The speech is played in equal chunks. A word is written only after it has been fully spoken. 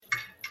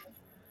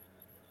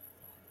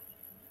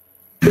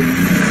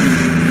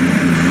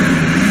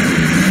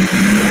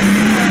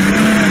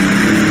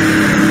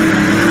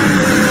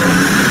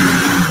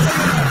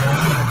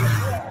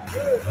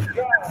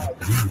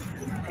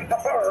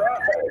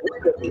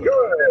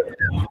Good.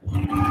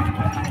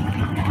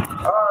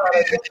 All right,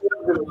 I think we're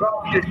in the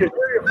zone. She can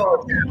hear you,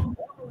 folks.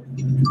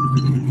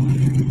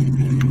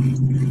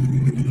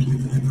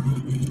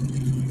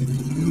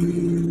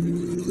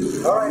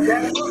 All right,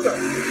 Danny Luca.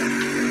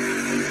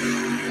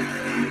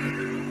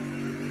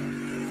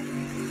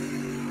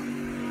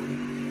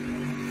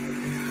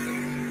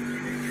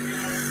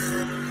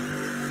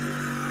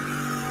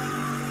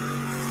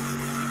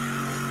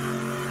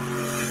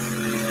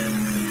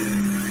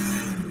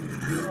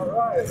 All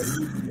right.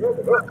 Good.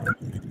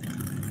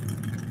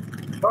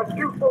 About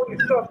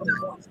 247.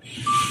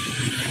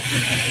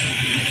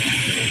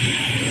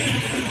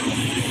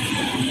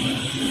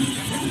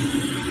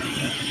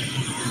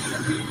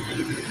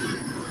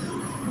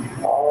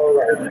 All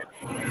right.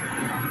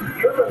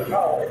 Tripping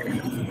power.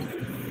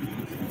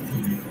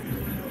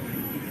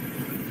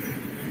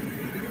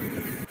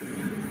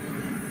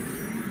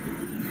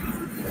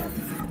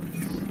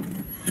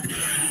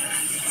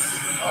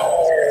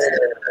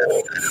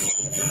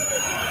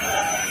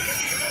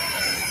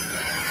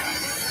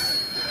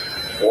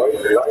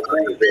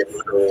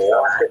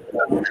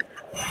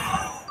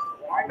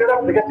 Wind it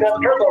up to get that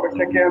turbo to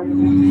kick in.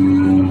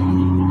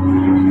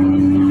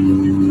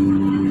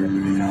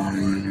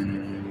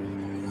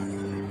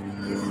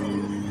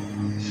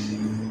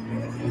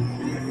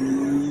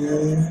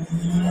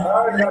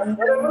 All right, got it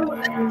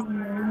moving.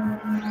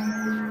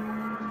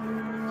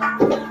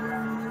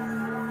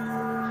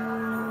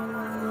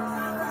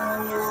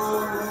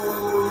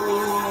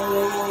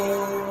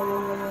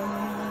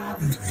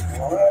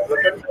 All right,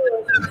 looking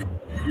good.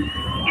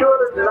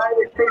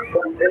 290 feet.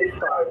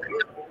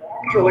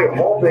 Actually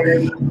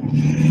holding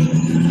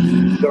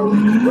the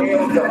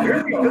rails up.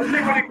 Here we go. Let's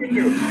see what he can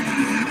do.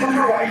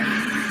 Upper right.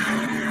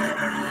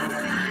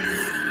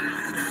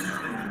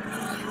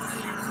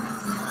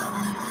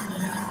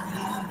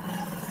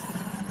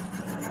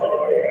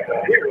 Oh,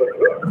 yeah. He was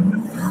good.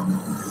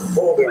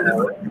 Holding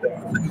right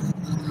down.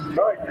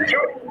 All right,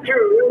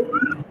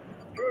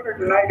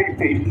 290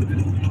 feet.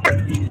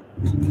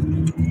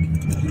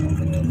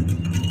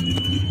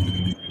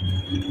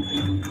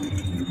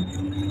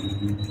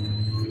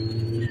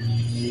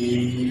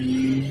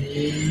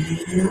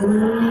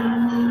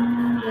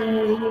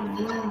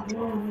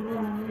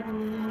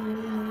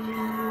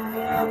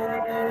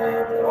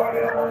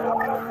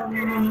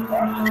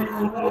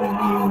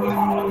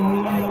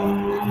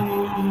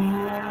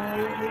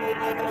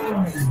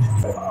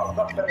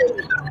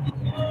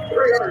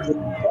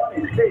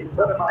 Feet,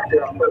 put him out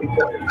there on 30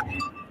 seconds.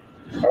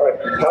 All right,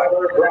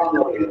 Tyler Brown.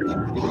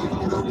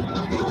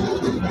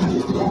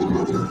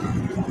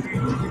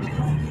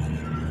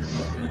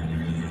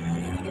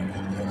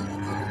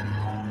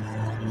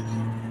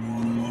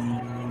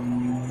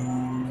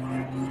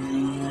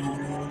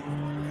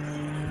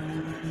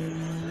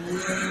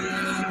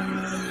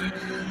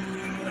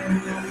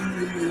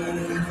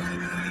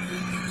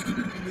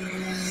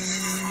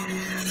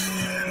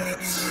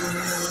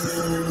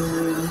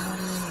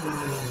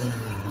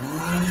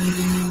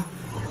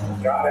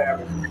 Got him.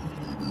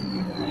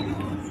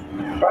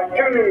 By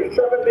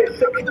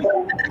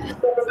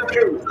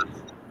 276.72.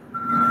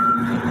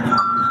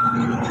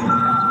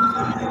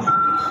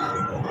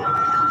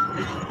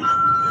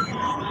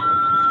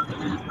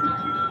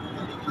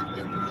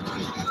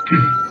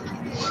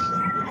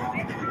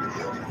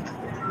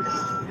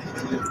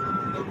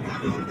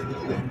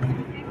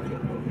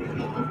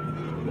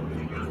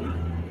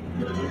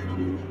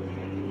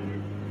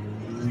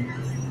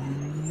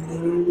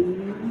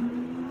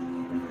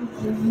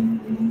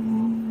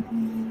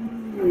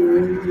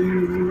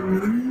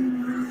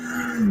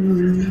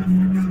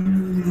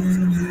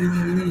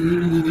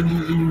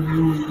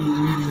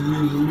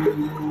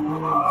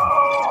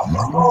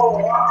 Oh,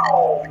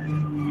 wow.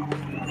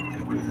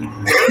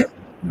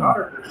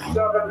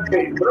 107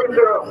 feet,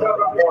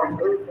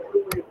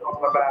 307.3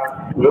 on the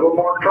back. A little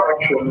more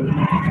traction.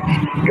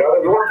 Got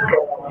his work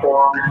going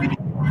for him.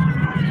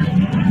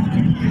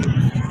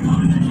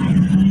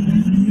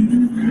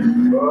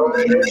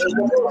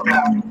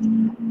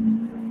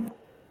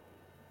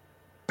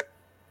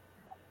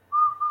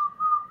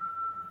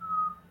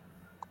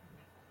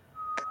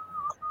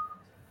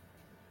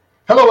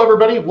 Hello,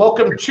 everybody.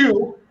 Welcome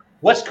to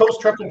West Coast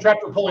Truck and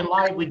Tractor Pulling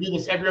Live. We do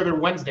this every other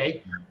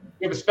Wednesday.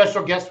 We have a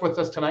special guest with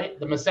us tonight,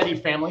 the Massetti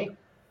family.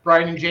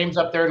 Brian and James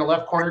up there in the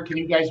left corner. Can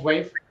you guys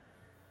wave?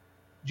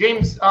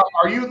 James,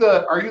 are you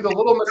the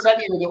little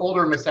Massetti or the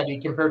older Massetti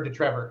compared to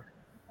Trevor?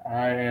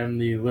 I am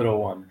the little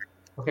one.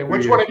 Okay,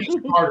 which one of you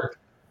is smarter?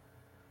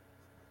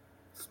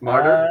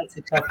 Smarter? That's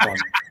a tough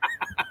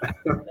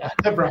one.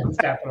 Brian's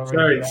tapping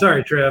over.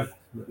 Sorry, Trev.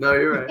 No,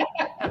 you're right.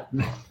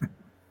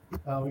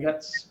 We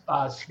got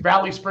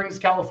Valley Springs,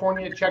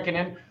 California, checking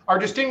in. Our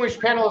distinguished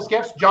panelist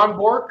guest, John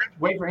Bork.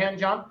 Wave your hand,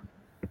 John.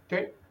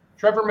 Okay.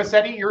 Trevor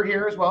Massetti, you're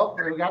here as well.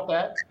 We got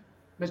that.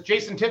 Miss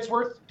Jason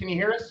Titsworth, can you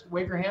hear us?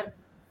 Wave your hand.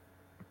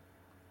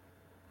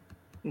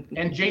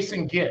 And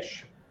Jason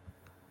Gish.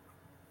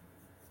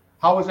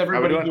 How is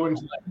everybody doing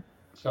tonight?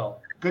 So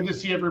good to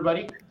see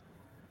everybody.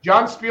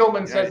 John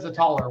Spielman says the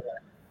taller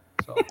one.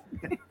 So.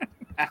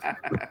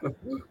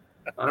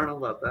 I don't know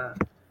about that.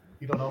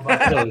 You don't know about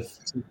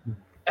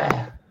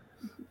that?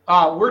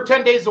 We're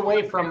 10 days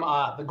away from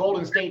the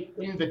Golden State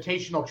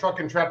Invitational Truck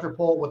and Tractor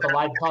Pull with a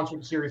live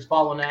concert series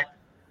following that,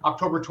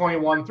 October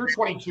 21 through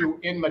 22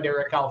 in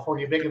Madera,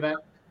 California. Big event.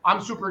 I'm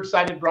super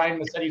excited. Brian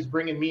Massetti's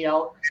bringing me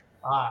out.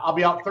 I'll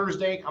be out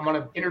Thursday. I'm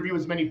going to interview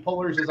as many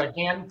pullers as I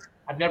can.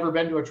 I've never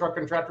been to a truck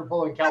and tractor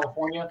pull in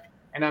California,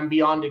 and I'm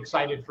beyond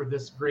excited for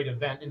this great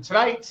event. And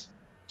tonight,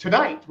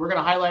 we're going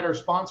to highlight our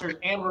sponsors,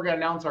 and we're going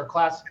to announce our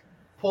class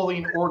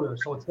pulling order.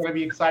 So it's going to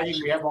be exciting.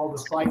 We have all the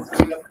slides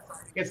cleaned up.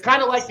 It's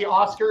kind of like the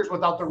Oscars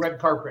without the red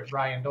carpet,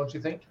 Brian, don't you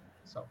think?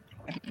 So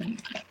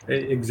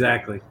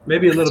Exactly.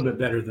 Maybe a little bit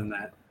better than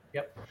that.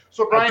 Yep.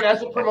 So Brian,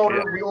 as a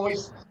promoter,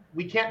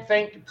 we can't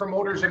thank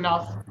promoters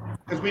enough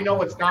because we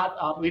know it's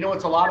not. We know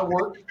it's a lot of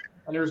work,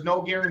 and there's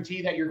no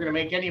guarantee that you're going to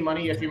make any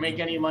money if you make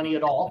any money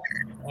at all.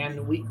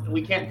 And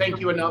we can't thank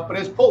you enough. But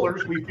as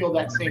pullers, we feel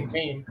that same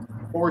pain.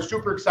 But we're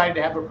super excited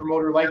to have a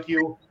promoter like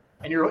you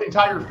and your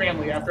entire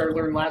family. After I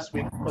learned last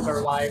week with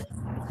our live,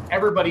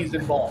 everybody's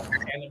involved,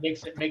 and it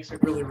makes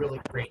it really,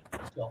 really great.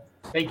 So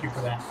thank you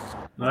for that.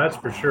 No, that's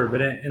for sure.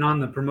 But and on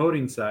the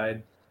promoting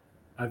side,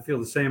 I feel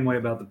the same way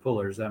about the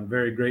pullers. I'm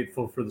very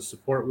grateful for the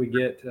support we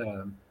get,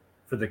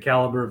 for the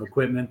caliber of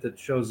equipment that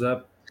shows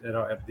up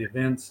at the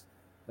events.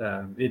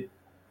 It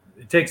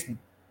takes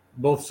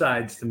both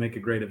sides to make a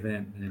great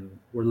event, and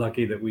we're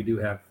lucky that we do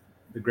have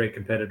the great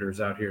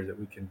competitors out here that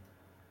we can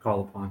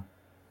call upon.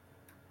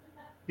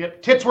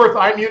 Yep. Titsworth,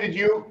 I muted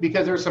you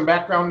because there's some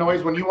background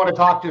noise. When you want to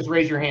talk, just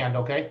raise your hand,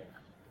 okay?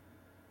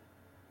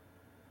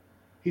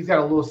 He's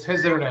got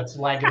his internet's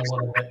lagging a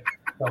little bit.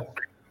 So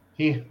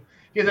his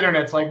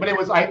internet's lagging, but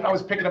I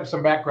was picking up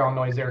some background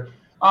noise there.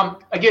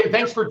 Again,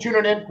 thanks for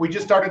tuning in. We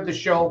just started the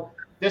show.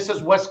 This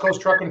is West Coast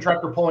Truck and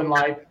Tractor Pulling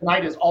Live.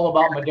 Tonight is all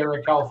about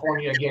Madera,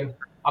 California. Again,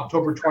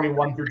 October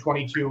 21 through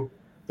 22,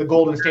 the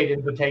Golden State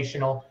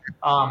Invitational.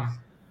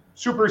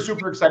 Super,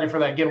 super excited for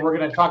that. Again, we're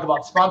going to talk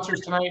about sponsors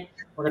tonight.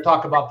 We're going to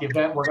talk about the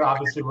event. We're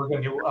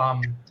going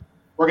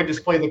to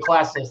display the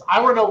class list.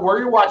 I want to know where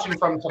you're watching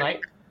from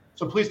tonight,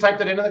 so please type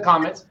that into the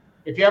comments.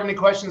 If you have any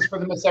questions for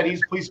the Massettis,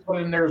 please put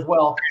it in there as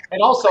well.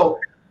 And also,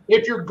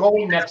 if you're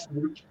going next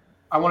week,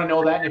 I want to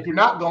know that. And if you're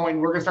not going,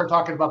 we're going to start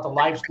talking about the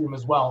live stream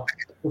as well,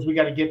 because we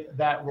got to get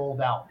that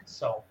rolled out.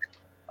 So,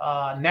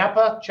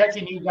 Napa,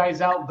 checking you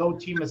guys out. Go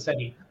Team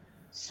Massetti.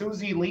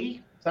 Susie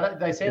Lee,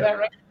 did I say that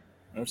right?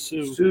 Or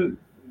Sue.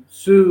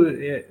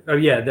 Sue,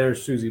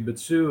 there's Susie, but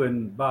Sue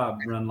and Bob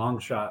run Long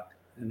Shot,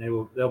 and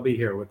they'll be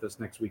here with us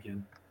next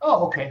weekend.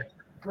 Oh, okay,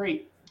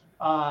 great.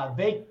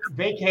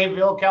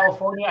 Vacaville,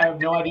 California. I have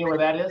no idea where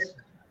that is.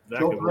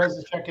 Joe Perez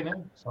is checking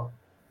in. So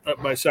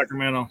up by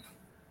Sacramento.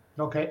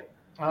 Okay.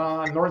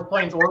 North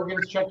Plains,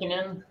 Oregon's checking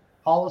in.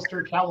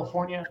 Hollister,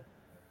 California,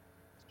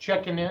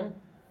 checking in.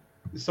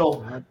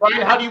 So,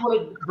 Brian,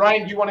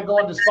 do you want to go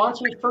into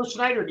sponsors first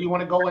tonight, or do you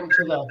want to go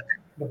into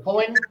the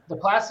pulling, the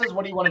classes?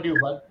 What do you want to do,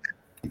 bud?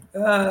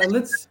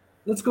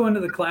 Let's go into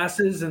the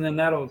classes, and then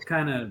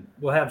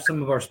we'll have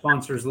some of our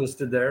sponsors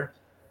listed there.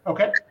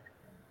 Okay.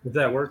 If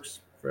that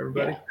works for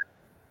everybody. Yeah.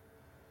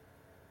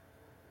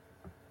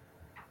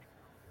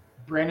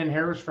 Brandon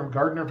Harris from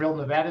Gardnerville,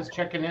 Nevada is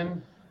checking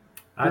in.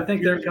 I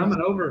think they're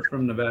coming over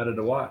from Nevada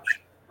to watch.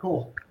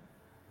 Cool.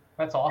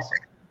 That's awesome.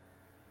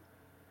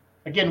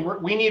 Again,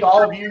 we need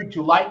all of you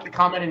to like,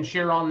 comment, and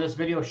share on this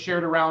video. Share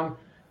it around.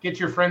 Get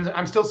your friends.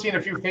 I'm still seeing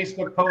a few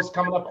Facebook posts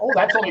coming up. Oh,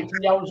 that's only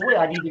 3 hours away.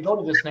 I need to go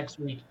to this next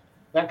week.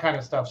 That kind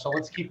of stuff. So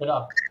let's keep it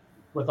up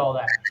with all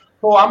that.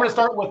 Cool. I'm going to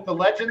start with the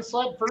Legend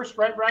sled first,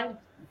 right, Brian?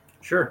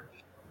 Sure.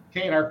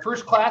 Okay. And our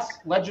first class,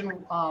 will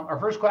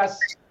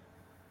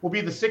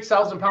be the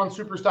 6,000-pound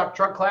super stock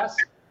truck class.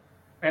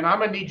 And I'm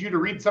going to need you to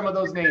read some of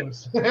those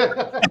names.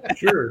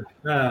 Sure.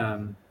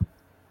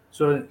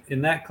 So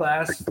in that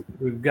class,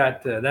 we've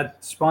got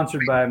that's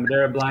sponsored by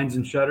Madera Blinds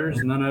and Shutters,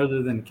 none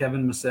other than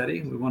Kevin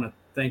Massetti. We want to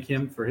thank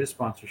him for his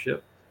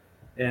sponsorship.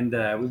 And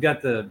we've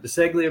got the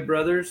Biseglia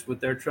brothers with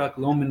their truck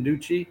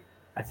Lomanducci.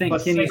 I think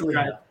Kenny's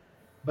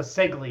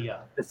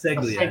Biseglia.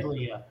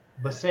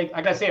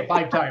 I got to say it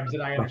 5 times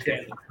and I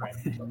understand it. Right.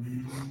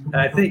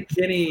 I think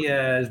Kenny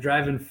is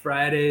driving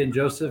Friday and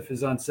Joseph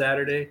is on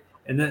Saturday.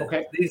 And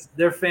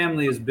their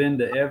family has been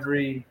to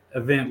every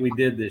event we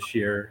did this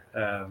year.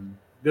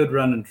 Good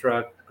running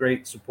truck,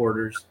 great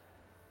supporters.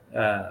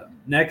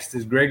 Next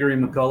is Gregory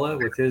McCullough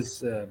with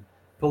his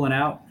pulling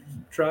out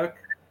truck.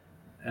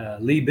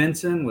 Lee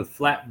Benson with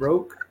Flat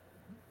Broke.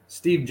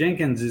 Steve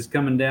Jenkins is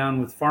coming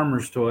down with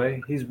Farmer's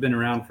Toy. He's been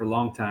around for a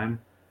long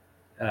time.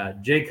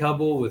 Jake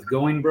Hubble with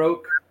Going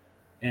Broke.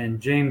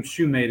 And James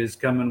Shoemate is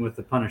coming with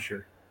the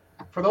Punisher.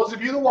 For those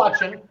of you that are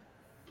watching,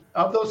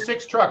 of those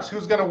 6 trucks,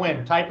 who's going to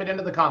win? Type it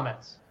into the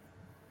comments.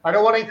 I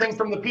don't want anything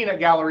from the peanut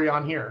gallery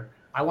on here.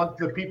 I want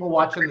the people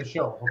watching the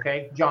show,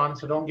 okay, John?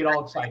 So don't get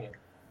all excited.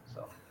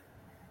 So,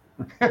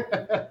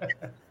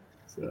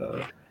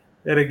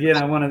 and again,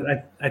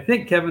 I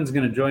think Kevin's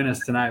going to join us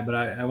tonight, but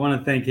I want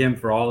to thank him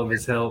for all of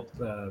his help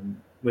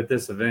with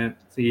this event.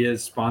 He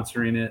is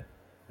sponsoring it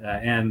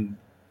and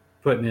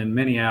putting in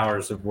many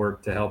hours of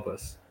work to help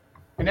us.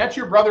 And that's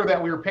your brother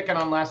that we were picking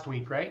on last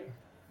week, right?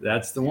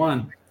 That's the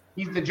one.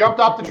 He's jumped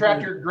off the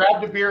tractor,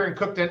 grabbed a beer, and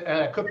cooked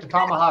a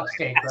tomahawk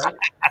steak, right?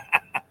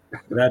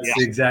 That's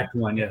the exact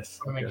one. Yes.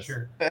 To make Yes.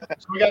 sure.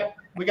 So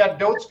we got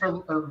votes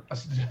for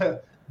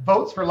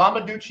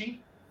Lamaducci,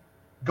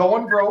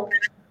 Going Broke.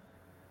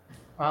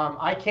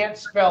 I can't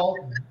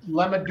spell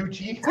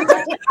Lamaducci.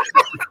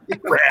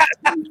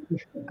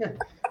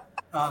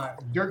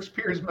 Dirk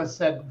Spearsma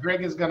said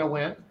Greg is going to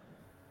win,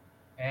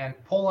 and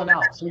pulling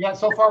out. So we got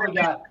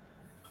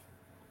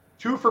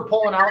 2 for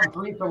pulling out and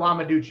 3 for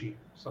Lamaducci.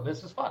 So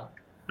this is fun.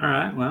 All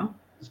right. Well,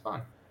 It's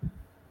fun.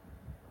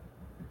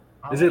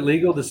 is it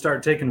legal to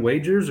start taking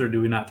wagers, or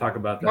do we not talk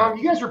about that?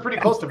 You guys were pretty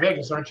close to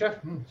Vegas, aren't you?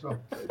 So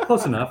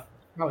Close enough.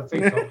 I would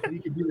think so.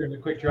 You could be there in a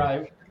quick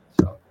drive.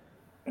 So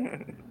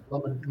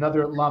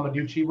another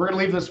Lamaducci. We're gonna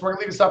leave this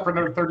up for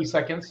another 30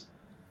 seconds.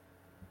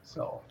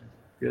 So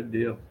Good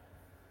deal.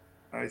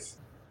 Nice.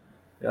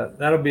 Yeah,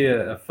 that'll be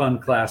a fun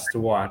class to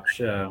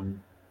watch.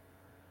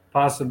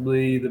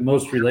 Possibly the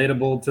most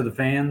relatable to the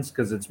fans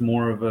because it's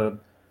more of a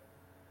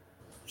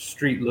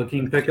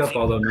street-looking pickup,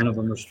 although none of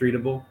them are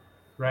streetable.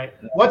 right.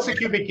 What's the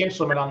cubic inch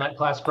limit on that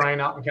class, Brian,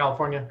 out in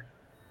California?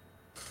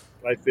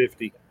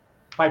 550.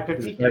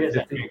 550? It is,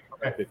 I think.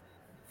 Okay.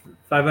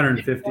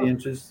 550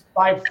 inches.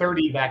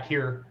 530 back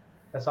here.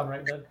 That sound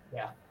right, bud?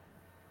 Yeah.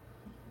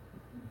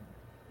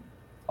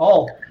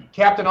 Oh,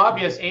 Captain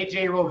Obvious,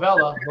 AJ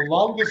Rovella, the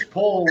longest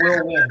pole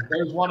will win.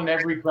 There's one in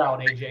every crowd,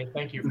 AJ.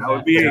 Thank you for That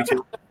would be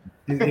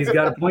AJ. He's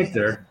got a point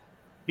there.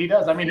 He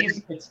does. I mean,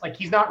 it's like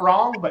he's not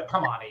wrong, but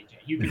come on, AJ,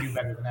 you can do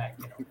better than that.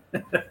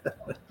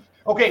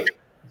 Okay,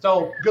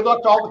 so good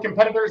luck to all the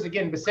competitors.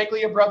 Again,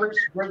 Biseglia brothers,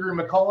 Gregory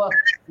McCullough,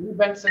 Lou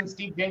Benson,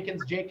 Steve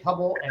Jenkins, Jake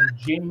Hubble, and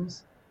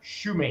James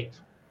Shoemate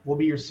will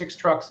be your 6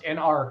 trucks in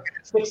our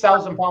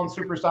 6,000-pound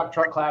super stock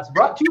truck class,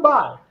 brought to you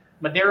by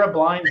Madeira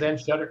Blinds and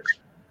Shutters.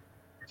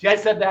 See, I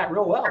said that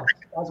real well.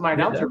 That was my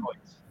announcer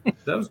voice.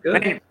 That was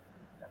good.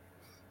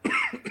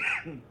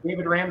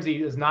 David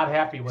Ramsey is not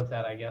happy with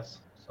that, I guess.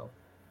 So,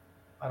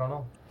 I don't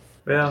know.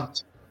 Well,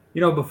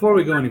 before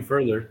we go any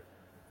further,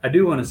 I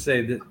do want to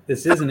say that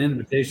this is an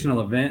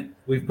invitational event.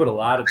 We've put a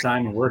lot of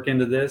time and work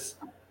into this,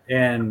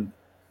 and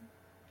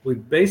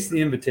we've based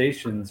the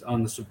invitations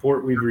on the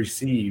support we've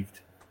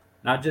received,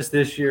 not just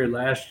this year,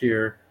 last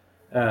year.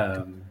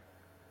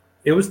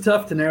 It was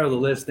tough to narrow the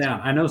list down.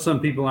 I know some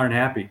people aren't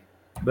happy,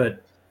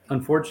 but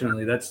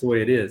unfortunately, that's the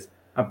way it is.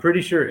 I'm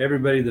pretty sure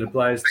everybody that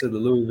applies to the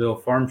Louisville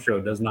Farm Show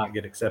does not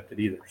get accepted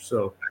either.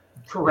 So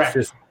Correct.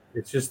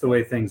 It's just the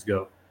way things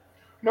go.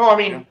 No, I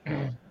mean,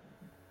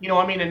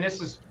 and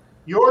this is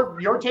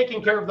you're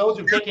taking care of those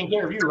who've taken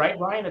care of you, right,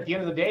 Brian? At the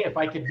end of the day, if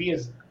I could be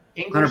as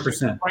English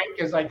 100%. and frank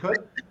as I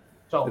could,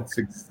 so That's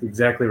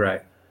exactly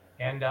right.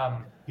 and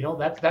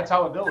that's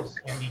how it goes.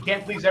 And you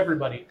can't please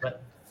everybody,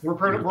 but we're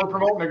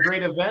promoting a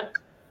great event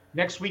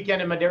next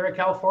weekend in Madeira,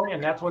 California,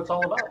 and that's what it's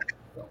all about.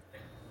 So,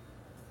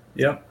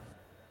 Yep.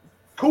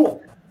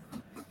 cool.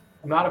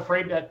 I'm not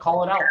afraid to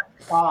call it out.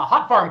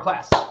 Hot Farm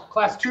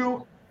class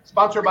 2,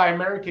 sponsored by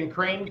American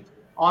Crane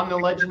on the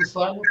Legends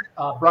Sun.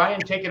 Brian,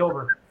 take it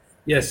over.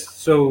 Yes.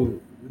 So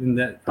in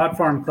that hot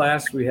farm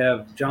class, we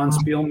have John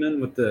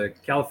Spielman with the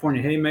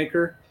California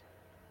Haymaker,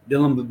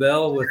 Dylan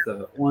Babel with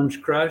the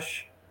Orange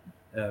Crush.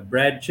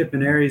 Brad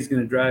Chipineri is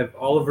going to drive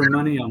Oliver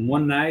Money on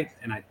one night,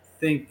 and I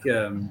think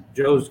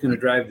Joe's going to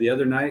drive the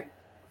other night.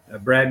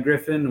 Brad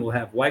Griffin will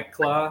have White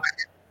Claw,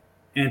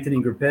 Anthony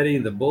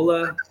Grappetti, the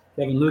Bulla,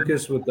 Kevin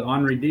Lucas with the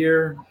Henri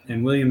Deer,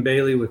 and William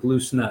Bailey with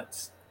Loose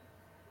Nuts.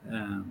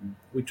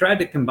 We tried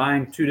to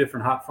combine 2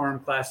 different hot farm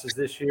classes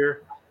this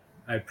year.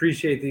 I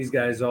appreciate these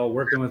guys all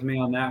working with me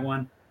on that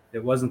one.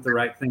 It wasn't the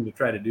right thing to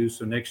try to do,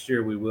 so next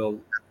year we will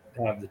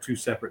have the 2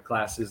 separate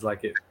classes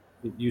like it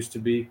used to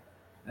be.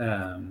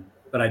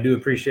 But I do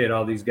appreciate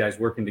all these guys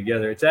working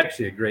together. It's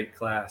actually a great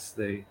class.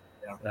 A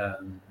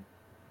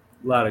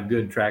lot of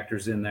good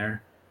tractors in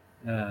there.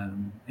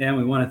 And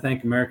we want to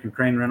thank American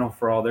Crane Rental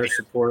for all their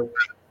support.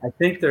 I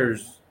think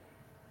there's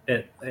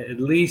at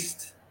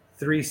least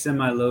 3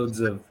 semi-loads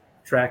of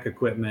track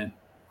equipment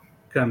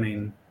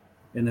coming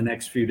in the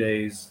next few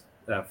days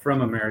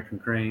from American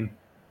Crane.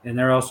 And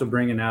they're also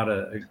bringing out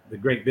the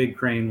great big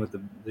crane with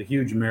the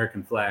huge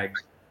American flag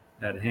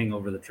to hang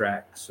over the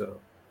track. So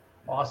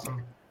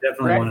Awesome.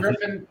 definitely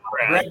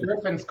Brad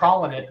Griffin's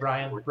calling it,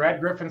 Brian. Brad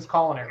Griffin's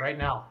calling it right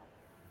now.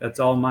 That's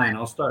all mine.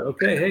 I'll start.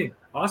 Okay. Hey,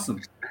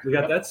 awesome. We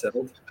got that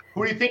settled.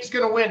 Who do you think's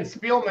going to win?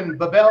 Spielman,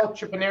 Babel,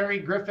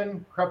 Chipineri,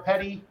 Griffin,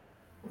 Crappetti,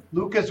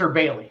 Lucas, or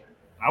Bailey?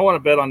 I want to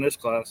bet on this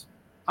class.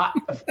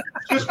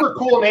 Just for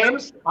cool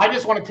names, I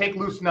just want to take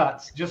Loose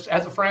Nuts. Just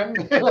as a friend,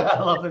 I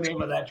love the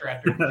name of that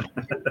tractor.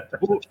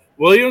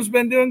 William's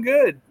been doing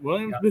good.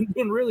 William's been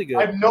doing really good.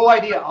 I have no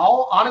idea.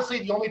 Honestly,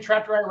 the only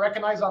tractor I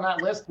recognize on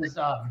that list is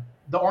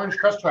the Orange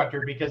Crush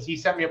tractor because he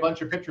sent me a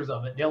bunch of pictures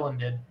of it. Dylan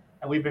did,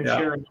 and we've been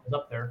sharing those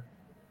up there.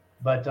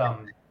 But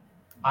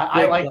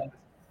I like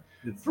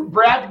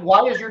Brad.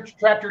 Why is your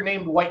tractor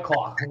named White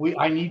Claw?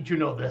 I need to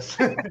know this.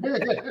 I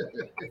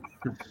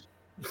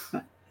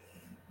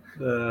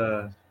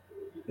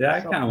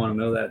kind of want to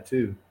know that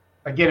too.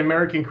 again,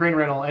 American Crane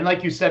Rental. And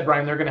like you said,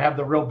 Brian, they're going to have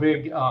the real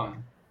big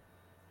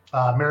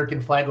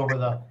American flag over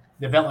the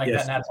event like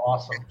that, and that's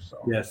awesome.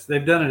 So yes,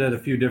 they've done it at a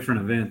few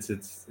different events.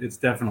 It's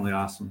definitely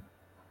awesome.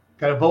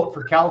 Got to vote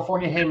for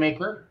California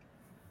Haymaker.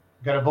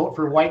 Got to vote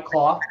for White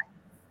Claw.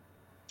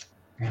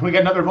 We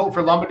got another vote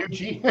for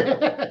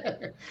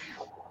Lambanucci.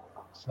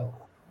 So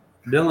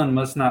Dylan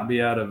must not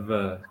be out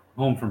of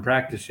home from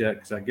practice yet,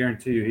 because I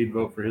guarantee you he'd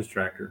vote for his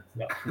tractor.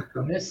 yeah.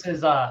 And this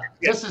is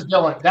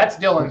Dylan. That's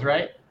Dylan's,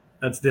 right?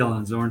 That's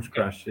Dylan's Orange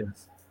Crush.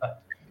 Yes.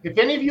 If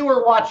any of you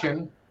are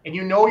watching and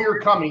you know you're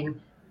coming,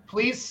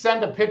 please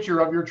send a picture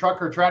of your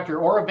truck or tractor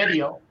or a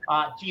video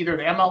to either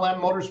the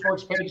MLM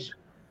Motorsports page,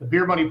 the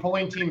Beer Money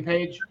Pulling Team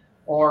page,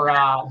 or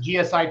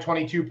GSI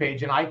 22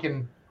 page, and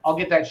I'll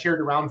get that shared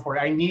around for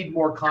you. I need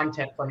more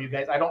content from you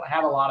guys. I don't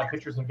have a lot of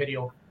pictures and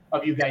video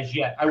of you guys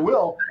yet. I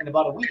will in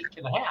about a week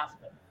and a half,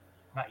 but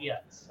not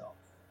yet. So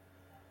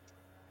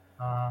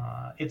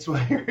it's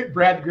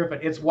Brad Griffin.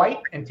 It's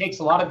white and takes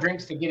a lot of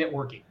drinks to get it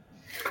working.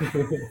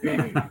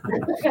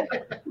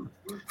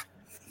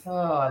 Oh,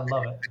 I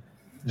love it.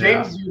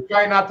 James, you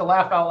try not to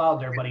laugh out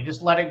loud there, buddy.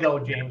 Just let it go,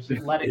 James.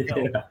 Let it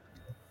go.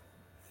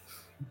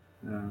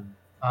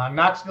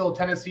 Knoxville,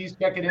 Tennessee's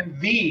checking in.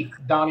 The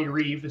Donnie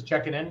Reeve is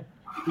checking in.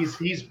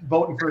 He's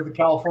voting for the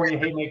California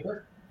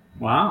Haymaker.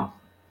 Wow.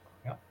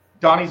 Yeah.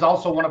 Donnie's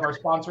also one of our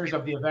sponsors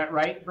of the event,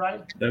 right,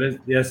 Brian? That is,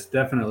 yes,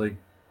 definitely.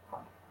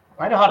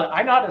 I know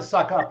how to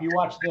suck up. You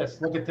watch this.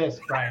 Look at this,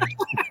 Brian.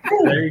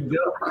 There you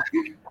go.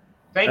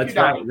 Thank you,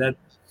 Donnie.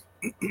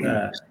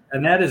 Right.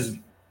 And that is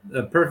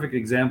a perfect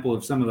example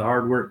of some of the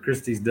hard work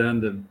Christie's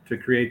done to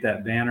create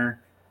that banner.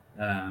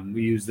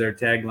 We use their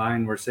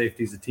tagline, where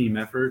safety is a team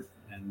effort,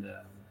 and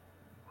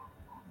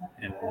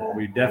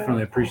we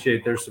definitely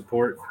appreciate their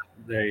support.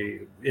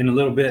 In a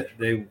little bit,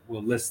 they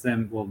will list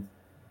them. We'll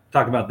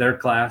talk about their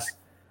class.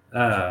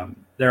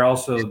 They're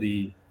also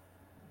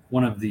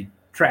one of the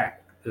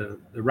track. The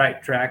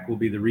right track will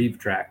be the Reeve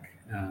track,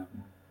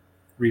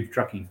 Reeve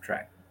trucking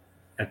track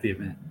at the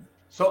event.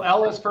 So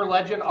L is for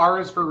Legend, R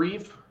is for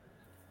Reeve.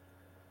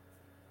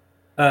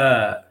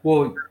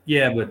 Well,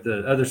 yeah, but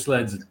the other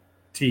sled's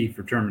T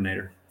for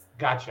Terminator.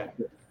 Gotcha.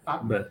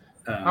 But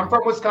I'm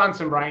from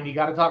Wisconsin, Brian. You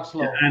got to talk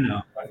slow. I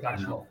know.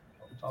 Slow.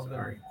 It's all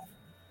Sorry.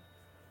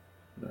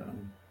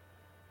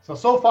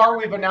 So far,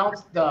 we've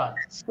announced the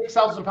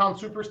 6,000-pound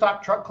super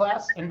stock truck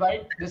class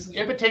invite. This is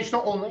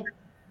invitational only.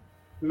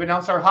 We've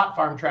announced our hot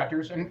farm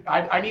tractors, and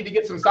I need to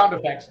get some sound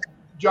effects.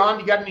 John,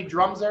 you got any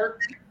drums there?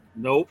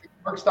 Nope.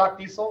 Work stock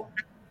diesel.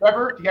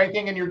 Trevor, you got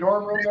anything in your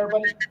dorm room there,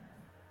 buddy?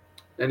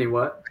 Any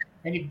what?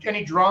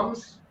 Any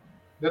drums?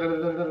 No,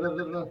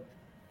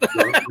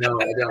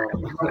 I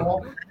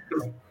don't.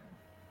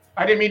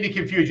 I didn't mean to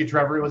confuse you,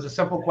 Trevor. It was a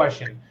simple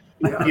question.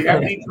 Do you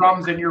have any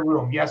drums in your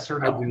room? Yes or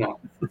no? I do not.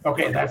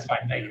 Okay, that's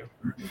fine. Thank you.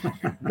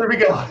 Here we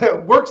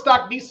go. Work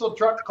stock diesel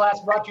truck class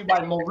brought to you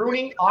by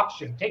Mulrooney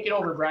Auction. Take it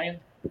over, Brian.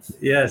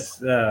 Yes,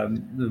 the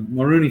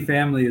Mulrooney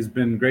family has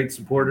been great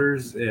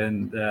supporters,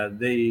 and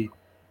they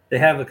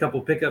have a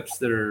couple pickups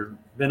that are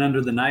been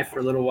under the knife for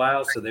a little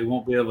while, so they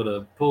won't be able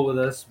to pull with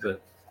us,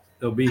 but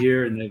they'll be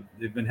here, and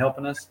they've been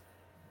helping us.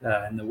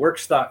 In the work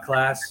stock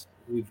class,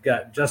 we've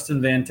got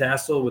Justin Van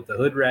Tassel with the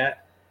Hood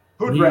Rat.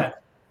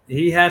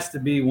 He has to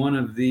be one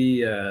of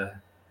the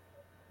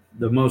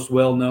most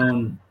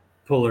well-known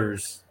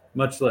pullers,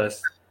 much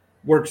less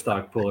work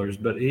stock pullers,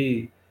 but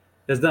he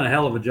has done a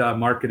hell of a job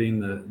marketing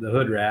the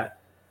Hood Rat.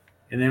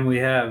 And then we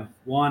have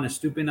Juan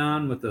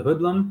Estupinan with the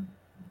Hoodlum,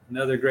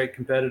 another great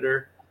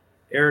competitor.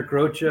 Eric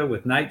Rocha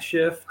with Night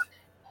Shift.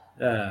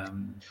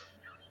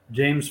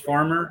 James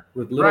Farmer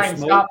with Little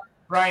Smoke.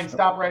 Brian,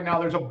 stop right now.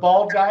 There's a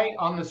bald guy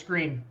on the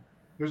screen.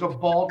 There's a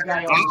bald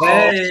guy on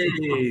the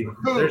screen.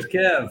 Hey, there's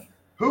Kev.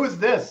 Who is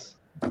this?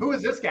 Who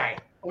is this guy?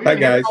 Hi,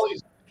 guys.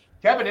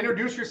 Kevin,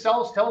 introduce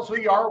yourselves. Tell us who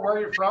you are, where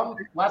you're from.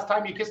 Last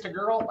time you kissed a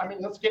girl. I mean,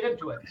 let's get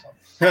into it.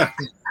 So.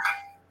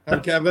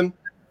 I'm Kevin.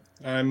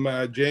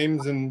 I'm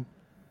James and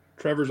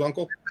Trevor's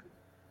uncle,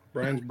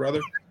 Brian's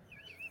brother,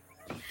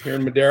 here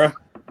in Madera.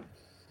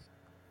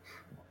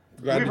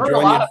 Glad to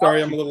join you.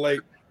 Sorry, I'm a little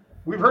late.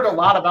 We've heard a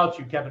lot about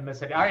you, Kevin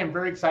Missetti. I am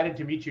very excited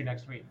to meet you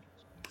next week.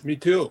 Me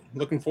too.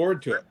 Looking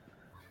forward to it.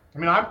 I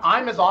mean,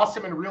 I'm as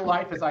awesome in real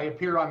life as I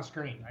appear on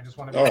screen. I just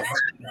want to.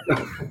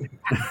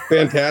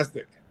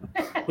 Fantastic!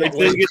 Wait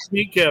till you get to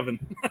meet Kevin.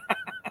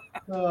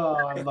 Oh,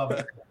 I love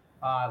it.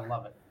 I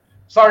love it.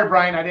 Sorry,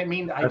 Brian. I didn't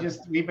mean.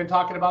 We've been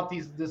talking about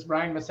this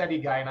Brian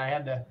Missetti guy, and I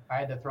had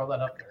to throw that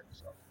up there.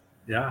 So.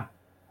 Yeah.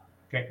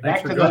 Okay.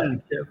 Thanks for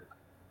joining, Kev.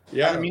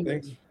 Yeah.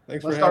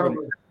 Thanks for having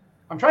me.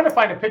 I'm trying to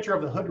find a picture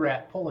of the Hood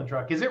Rat pulling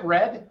truck. Is it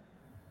red?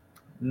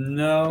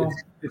 No,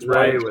 it's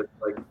white with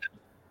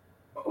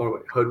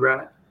Hood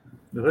Rat.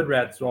 The Hood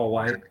Rat's all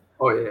white.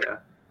 Oh yeah.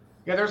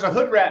 Yeah, there's a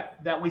Hood Rat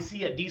that we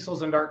see at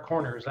Diesels and Dark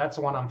Corners. That's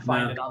the one I'm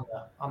finding on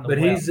the But web.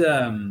 he's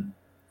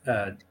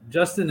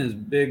Justin is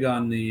big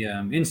on the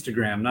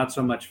Instagram, not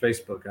so much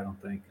Facebook, I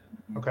don't think.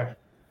 Okay.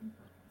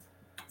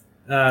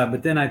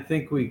 But then I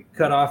think we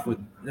cut off with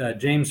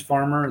James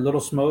Farmer,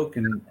 Little Smoke,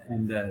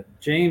 and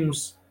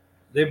James.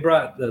 They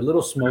brought the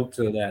Little Smoke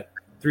to that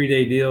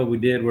 3-day deal we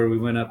did where we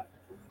went up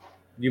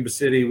Yuba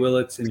City,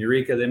 Willits, and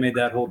Eureka. They made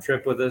that whole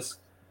trip with us.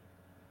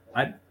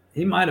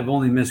 He might have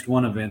only missed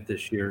one event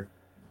this year.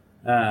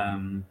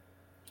 And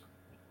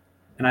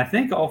I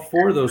think all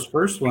 4 of those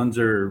first ones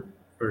are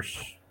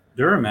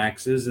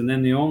Duramaxes, and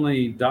then the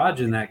only Dodge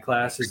in that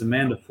class is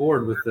Amanda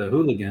Ford with the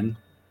Hooligan.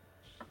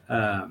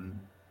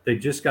 They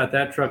just got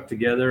that truck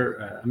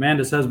together.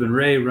 Amanda's husband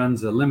Ray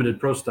runs a limited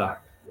pro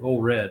stock,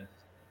 Old Red.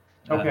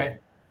 Okay.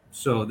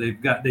 So they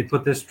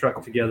put this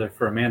truck together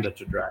for Amanda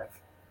to drive.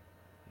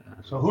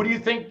 So who do you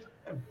think,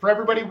 for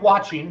everybody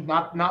watching,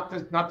 not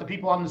the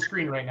people on the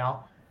screen right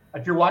now,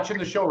 if you're watching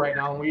the show right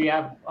now, and we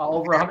have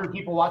over 100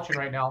 people watching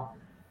right now,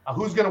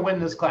 who's going to win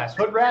this class?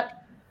 Hood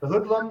Rat, the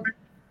Hoodlum,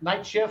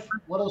 Night Shift,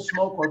 Little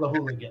Smoke, or the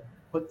Hooligan?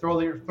 Throw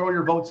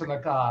your votes in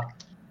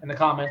the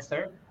comments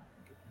there.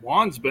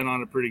 Juan's been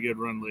on a pretty good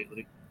run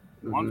lately.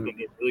 Juan's been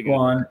doing really good.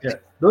 Juan, yeah,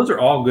 those are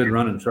all good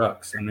running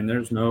trucks. I mean,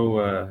 there's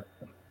no.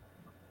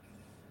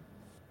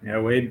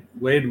 Wade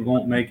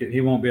won't make it. He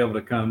won't be able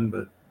to come,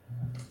 but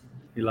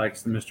he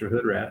likes the Mr.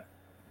 Hood Rat.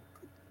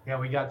 Yeah,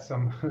 we got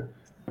some.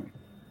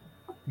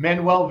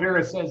 Manuel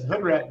Vera says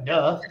Hood Rat,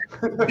 duh.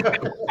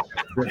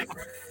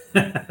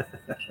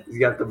 He's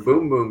got the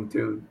boom boom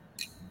tune.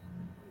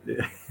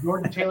 Yeah.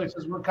 Jordan Taylor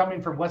says we're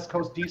coming from West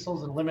Coast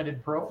Diesels and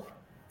Limited Pro.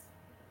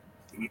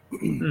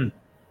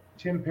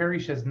 Tim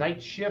Parrish says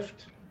Night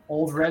Shift.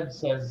 Old Red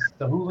says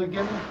the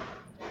Hooligan.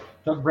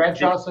 Doug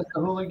Bradshaw says the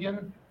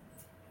Hooligan.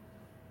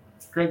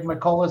 Greg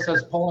McCullough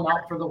says pulling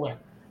out for the win.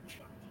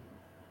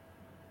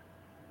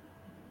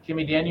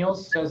 Kimmy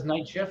Daniels says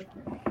Night Shift.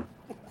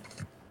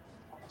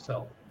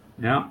 So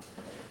Yeah.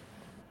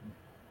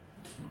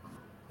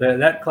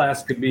 That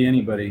class could be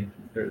anybody.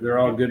 They're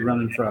all good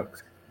running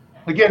trucks.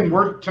 again,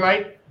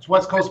 it's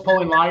West Coast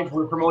Pulling Live.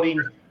 We're promoting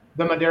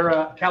the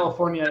Madera,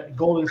 California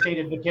Golden State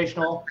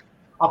Invitational,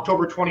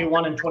 October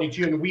 21 and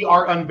 22, and we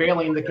are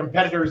unveiling the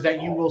competitors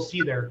that you will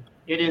see there.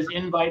 It is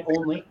invite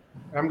only.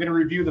 I'm going to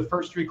review the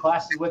first 3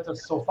 classes with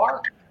us so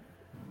far.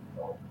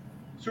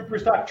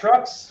 Superstock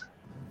Trucks.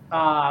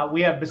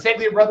 We have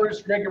Biseglia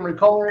Brothers, Greg and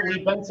Ricola,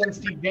 Lee Benson,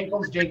 Steve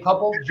Jenkins, Jay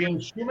Couple,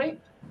 James Shumate.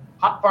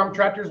 Hot Farm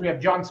Tractors, we have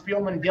John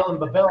Spielman, Dylan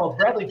Babel,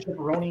 Bradley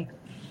Chipperoni,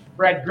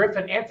 Brad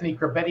Griffin, Anthony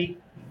Corbetti,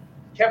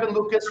 Kevin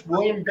Lucas,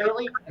 William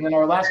Bailey, and then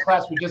our last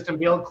class we just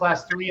unveiled,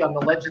 Class 3 on the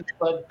Legends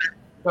Sled,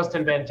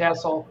 Justin Van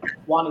Tassel,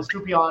 Juan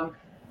Estupion,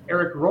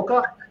 Eric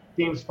Roca,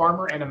 James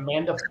Farmer, and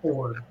Amanda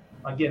Ford.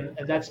 Again,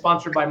 and that's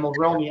sponsored by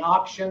Mulroney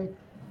Auction.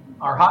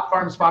 Our Hot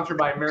Farm sponsored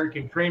by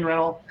American Crane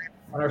Rental,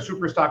 and our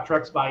Superstock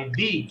Trucks by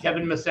the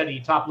Kevin Massetti,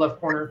 top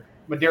left corner,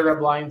 Madera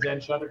Blinds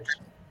and Shutters.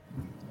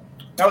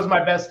 That was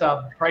my best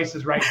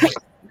prices right.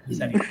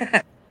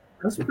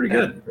 That's pretty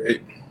good.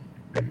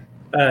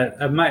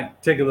 I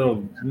might take a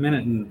little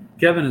minute, and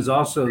Kevin is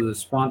also the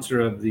sponsor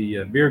of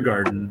the beer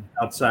garden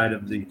outside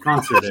of the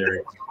concert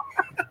area.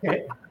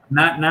 Okay.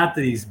 Not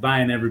that he's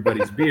buying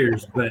everybody's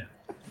beers, but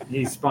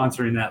he's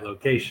sponsoring that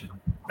location.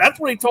 That's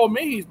what he told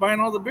me. He's buying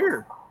all the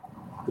beer.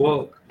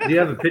 Well, do you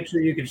have a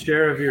picture you could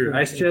share of your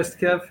ice chest,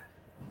 Kev?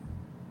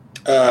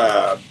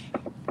 I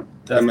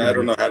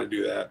don't know how to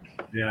do that.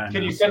 Yeah.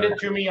 Can you send it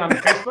to me on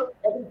Facebook,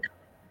 Kevin?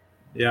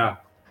 Yeah.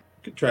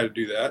 Could try to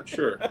do that,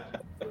 sure.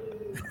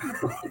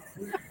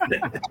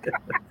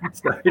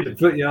 Sorry to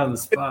put you on the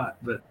spot,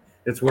 but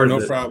it's worth it.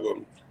 No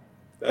problem.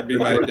 That'd be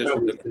my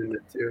addition.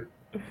 Too.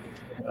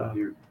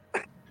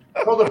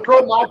 So the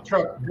Pro Mod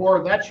truck,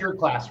 War, that's your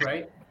class,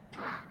 right?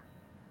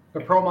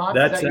 The Pro Mod?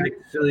 That's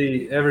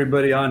actually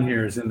everybody on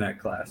here is in that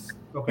class.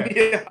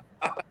 Okay.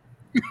 Yeah.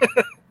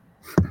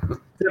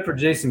 Except for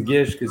Jason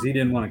Gish, because he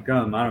didn't want to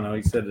come. I don't know.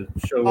 He said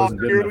the show wasn't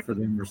good enough for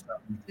them or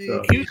something.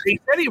 So, He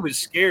said he was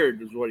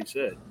scared, is what he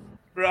said.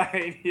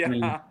 Right. Yeah. I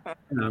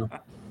mean,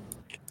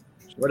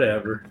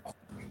 whatever.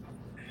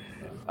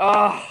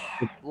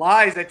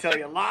 Lies, I tell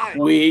you, lies.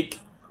 Weak.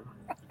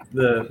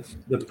 The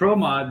Pro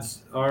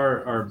Mods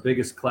are our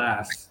biggest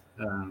class.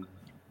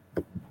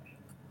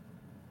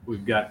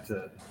 We've got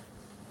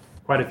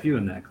quite a few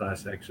in that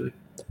class, actually.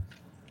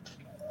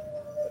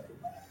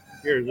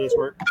 Here, does this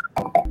work?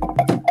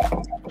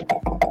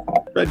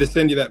 Tried to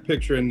send you that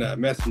picture in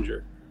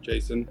Messenger,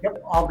 Jason.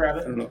 Yep, I'll grab I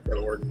it. don't know if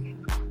that'll work.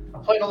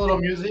 I'm playing a little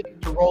music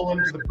to roll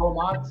into the Pro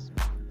Mods.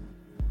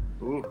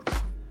 Ooh.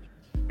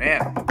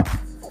 Man.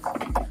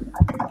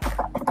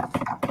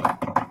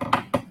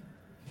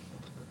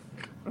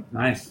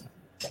 Nice.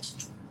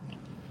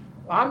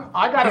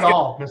 I got it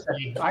all, Miss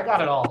Eddie. I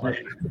got it all.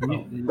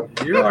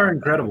 You are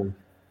incredible.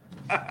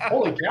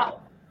 Holy cow.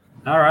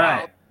 All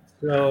right.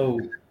 So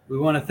we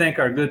want to thank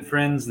our good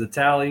friends, the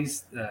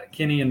Tallies,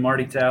 Kenny and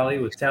Marty Talley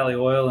with Talley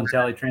Oil and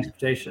Talley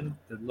Transportation,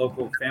 the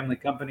local family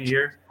company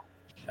here.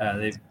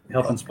 They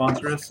help and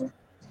sponsor us.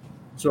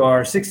 So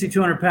our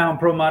 6,200-pound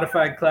Pro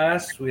Modified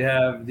class, we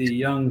have the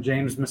young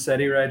James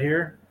Massetti right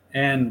here.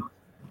 And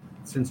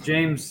since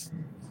James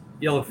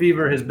Yellow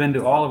Fever has been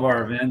to all of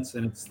our events,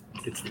 and it's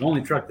the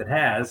only truck that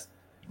has,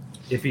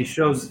 if he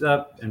shows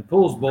up and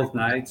pulls both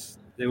nights,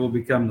 they will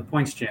become the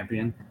points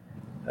champion.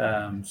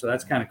 So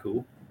that's kind of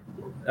cool.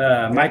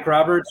 Mike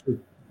Roberts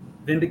with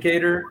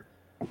Vindicator,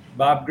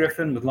 Bob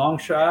Griffin with Long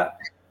Shot,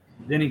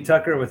 Denny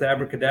Tucker with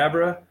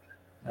Abracadabra,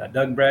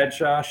 Doug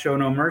Bradshaw, Show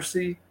No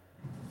Mercy.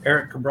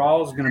 Eric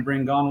Cabral is going to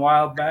bring Gone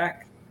Wild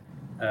back.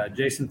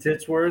 Jason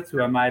Titsworth,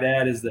 who I might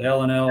add is the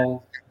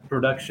L&L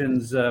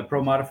Productions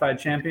Pro Modified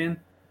Champion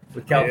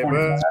with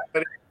California.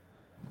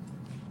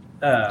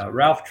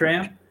 Ralph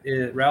Tramp,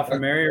 Ralph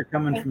and Mary are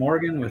coming from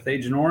Oregon with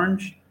Agent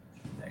Orange.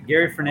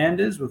 Gary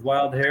Fernandez with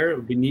Wild Hair. It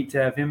would be neat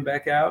to have him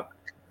back out.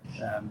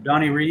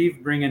 Donnie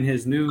Reeve bringing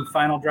his new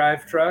Final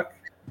Drive truck.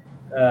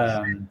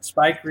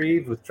 Spike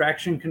Reeve with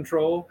Traction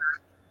Control.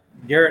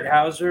 Garrett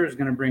Hauser is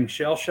going to bring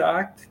Shell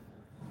Shocked.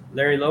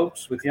 Larry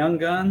Lopes with Young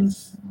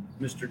Guns.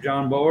 Mr.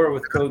 John Bower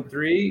with Code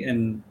 3.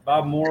 And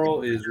Bob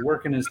Morrill is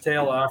working his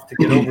tail off to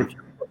get over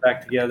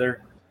back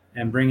together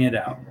and bring it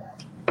out.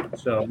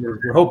 So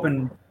we're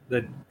hoping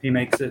that he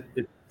makes it.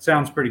 It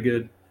sounds pretty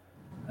good,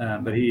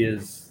 but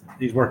he's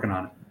working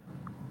on it.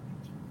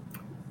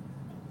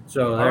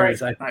 So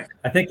there's, I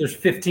think there's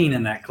 15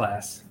 in that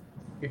class.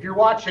 If you're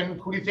watching,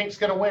 who do you think's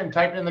going to win?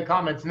 Type it in the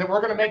comments, and then we're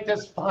going to make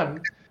this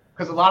fun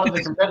because a lot of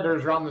the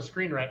competitors are on the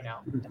screen right now.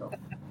 So,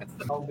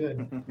 all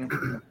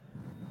good.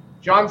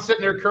 John's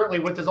sitting there currently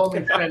with his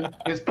only friend,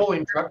 his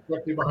pulling truck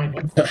directly behind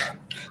him.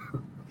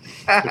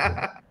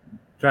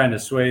 Trying to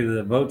sway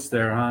the votes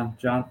there, huh,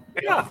 John?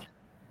 Yeah.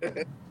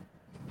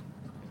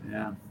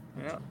 Yeah.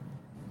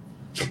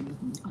 So,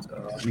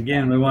 and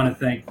again, we want to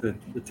thank the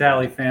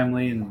Talley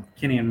family and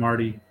Kenny and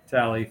Marty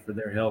Talley for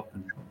their help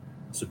and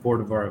support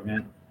of our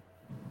event.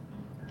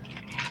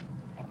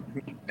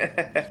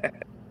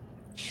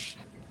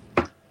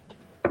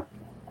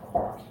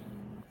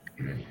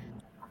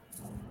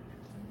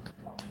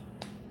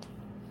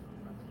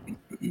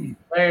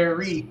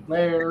 Larry.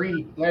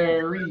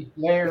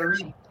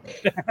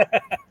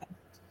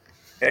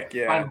 Heck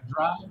yeah. Final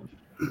Drive.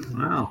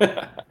 Wow.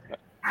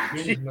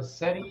 Jeannie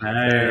Massetti.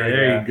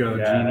 There you go,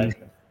 Jeannie.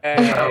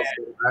 I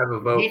have a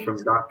vote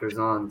from Dr.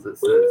 Zons that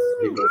says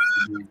he votes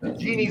for me.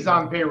 Jeannie's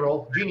on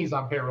payroll.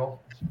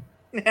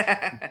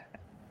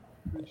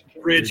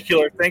 Bridge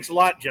Killer. Thanks a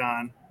lot,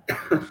 John.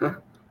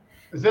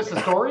 Is this a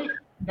story,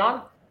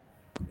 John?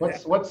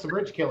 What's the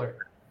Bridge Killer?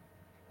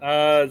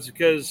 It's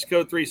because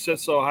Code 3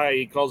 sits so high,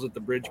 he calls it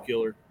the Bridge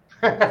Killer.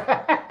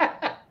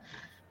 Well,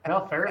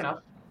 fair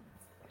enough.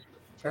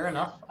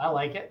 I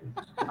like it.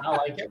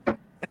 Let's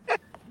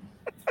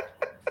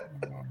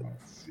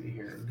see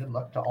here. Good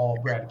luck to all,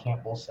 Brad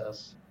Campbell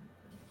says.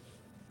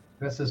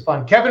 This is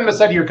fun. Kevin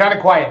Massetti, you're kind of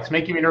quiet. It's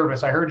making me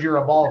nervous. I heard you're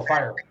a ball of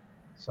fire.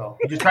 So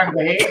you just trying to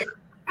behave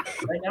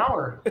right now,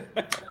 or?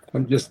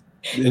 I'm just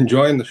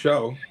enjoying the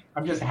show.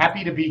 I'm just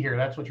happy to be here.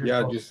 That's what you're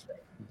supposed just to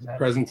say.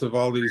 presence of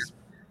all these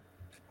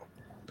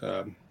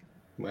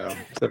well,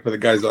 except for the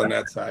guys on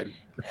that side.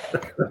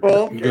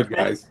 Well, Good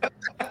guys.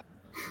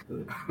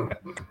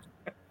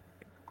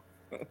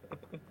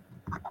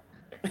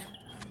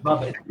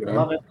 Love it. Yeah.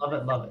 Love it.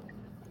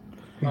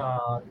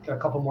 Got a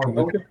couple more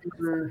votes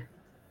here.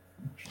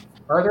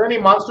 Are there any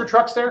monster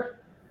trucks there,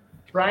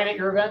 Brian, at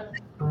your event?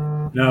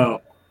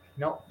 No.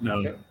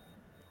 Okay.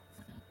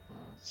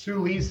 Sue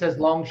Lee says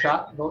Long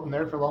Shot. Voting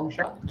there for Long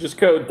Shot. Just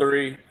Code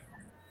 3.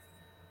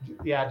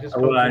 Yeah, just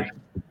Well, vote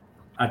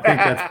I think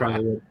that's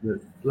probably what a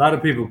lot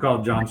of people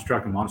call John's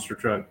truck a monster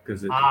truck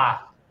because it's.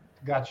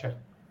 Gotcha.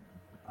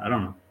 I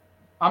don't know.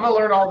 I'm gonna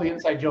learn all the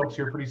inside jokes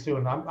here pretty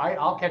soon.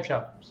 I'll catch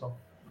up. So.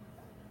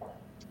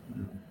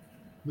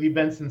 Lee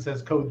Benson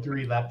says Code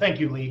 3 lap. Thank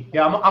you, Lee.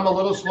 Yeah, I'm a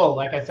little slow.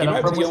 Like I said,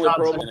 I'm from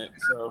Wisconsin.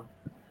 So.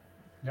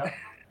 Yeah.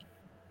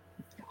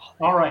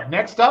 All right.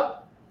 Next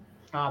up,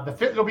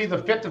 it'll be the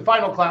fifth and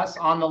final class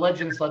on the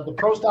Legend Sled, the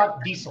Pro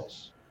Stock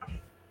Diesels,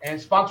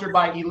 and sponsored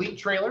by Elite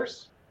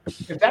Trailers.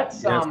 If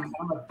that's, Yes. I'm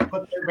gonna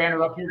put their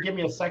banner up here. Give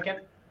me a second,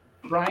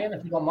 Brian,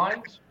 if you don't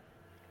mind.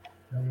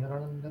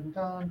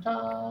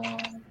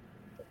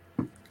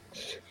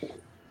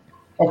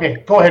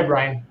 Okay, go ahead,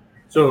 Brian.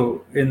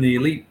 So in the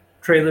Elite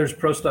Trailers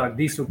Pro Stock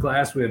Diesel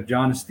class, we have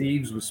John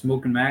Steves with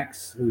Smokin'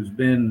 Max, who's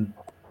been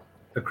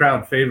a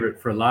crowd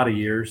favorite for a lot of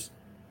years.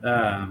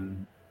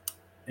 And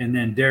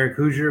then Derek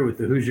Hoosier with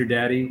the Hoosier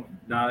Daddy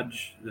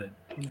Dodge, the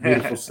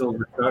beautiful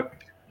silver truck.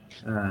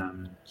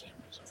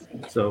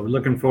 So we're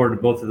looking forward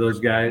to both of those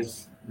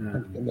guys.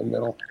 In the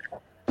middle.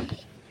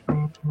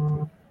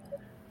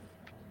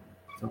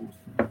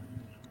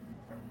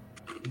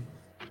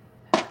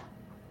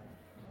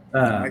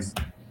 Nice.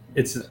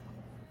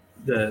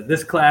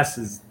 This class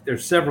is,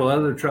 there's several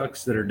other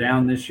trucks that are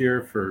down this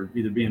year for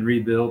either being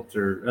rebuilt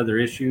or other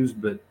issues,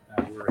 but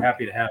we're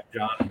happy to have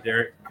John and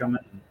Derek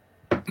coming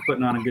and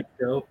putting on a good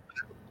show.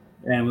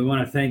 And we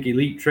want to thank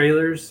Elite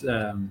Trailers.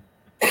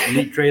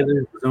 Elite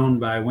Trailers is owned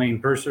by Wayne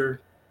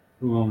Purser,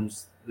 who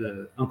owns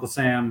the Uncle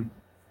Sam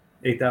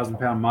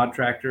 8,000-pound mod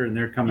tractor, and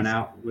they're coming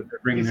out with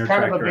bringing their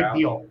tractor out. He's kind of a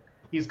big deal.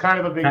 He's kind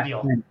of a big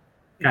deal.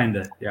 Kind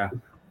of, yeah.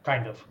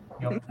 Kind of.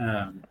 Yep.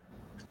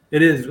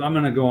 It is. I'm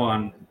going to go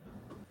on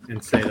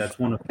and say that's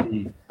one of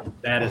the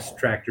baddest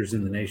tractors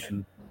in the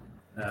nation.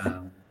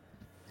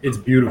 It's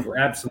beautiful,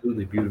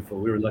 absolutely beautiful.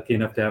 We were lucky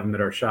enough to have him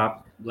at our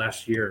shop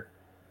last year.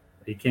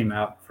 He came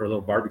out for a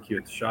little barbecue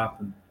at the shop,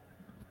 and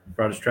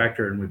brought his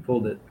tractor, and we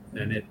pulled it,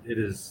 and it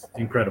is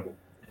incredible.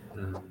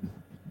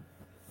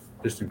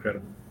 Just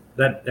incredible.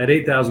 That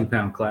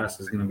 8,000-pound class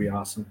is going to be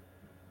awesome.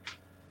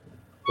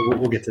 But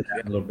we'll get to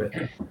that in a little bit.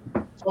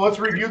 So let's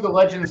review the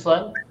Legend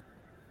sled.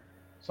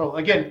 So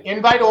again,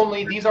 invite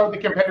only. These are the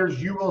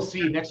competitors you will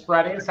see next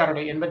Friday and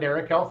Saturday in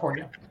Madera,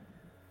 California.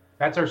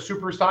 That's our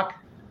super stock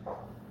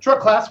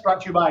truck class,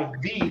 brought to you by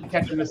the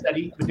Captain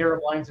Massetti, Madera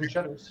Blinds and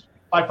Shutters.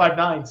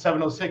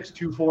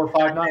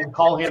 559-706-2459.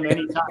 Call him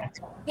anytime.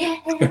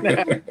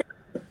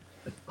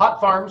 Hot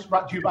Farms,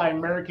 brought to you by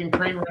American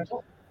Crane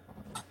Rental.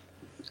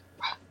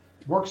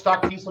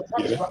 Workstock Diesel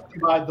Trucks, brought to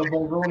you by the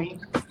Mulroney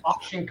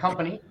Auction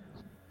Company.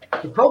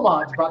 The Pro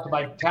Mods, brought to you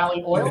by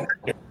Tally Oil.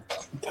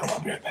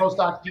 Pro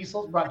Stock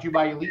Diesels, brought to you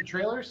by Elite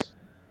Trailers.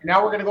 And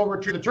now we're going to go over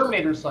to the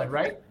Terminator sled,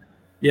 right?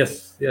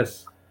 Yes.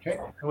 Okay.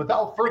 And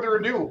without further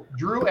ado,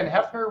 Drew and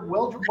Hefner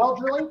Well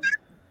Drilling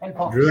and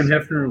Pumps. Drew and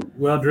Hefner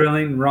Well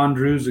Drilling. Ron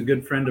Drew's a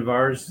good friend of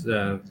ours,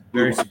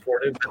 very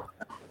supportive.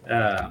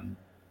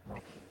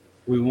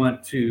 We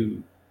want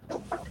to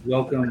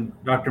welcome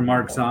Dr.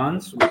 Mark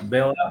Zahns with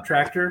Bailout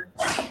Tractor.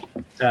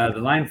 The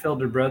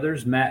Leinfelder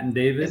brothers, Matt and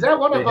David. Is that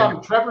one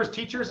of Trevor's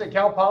teachers at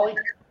Cal Poly?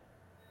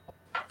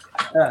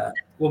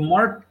 Well,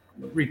 Mark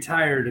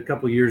retired a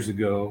couple years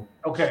ago.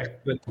 Okay.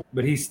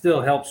 But he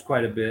still helps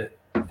quite a bit.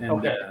 And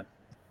okay.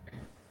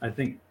 I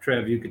think,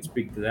 Trev, you could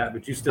speak to that,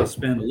 but you still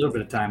spend a little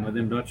bit of time with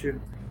him, don't you?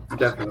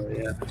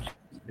 Definitely,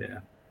 yeah.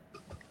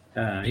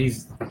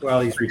 While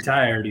he's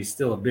retired, he's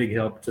still a big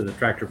help to the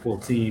tractor pull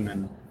team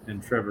and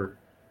Trevor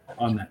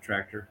on that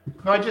tractor.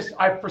 No,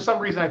 I for some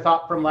reason I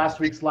thought from last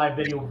week's live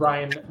video,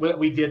 Brian,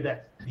 we did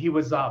that he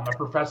was a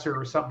professor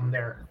or something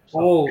there.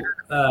 So.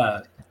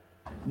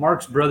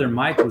 Mark's brother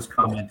Mike was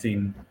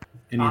commenting,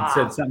 and he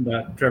said something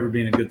about Trevor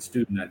being a good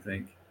student, I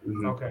think.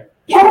 Mm-hmm. Okay.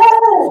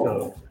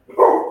 So,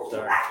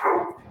 sorry.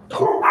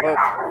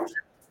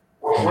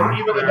 Well,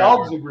 even the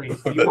dogs agree.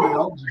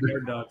 Their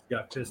dogs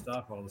got pissed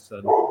off all of a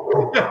sudden.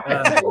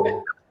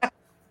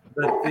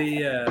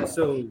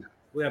 So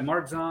we have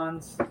Mark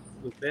Zahns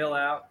with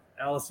Bailout,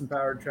 Allison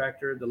powered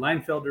tractor. The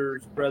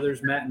Leinfelder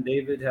brothers, Matt and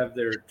David, have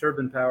their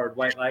turbine powered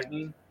White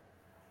Lightning,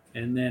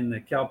 and then the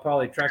Cal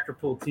Poly tractor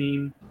pull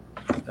team,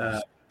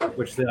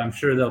 which I'm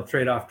sure they'll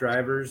trade off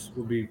drivers,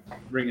 will be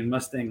bringing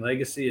Mustang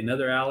Legacy,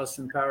 another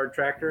Allison powered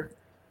tractor.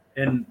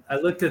 And I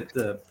looked at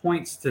the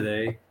points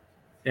today,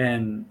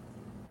 and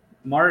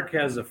Mark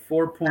has a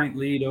 4-point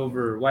lead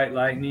over White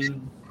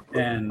Lightning,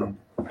 and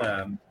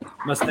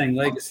Mustang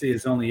Legacy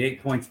is only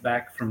 8 points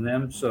back from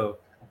them. So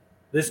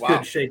this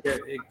could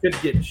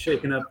get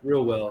shaken up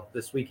real well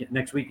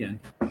next weekend.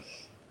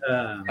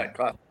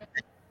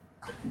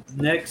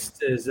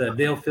 Next is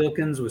Dale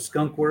Filkins with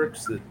Skunk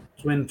Works, the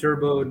twin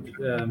turbo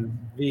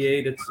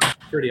V8. It's a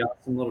pretty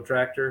awesome little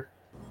tractor.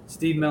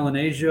 Steve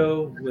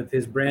Melanasio with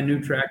his brand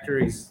new tractor.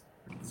 He's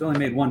only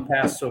made one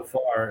pass so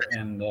far,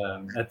 and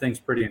that thing's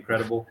pretty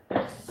incredible.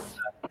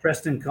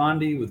 Preston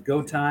Condy with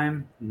Go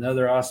Time,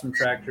 another awesome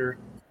tractor.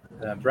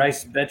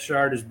 Bryce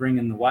Betchard is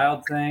bringing the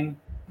Wild Thing,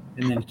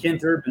 and then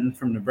Kent Urban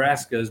from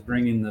Nebraska is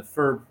bringing the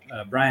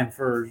Brian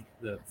Furr,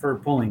 the Furr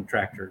pulling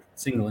tractor,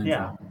 single engine.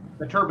 Yeah,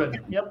 the turbine.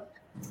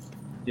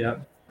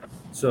 Yep.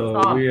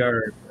 So we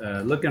are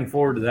looking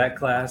forward to that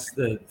class.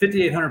 The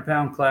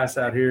 5,800-pound class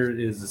out here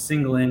is a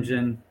single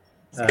engine,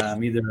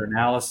 either an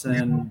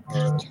Allison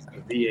or a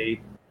V8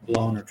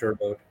 blown or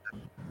turbo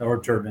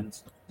or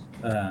turbines.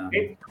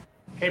 Hey,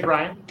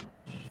 Brian.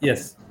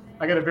 Yes.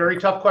 I got a very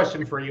tough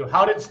question for you.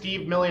 How did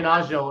Steve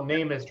Melanasio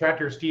name his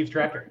tractor Steve's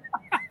Tractor?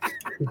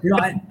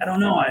 I don't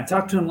know. I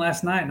talked to him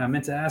last night, and I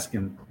meant to ask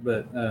him,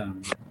 but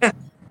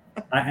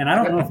I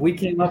don't know if we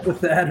came up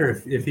with that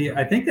or if he.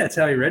 I think that's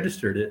how he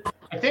registered it.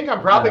 I think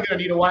I'm probably going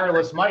to need a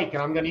wireless mic,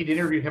 and I'm going to need to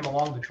interview him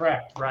along the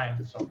track,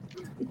 Brian. So.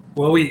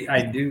 Well,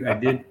 I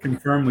did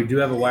confirm we do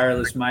have a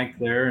wireless mic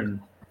there, and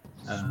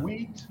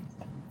sweet.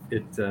 We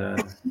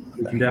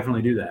can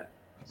definitely do that.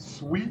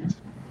 Sweet.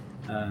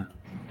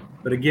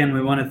 But again,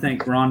 we want to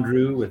thank Ron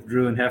Drew with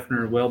Drew and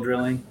Hefner Well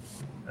Drilling.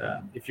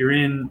 If you're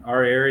in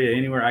our area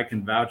anywhere, I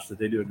can vouch that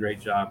they do a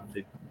great job.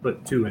 They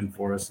put 2 in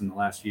for us in the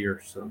last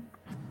year, so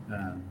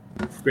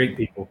great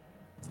people.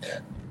 I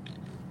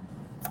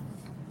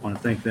want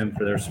to thank them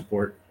for their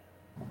support.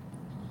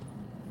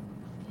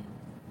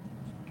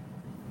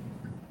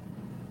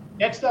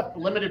 Next up,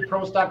 limited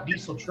pro stock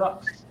diesel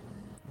trucks.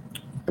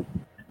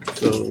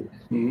 So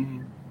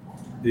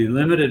the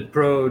limited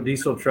pro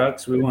diesel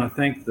trucks, we want to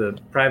thank the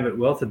Private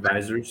Wealth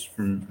Advisors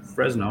from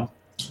Fresno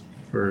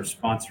for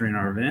sponsoring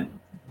our event.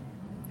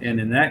 And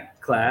in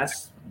that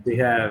class, we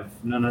have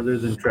none other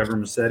than Trevor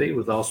Massetti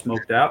with All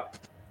Smoked Out,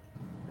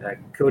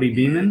 Cody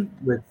Beeman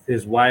with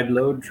his wide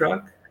load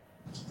truck,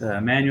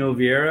 Manuel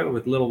Vieira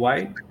with Little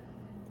White,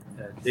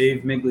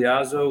 Dave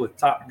Migliazzo with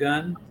Top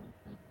Gun,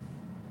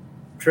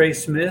 Trey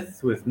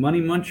Smith with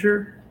Money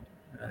Muncher,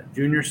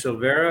 Junior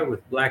Silvera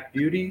with Black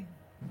Beauty,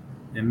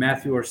 and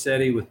Matthew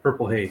Orsetti with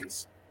Purple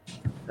Haze.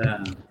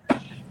 And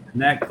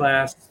that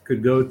class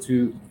could go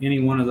to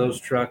any one of those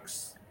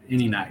trucks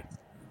any night.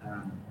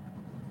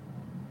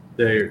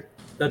 They're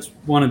that's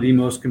one of the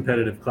most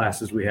competitive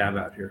classes we have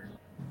out here.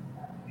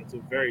 It's a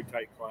very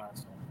tight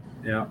class.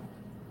 Yeah.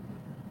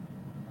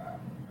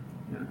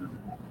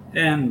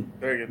 And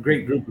Very good.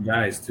 great group of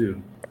guys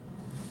too.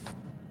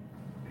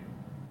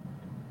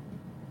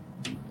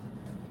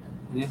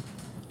 Yeah.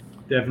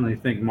 Definitely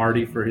thank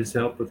Marty for his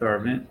help with our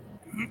event.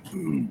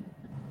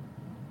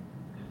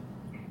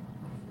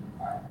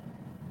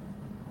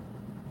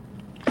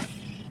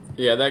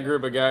 Yeah, that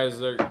group of guys,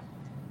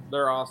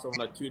 they're awesome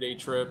on a 2-day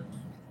trip.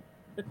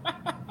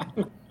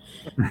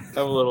 have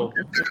a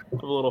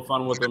little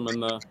fun with them in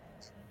the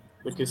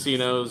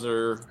casinos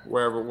or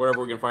wherever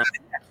we can find.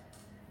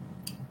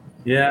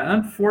 Yeah,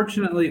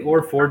 unfortunately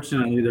or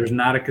fortunately, there's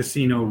not a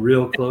casino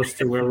real close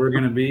to where we're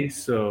going to be,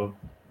 so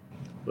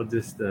we'll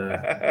just.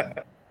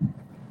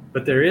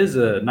 But there is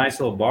a nice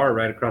little bar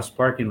right across the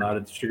parking lot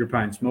at the Sugar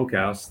Pine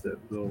Smokehouse that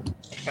we'll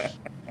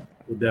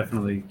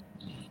definitely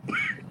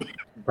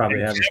probably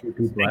have a few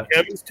people at.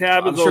 Kevin's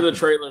tab I'm is sure open. the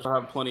trailers will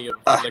have plenty of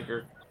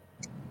liquor.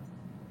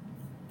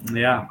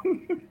 Yeah.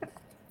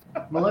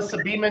 Melissa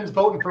Beeman's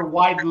voting for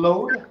wide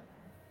load.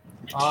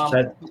 That's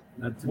a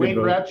good Wade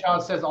vote. Bradshaw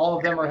says all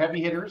of them are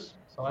heavy hitters,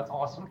 so that's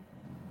awesome.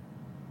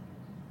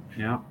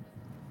 Yeah.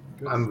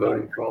 I'm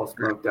voting for all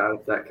smoked out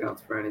if that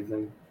counts for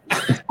anything.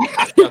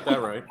 Got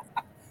that right.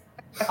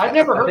 I've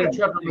never heard of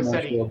Trevor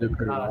Massetti. We'll do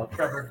pretty well.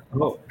 Trevor.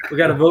 Oh, we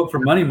got to vote for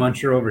Money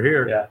Muncher over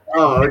here. Yeah.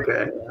 Oh,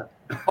 okay.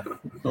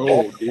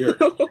 Oh dear.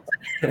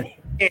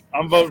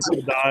 I'm voting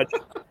for Dodge.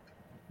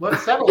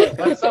 Let's settle it.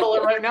 Let's settle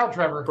it right now,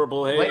 Trevor.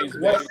 Purple haze.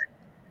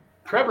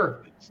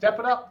 Trevor, step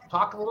it up.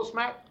 Talk a little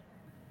smack.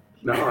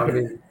 No, I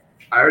mean,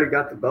 I already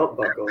got the belt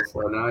buckle, so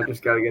now I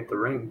just got to get the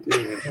ring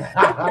too.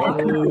 Oh,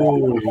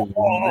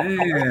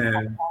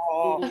 man.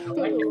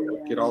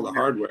 Get all the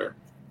hardware.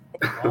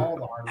 All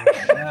the hardware.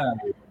 Yeah.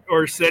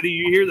 Or Seti,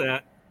 you hear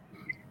that?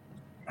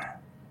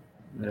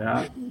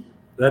 Yeah.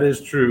 That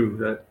is true.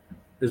 That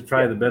is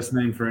probably the best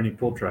name for any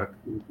pull truck.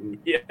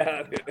 Yeah,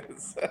 it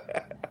is.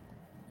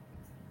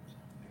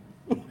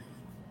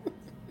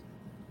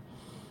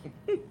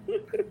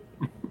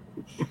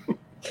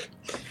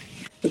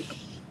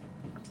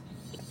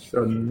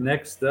 So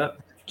next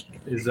up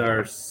is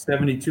our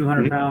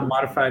 7,200-pound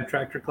modified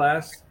tractor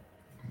class.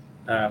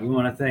 We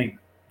want to thank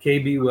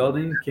KB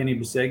Welding, Kenny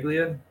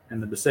Biseglia,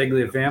 and the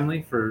Biseglia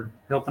family for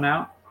helping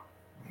out.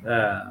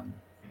 Our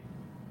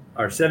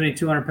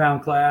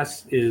 7,200-pound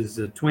class is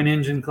a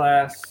twin-engine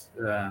class,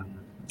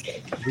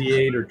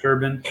 V8 or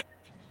turbine.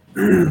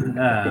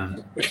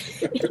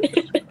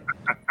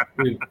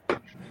 We've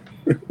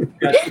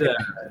got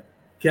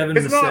Kevin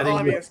It's not Massetti.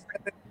 obvious.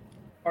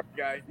 Hard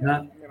guy.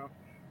 Not- You know.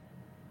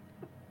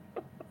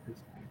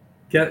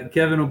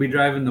 Kevin will be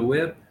driving the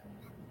whip.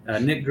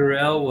 Nick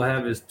Gurrell will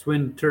have his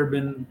twin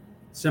turbine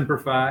Semper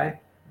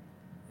Fi.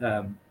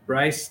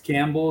 Bryce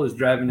Campbell is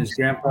driving his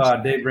grandpa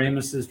Dave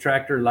Ramos's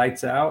tractor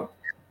Lights Out.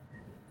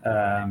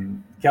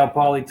 Cal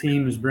Poly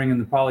team is bringing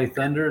the Poly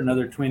Thunder,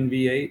 another twin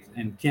V8,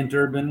 and Kent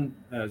Urban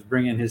is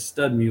bringing his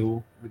stud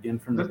mule again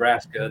from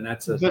Nebraska, and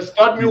that's The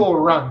stud mule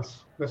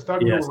runs. The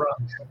stud Yes. mule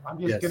runs. I'm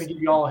just Yes. going to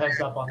give you all a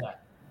heads up on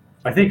that.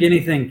 I think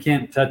anything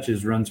Kent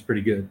touches runs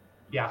pretty good.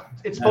 Yeah,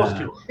 it's supposed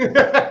to.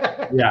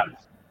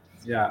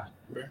 Yeah.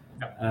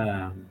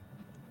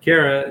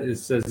 Kara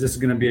says this is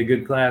going to be a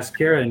good class.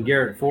 Kara and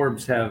Garrett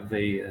Forbes have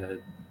a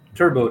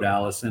turboed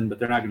Allison, but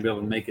they're not going to be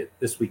able to make it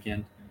this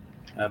weekend.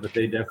 But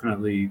they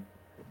definitely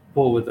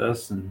pull with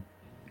us and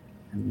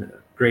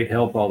great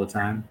help all the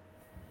time.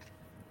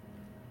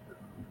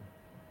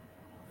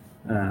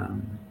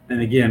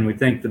 And again, we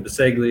thank the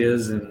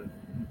Biseglias and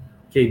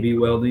KB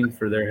Welding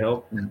for their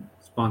help in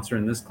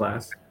sponsoring this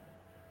class.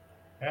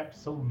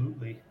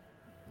 Absolutely.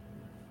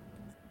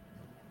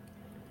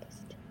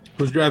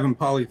 Who's driving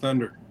Poly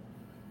Thunder?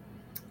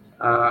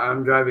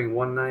 I'm driving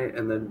one night,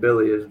 and then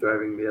Billy is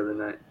driving the other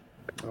night.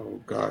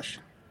 Oh gosh,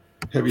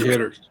 heavy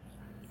hitters.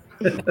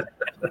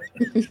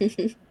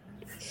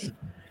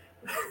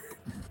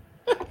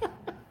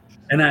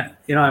 And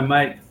I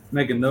might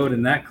make a note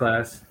in that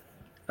class.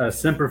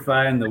 Semper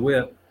Fi and the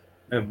Whip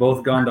have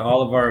both gone to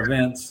all of our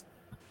events,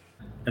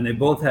 and they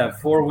both have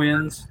 4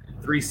 wins,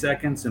 3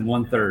 seconds, and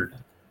 1/3.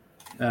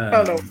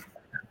 Oh, no.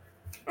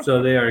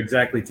 So they are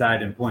exactly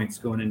tied in points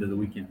going into the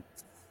weekend.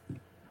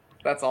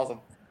 That's awesome.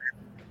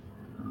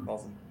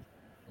 Awesome.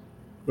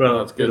 Well,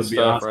 That's good it'll be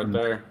stuff awesome.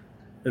 right there.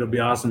 It'll be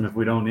awesome if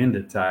we don't end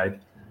it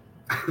tied.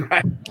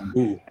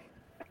 Ooh,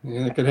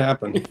 yeah, that could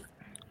happen.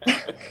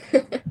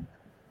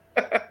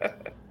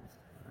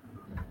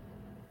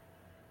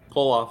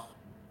 Pull off.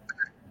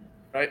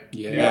 Right?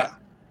 Yeah.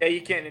 Yeah,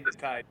 you can't end it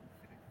tied.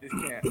 You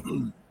just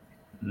can't.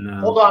 No.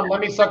 Hold on. Let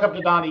me suck up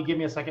to Donnie. Give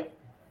me a second.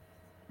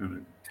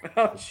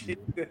 Oh, shit.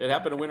 It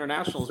happened at Winter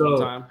Nationals So-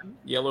 one time.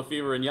 Yellow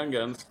Fever and Young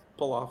Guns.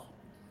 Pull off.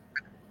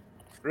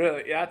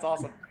 Really? Yeah, that's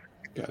awesome.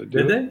 Gotta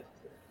do Did it.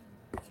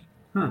 they?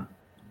 Huh.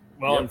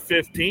 Well, Yep. in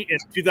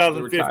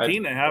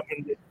 2015, it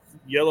happened with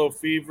Yellow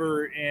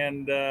Fever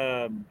and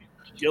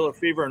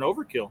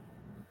Overkill.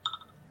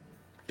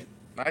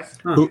 Nice.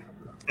 Huh. Who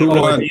Oh,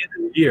 at won? the end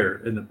of the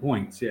year in the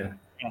points, yeah.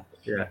 Yeah.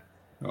 Yeah.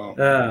 Oh,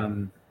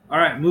 All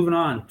right, moving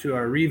on to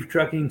our Reeve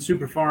Trucking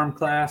Super Farm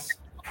class.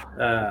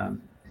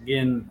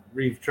 Again,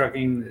 Reeve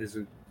Trucking is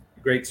a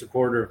great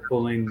supporter of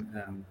pulling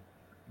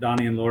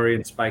Donnie and Lori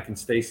and Spike and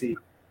Stacy.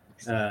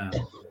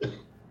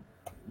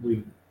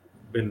 We've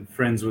been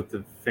friends with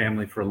the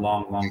family for a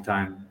long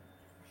time.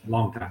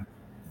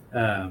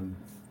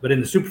 But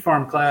in the Super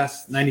Farm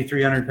class,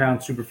 9,300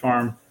 pound Super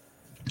Farm,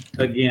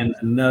 again,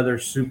 another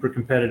super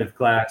competitive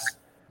class.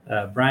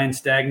 Brian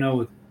Stagno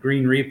with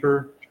Green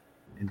Reaper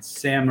and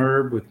Sam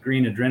Herb with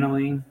Green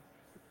Adrenaline.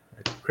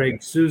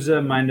 Craig Souza,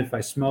 Mind If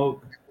I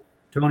Smoke.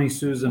 Tony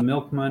Souza,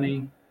 Milk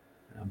Money.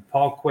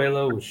 Paul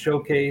Coelho with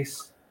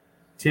Showcase.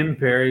 Tim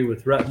Perry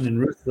with Rutten and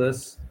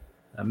Ruthless.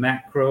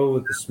 Matt Crow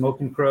with the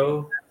Smoking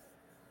Crow.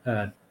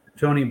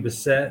 Tony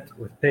Bissett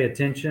with Pay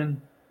Attention.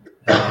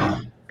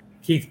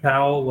 Keith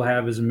Powell will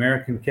have his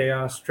American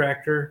Chaos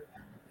tractor.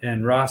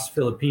 And Ross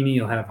Filippini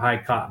will have High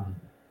Cotton.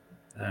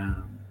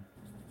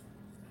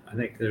 I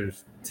think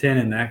there's 10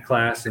 in that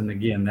class. And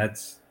again,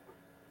 that's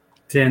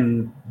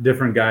 10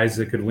 different guys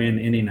that could win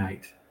any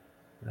night.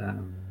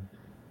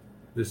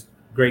 Just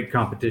great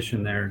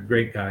competition there.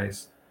 Great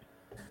guys.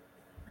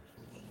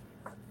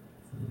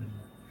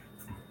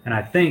 And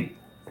I think,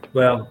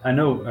 well, I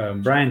know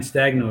Brian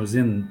Stagno is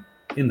in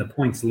the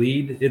points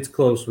lead. It's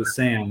close with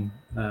Sam.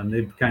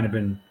 They've kind of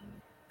been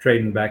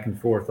trading back and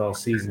forth all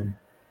season.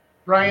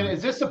 Brian,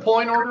 is this the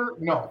pulling order?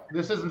 No,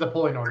 this isn't the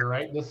pulling order,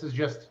 right? This is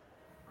just.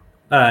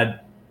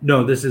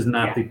 No, this is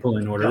not the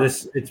pulling order. No.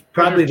 It's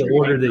probably the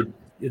order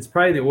it's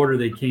probably the order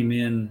they came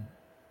in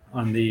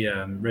on the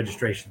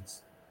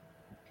registrations.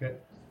 Okay.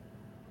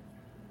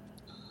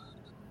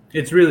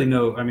 It's really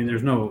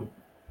there's no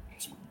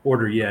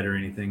order yet or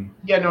anything.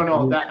 Yeah,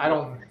 no,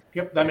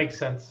 that makes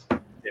sense.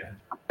 Yeah.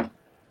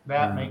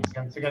 That makes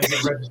sense. They got to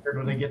get registered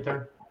when they get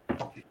there.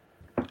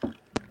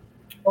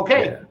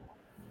 Okay. Yeah.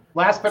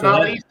 Last but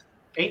not least,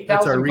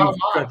 8,000 pound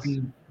mods.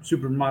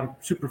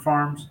 Super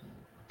Farms.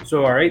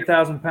 So our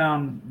 8,000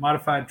 pound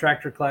modified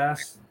tractor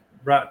class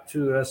brought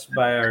to us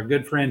by our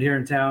good friend here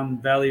in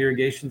town, Valley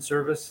Irrigation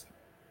Service.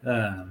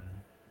 As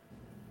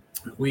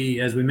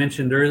we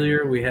mentioned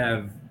earlier, we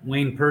have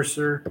Wayne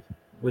Purser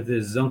with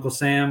his Uncle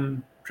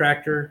Sam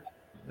tractor,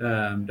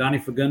 Donnie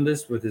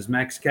Fagundes with his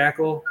Max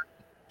Cackle,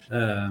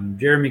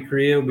 Jeremy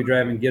Correa will be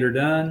driving Get Her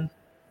Done,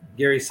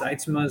 Gary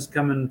Seitzma is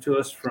coming to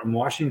us from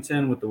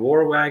Washington with the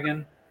War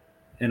Wagon,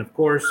 and of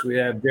course we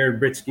have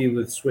Jared Britsky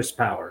with Swiss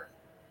Power.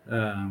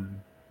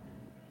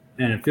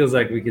 And it feels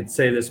like we could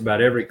say this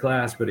about every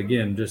class, but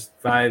again, just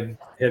 5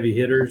 heavy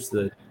hitters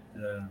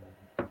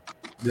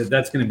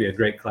that's going to be a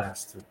great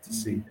class to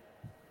see.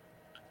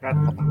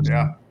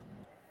 Yeah.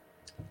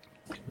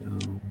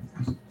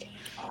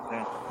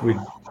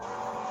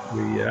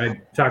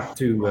 I talked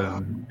to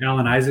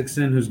Alan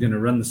Isaacson, who's going to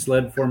run the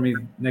sled for me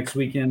next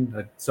weekend.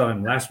 I saw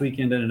him last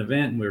weekend at an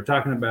event, and we were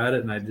talking about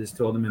it. And I just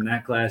told him in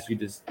that class, you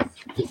just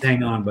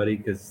hang on, buddy,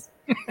 because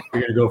you're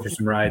going to go for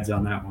some rides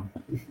on that one.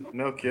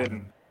 No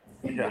kidding.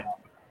 Yeah,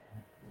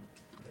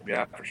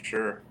 for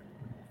sure.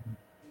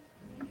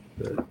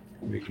 But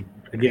we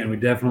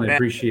definitely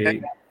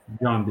appreciate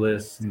John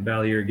Bliss and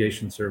Valley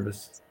Irrigation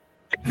Service.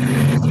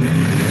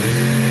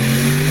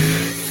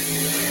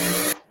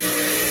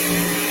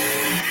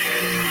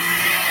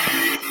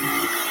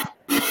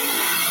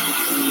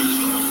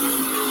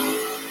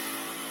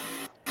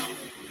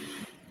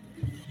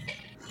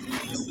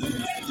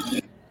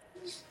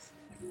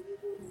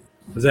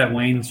 Was that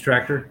Wayne's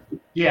tractor?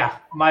 Yeah,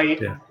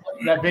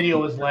 that video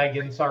was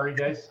lagging. Sorry,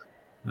 guys.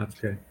 That's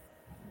okay.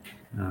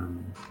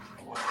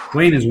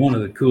 Wayne is one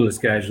of the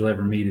coolest guys you'll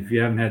ever meet. If you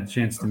haven't had a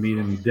chance to meet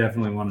him, you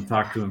definitely want to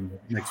talk to him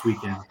next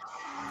weekend.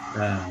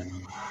 But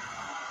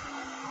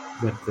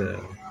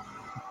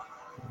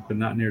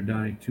not near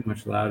Donnie. Too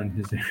much loud in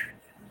his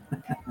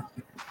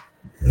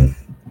area.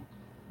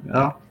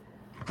 Well.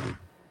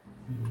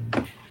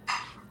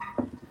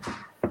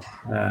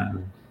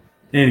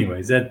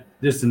 Anyways, that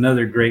just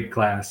another great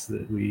class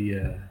that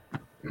we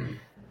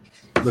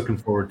looking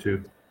forward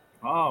to.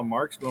 Oh,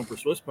 Mark's going for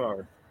Swiss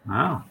Power.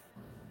 Wow.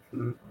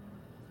 So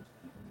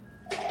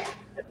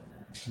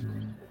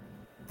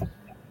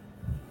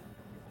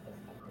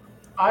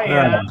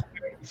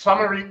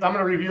I'm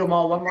gonna review them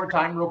all one more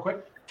time real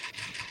quick.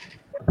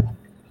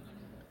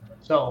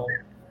 So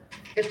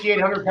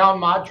 5,800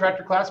 pound mod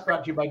tractor class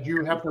brought to you by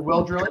Drew Hefner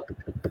Well Drilling.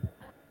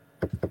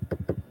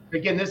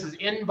 Again, this is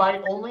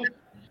invite only.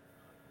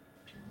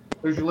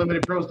 There's your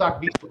limited pro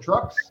stock diesel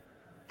trucks.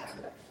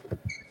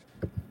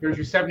 Here's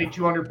your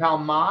 7,200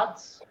 pound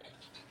mods.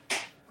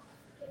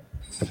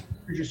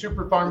 Here's your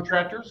Super Farm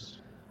tractors.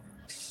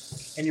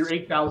 And your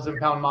 8,000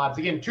 pound mods.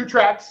 Again, 2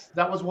 tracks.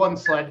 That was 1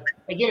 sled.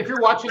 Again, if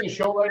you're watching the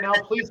show right now,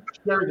 please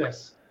share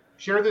this.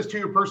 Share this to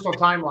your personal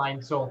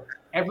timeline so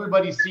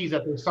everybody sees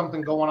that there's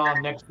something going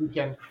on next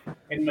weekend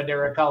in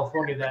Madera,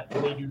 California that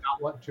they do not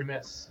want to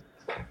miss.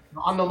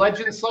 On the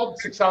Legend sled,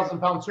 6,000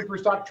 pound super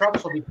stock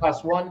trucks will be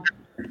class 1.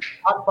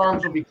 Hot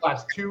Farms will be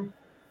class 2.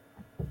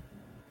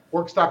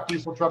 Work stock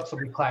diesel trucks will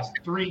be class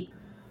 3.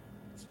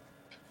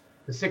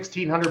 The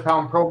 1,600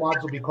 pound pro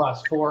mods will be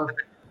class 4.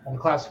 and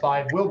Class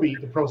 5 will be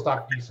the Pro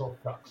Stock diesel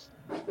trucks.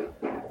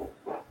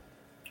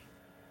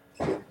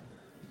 That's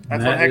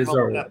one heck of a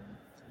lineup.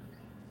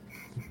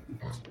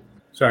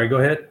 Sorry, go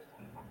ahead.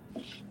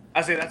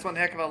 I say that's one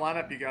heck of a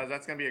lineup, you guys.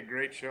 That's going to be a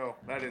great show.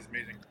 That is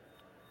amazing.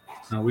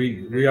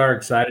 We are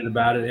excited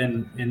about it,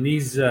 and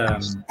these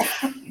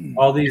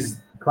all these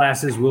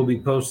classes will be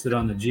posted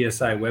on the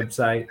GSI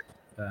website,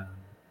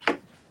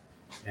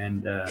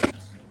 and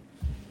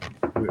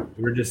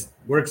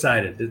we're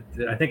excited.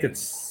 I think it's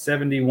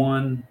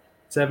 71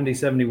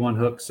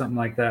 hooks, something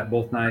like that,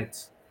 both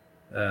nights.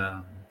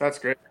 That's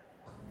great.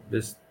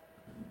 It's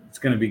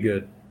going to be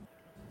good.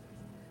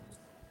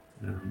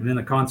 And then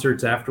the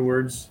concerts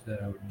afterwards.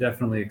 We're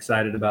definitely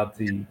excited about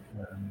the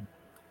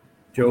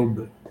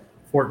Job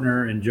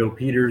Fortner and Joe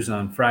Peters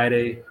on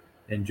Friday,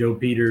 and Joe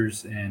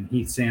Peters and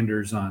Heath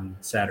Sanders on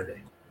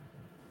Saturday.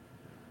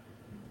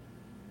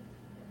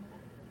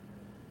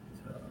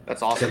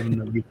 That's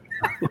awesome.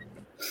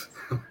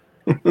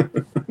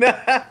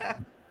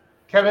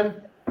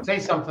 Kevin, say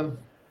something.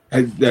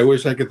 I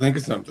wish I could think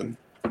of something.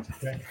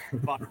 Okay.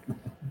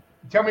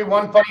 Tell me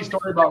one funny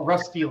story about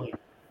Russ Steely.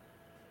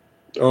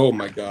 Oh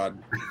my God.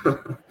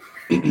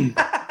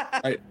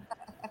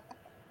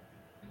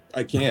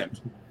 I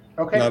can't.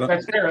 Okay,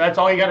 that's fair. That's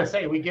all you got to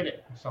say. We get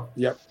it. So.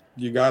 Yep,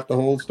 you got the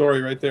whole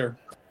story right there.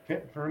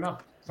 Okay, fair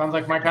enough. Sounds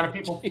like my kind of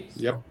people.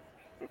 Yep.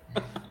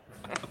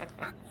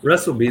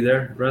 Russ will be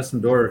there. Russ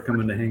and Dora are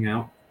coming to hang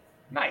out.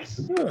 Nice.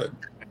 Good.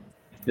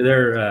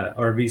 Their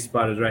RV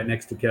spot is right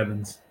next to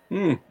Kevin's.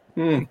 Should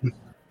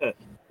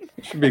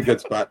be a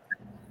good spot.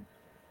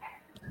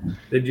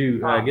 Did you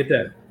get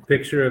that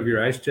picture of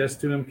your ice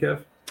chest to him,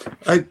 Kev?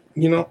 I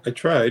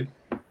tried.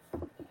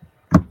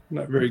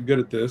 Not very good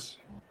at this.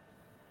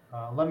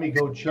 Let me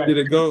go check. Did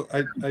it go?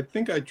 I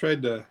think I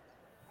tried to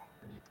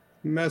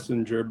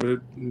messenger, but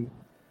it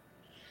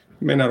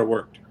may not have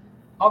worked.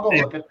 I'll go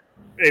look at it.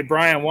 Hey,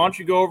 Brian, why don't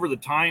you go over the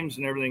times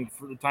and everything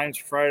for the times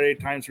for Friday,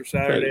 times for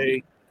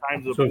Saturday,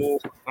 times of the pool,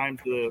 times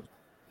of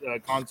the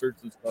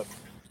concerts and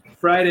stuff.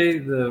 Friday,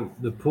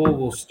 the pool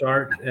will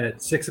start at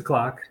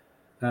 6:00.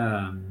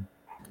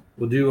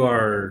 We'll do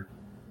our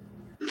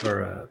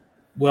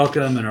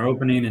welcome and our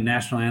opening and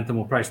national anthem.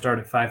 We'll probably start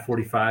at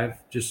 5:45,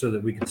 just so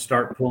that we can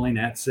start pulling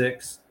at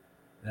 6.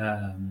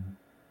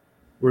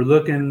 We're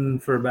looking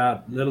for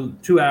about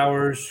 2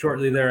 hours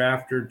shortly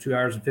thereafter, 2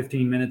 hours and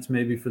 15 minutes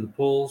maybe for the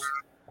pulls.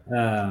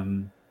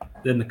 Then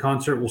the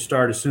concert will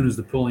start as soon as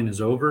the pulling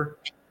is over.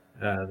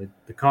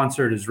 The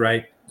concert is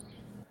right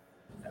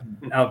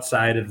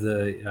outside of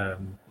the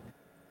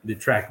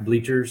track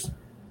bleachers.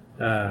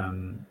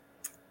 And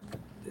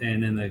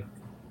then the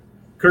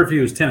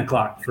curfew is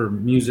 10:00 for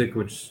music,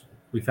 which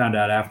we found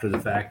out after the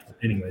fact. But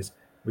anyways,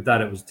 we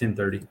thought it was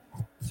 10:30.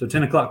 So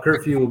 10:00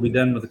 curfew will be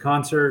done with the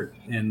concert,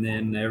 and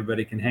then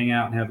everybody can hang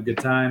out and have a good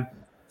time.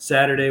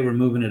 Saturday, we're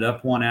moving it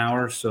up 1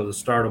 hour, so the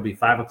start will be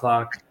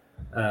 5:00.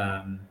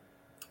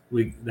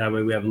 That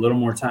way we have a little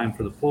more time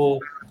for the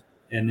pull,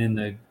 and then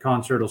the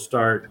concert will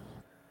start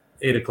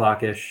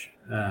 8:00-ish,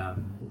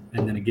 and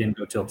then again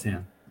go till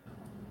 10.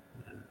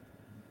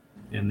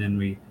 And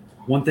then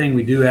one thing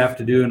we do have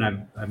to do, and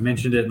I've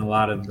mentioned it in a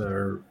lot of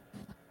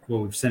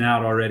what we've sent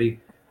out already,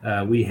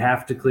 we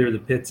have to clear the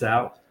pits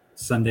out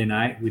Sunday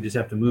night. We just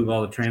have to move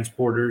all the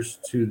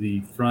transporters to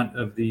the front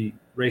of the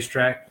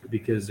racetrack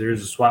because there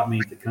is a swap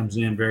meet that comes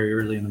in very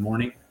early in the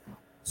morning.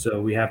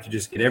 So we have to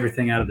just get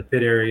everything out of the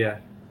pit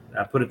area,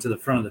 put it to the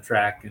front of the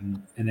track,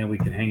 and then we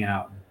can hang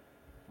out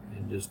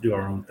and just do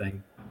our own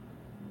thing.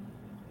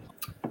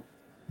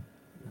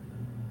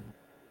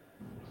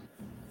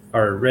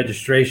 Our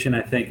registration,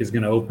 I think, is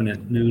going to open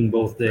at noon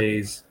both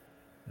days.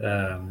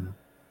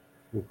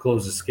 We'll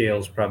close the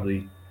scales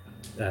probably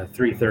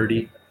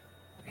 3:30.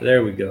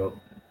 There we go.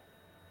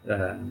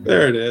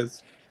 There it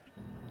is.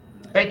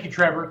 Thank you,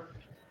 Trevor.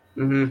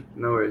 No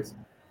worries.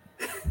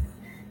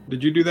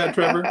 Did you do that,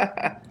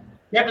 Trevor?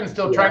 Kevin's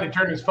still trying to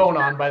turn his phone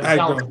on by the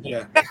sound of it.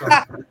 Yeah.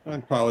 I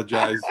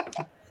apologize.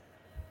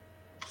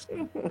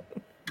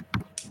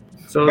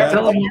 So Kevin,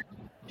 tell them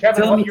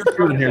Kevin, what what your you're truck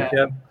doing is here, that?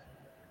 Kev.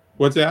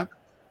 What's that?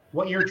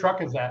 What your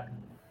truck is that?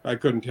 I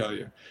couldn't tell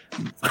you.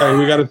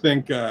 We got to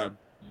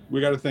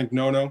thank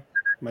Nono,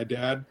 my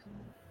dad,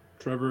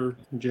 Trevor,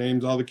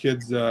 James, all the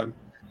kids.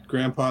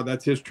 Grandpa,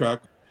 that's his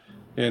truck.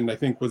 And I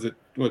think, was it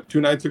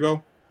 2 nights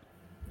ago?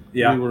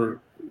 Yeah. We were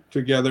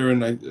together,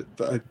 and I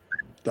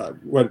thought,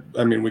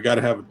 we got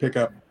to have a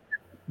pickup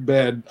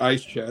bed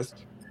ice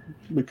chest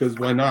because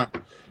why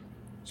not?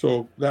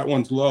 So that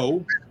one's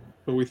low,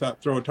 but we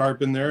thought throw a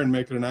tarp in there and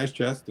make it an ice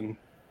chest, and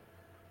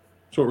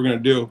that's what we're gonna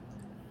do.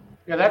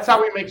 Yeah, that's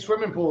how we make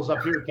swimming pools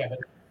up here, Kevin.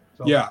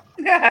 So, Yeah,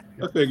 I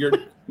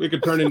figured we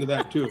could turn into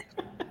that too.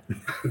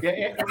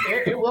 Yeah,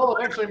 it will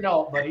eventually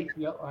melt, buddy.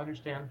 Yep, I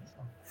understand.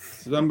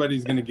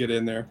 Somebody's gonna get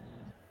in there.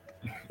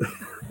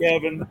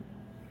 Kevin.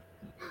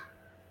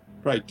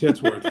 Probably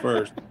Titsworth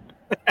first.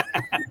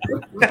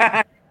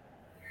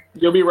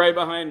 You'll be right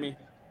behind me.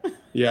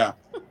 Yeah.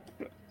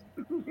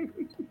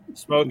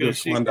 Smoking a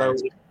Just one cigar down.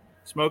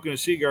 with a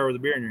cigar with a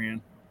beer in your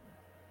hand.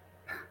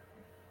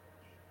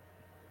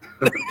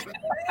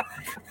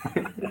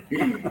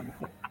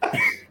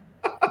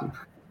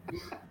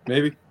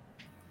 Maybe.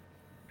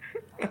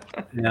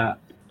 Yeah,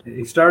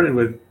 he started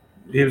with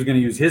he was going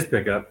to use his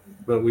pickup,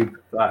 but we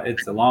thought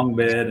it's a long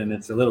bed and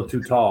it's a little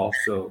too tall,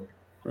 so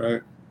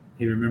Right.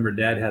 he remembered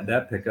Dad had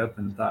that pickup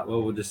and thought,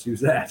 well, we'll just use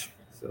that.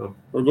 So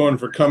We're going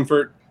for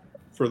comfort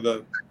for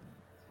the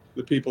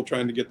people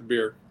trying to get the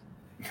beer.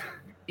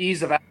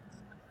 Ease of access.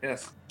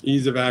 Yes.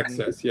 Ease of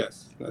access.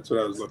 Yes, that's what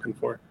I was looking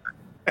for.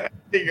 There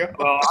you go.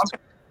 Well,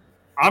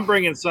 I'm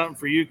bringing something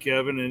for you,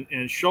 Kevin,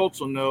 and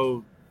Schultz will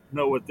know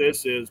what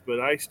this is, but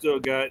I still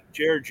got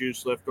Jared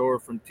juice left over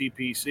from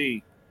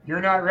TPC.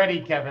 You're not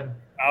ready, Kevin.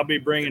 I'll be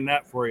bringing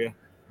that for you.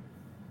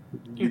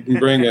 You can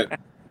bring it.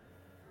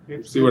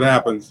 See what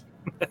happens.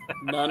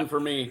 None for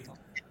me.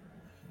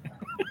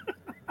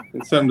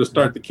 It's something to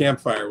start the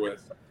campfire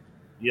with.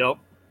 Yep.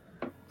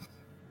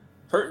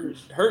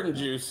 Hurting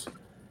juice.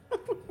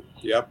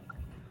 Yep.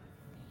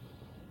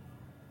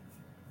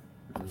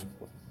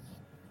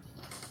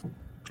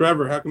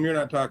 Trevor, how come you're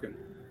not talking?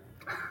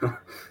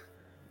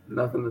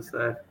 Nothing to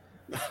say.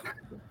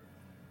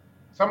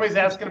 Somebody's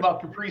asking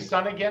about Capri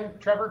Sun again,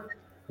 Trevor?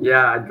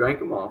 Yeah, I drank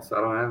them all, so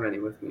I don't have any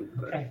with me.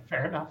 But Okay,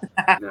 fair enough.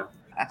 no.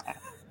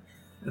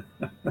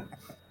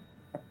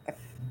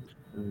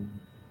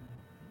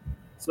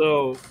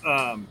 So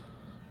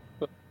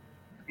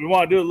we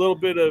want to do a little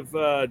bit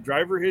of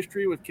driver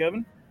history with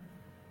Kevin.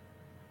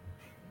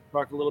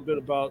 Talk a little bit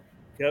about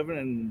Kevin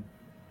and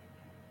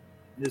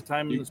his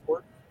time in the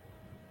sport.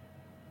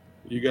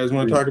 You guys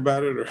want to talk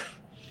about it, or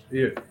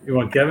you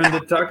want Kevin to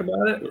talk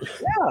about it?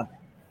 Yeah.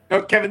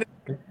 No, Kevin,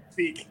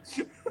 speak.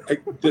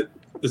 this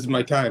is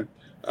my time.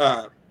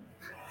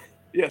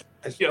 Yes.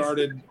 I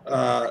started.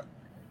 I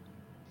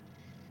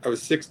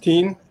was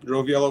 16.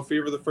 Drove yellow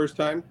fever the first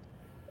time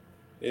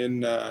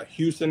in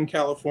Houston,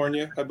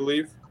 California, I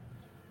believe.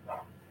 It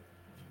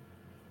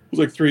was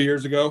like 3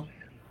 years ago.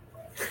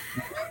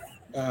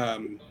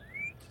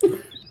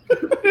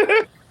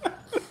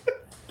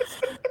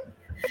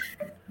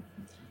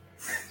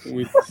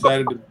 We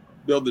decided to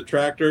build the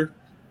tractor,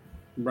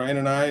 Brian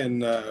and I,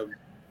 and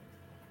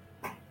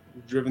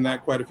driven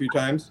that quite a few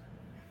times.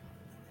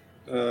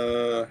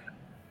 That's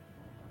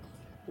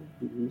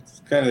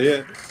kind of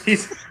it.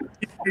 He's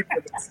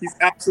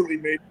absolutely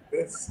made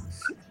this.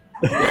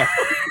 Yeah.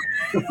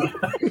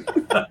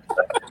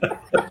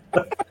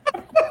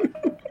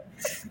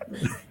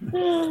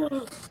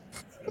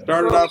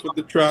 Started off with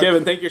the truck.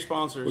 Kevin, thank your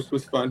sponsors. Which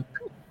was fun.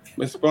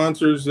 My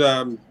sponsors,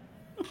 where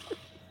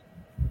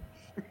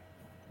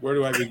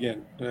do I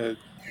begin?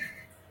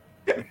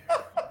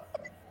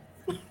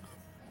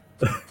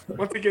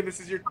 Once again, this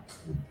is your.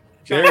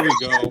 There we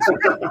go.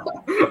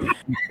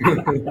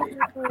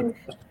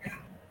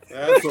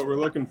 That's what we're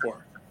looking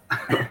for.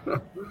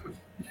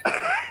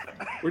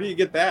 Where do you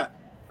get that?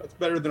 That's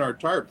better than our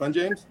tarp, huh,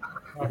 James?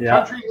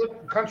 Yeah.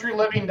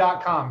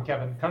 Countryliving.com,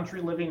 Kevin.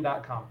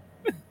 Countryliving.com.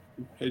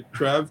 Hey,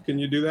 Trev, can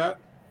you do that?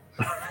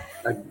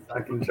 I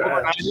can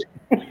try.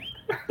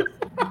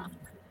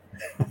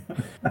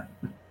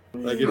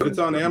 Like, if it's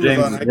on Amazon,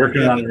 James I is can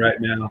working get on it right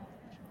now.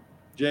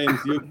 James,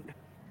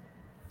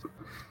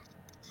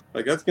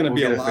 that's going to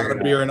be a lot of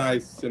beer and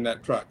ice in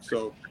that truck.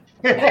 So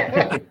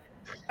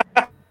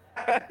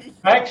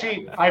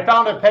Actually, I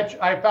found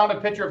a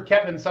picture of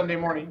Kevin Sunday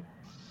morning.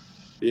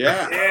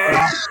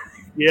 yeah,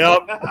 Yep.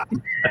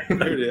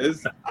 there it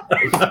is.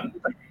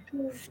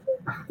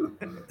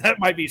 That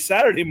might be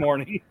Saturday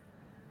morning.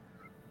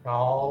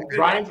 Oh,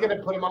 Brian's going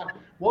to put him on.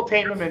 We'll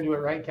tame him into it,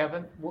 right,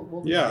 Kevin?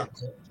 We'll Yeah.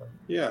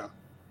 Yeah.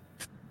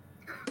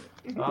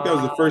 I think that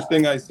was the first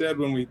thing I said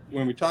when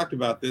we talked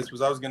about this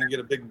was I was going to get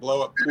a big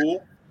blow up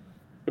pool,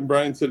 and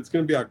Brian said it's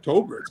going to be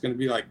October. It's going to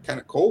be like kind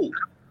of cold.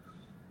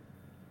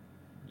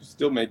 You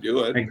still may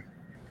do it. And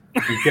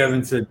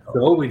Kevin said,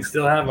 "So we'd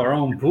still have our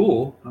own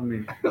pool." I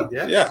mean,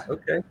 Yeah.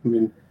 okay. I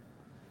mean,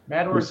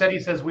 Matt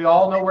Orsetti says we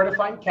all know where to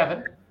find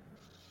Kevin.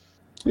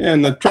 yeah,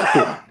 and the truck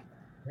pool.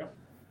 In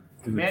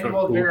the Manuel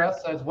truck pool. Vera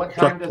says, what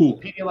Truck time does pool.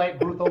 the Pedialyte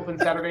booth open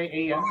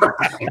Saturday a.m.?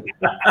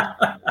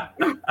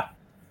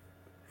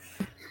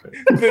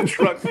 The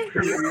truck.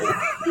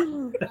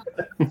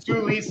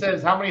 Sue Lee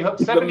says, how many hooks?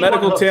 The 71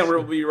 medical hooks. tent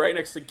will be right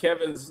next to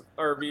Kevin's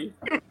RV.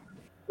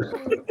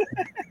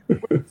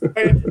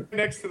 Right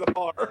next to the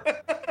bar.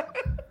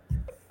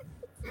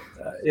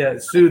 Yeah,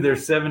 Sue,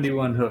 there's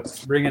 71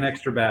 hooks. Bring an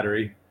extra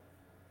battery.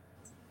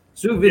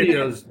 Sue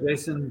videos,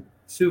 Jason.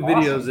 Sue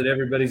videos at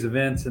everybody's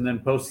events and then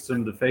posts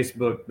them to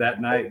Facebook that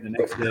night and the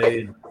next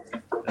day.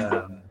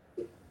 And,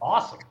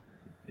 Awesome.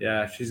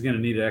 yeah, she's going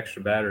to need an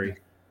extra battery.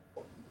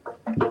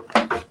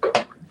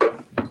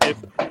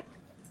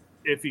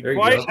 If you There you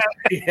quite go.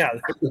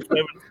 have,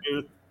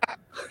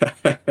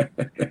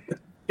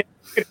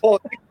 pull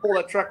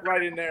that truck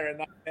right in there and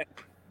not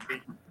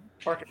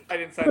park it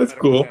right inside. That's the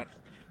medical cool. tent.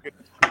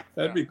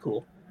 That'd be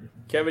cool.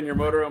 Kevin, your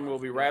motorhome will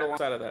be right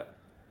alongside of that.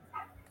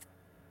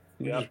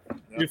 Yeah.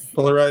 Just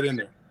pull it right in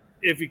there.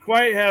 If you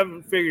quite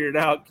haven't figured it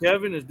out,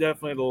 Kevin is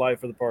definitely the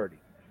life of the party.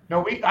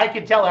 No, I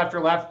could tell after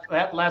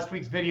last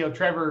week's video,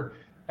 Trevor,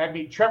 Had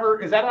me,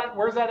 Trevor. Is that on?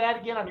 Where's that at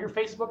again? On your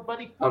Facebook,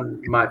 buddy?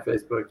 On my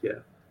Facebook, yeah.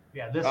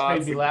 Yeah, this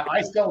made me laugh.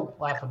 I still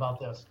laugh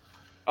about this.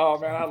 Oh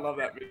man, I love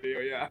that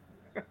video. Yeah.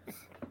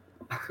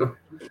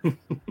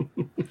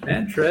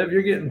 And Trev,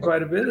 you're getting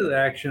quite a bit of the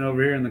action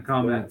over here in the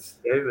comments.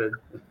 David.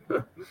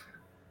 Says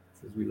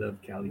we love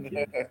Cali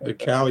Kid. The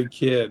Cali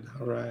Kid.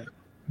 All right.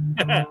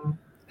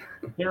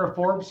 Tara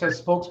Forbes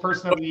says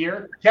spokesperson of the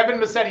year. Kevin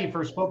Massetti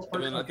for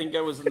spokesperson. I think I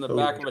was in the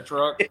back of a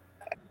truck.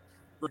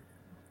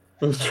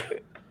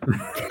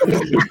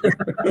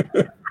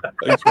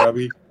 Thanks,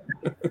 Robbie.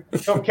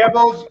 So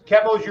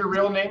Kevo's your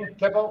real name,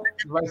 Kevo?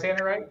 Am I saying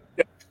it right?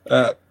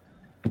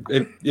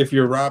 If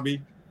you're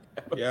Robbie,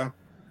 yeah.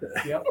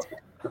 Yep.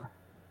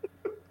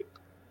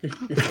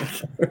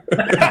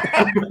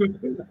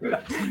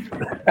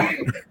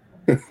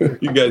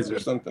 You guys are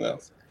something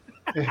else.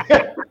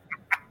 Yeah,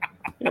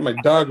 my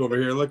dog over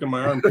here licking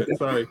my armpit.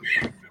 Sorry.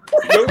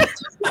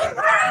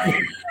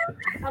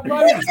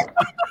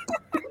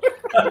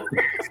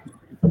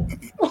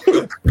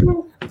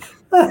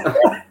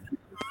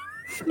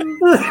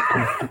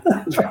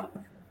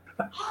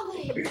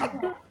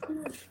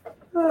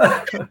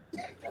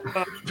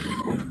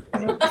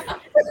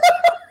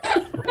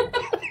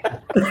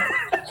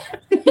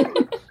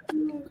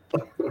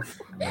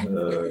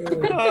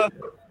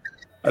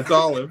 That's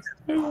Olive.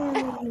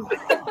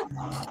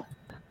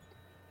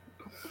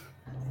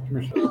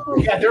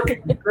 Yeah,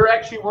 they're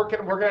actually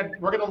working. We're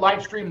gonna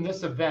live stream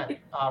this event,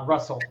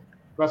 Russell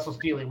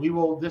Steely.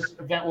 This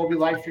event will be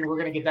live streamed. We're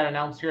gonna get that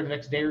announced here the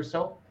next day or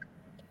so.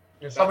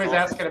 And somebody's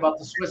asking about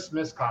the Swiss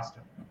Miss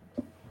costume.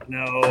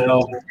 No.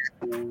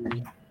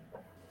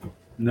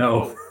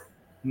 No.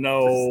 We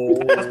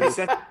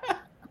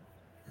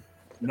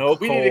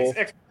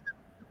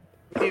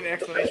need an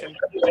explanation.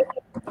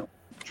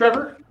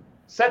 Trevor,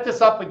 set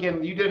this up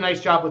again. You did a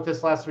nice job with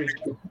this last week.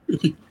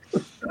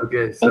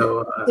 Okay,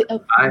 so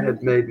I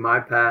had made my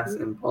pass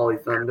in Poly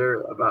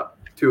Thunder about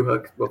 2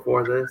 hooks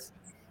before this,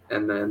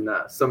 and then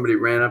somebody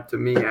ran up to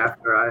me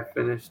after I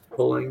finished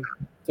pulling,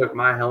 took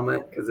my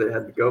helmet because it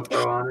had the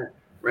GoPro on it,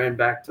 ran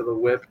back to the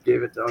whip,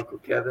 gave it to Uncle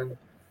Kevin.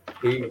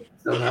 He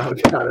somehow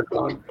got it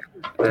on,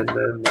 and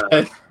then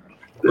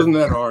wasn't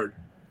that hard?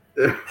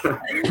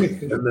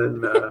 And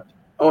then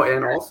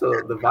and also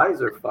the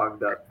visor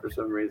fogged up for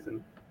some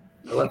reason.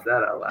 I left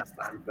that out last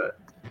time, but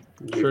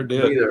sure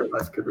did. Neither of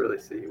us could really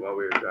see while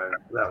we were driving.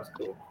 That was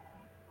cool.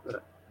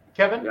 But,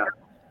 Kevin? Yeah.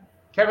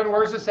 Kevin,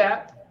 where's this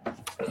at?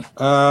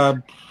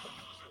 Santa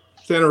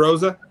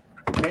Rosa.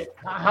 Okay.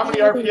 How many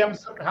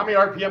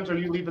RPMs are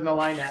you leaving the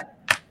line at?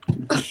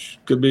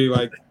 Could be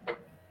like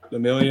a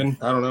million.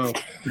 I don't know.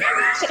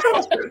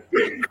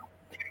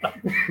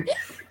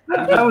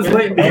 I was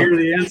waiting to hear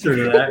the answer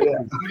to that.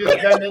 You just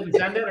send it and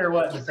send it, or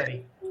what,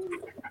 Massetti?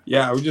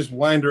 Yeah, we just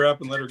wind her up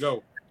and let her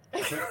go.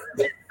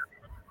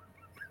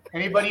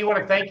 Anybody you want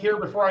to thank here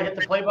before I hit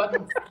the play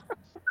button?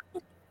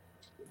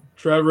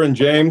 Trevor and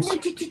James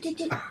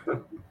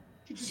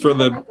for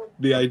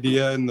the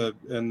idea and the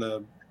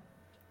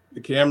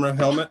camera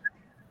helmet.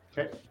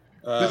 Okay.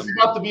 This is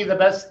about to be the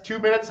best 2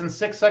 minutes and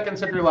 6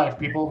 seconds of your life,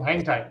 people.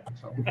 Hang tight.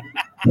 So.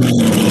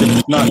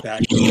 Not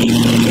that.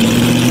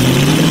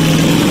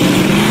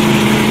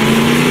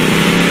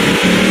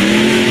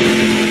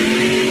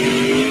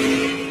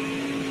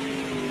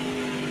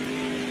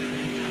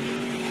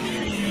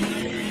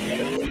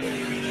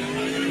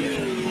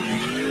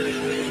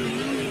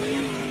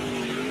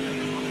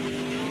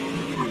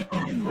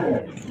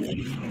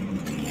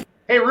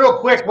 Hey, real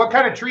quick, what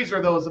kind of trees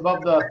are those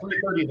above the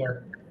 330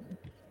 there?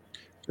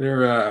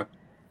 They're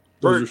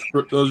those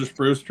are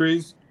spruce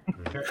trees.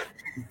 Okay.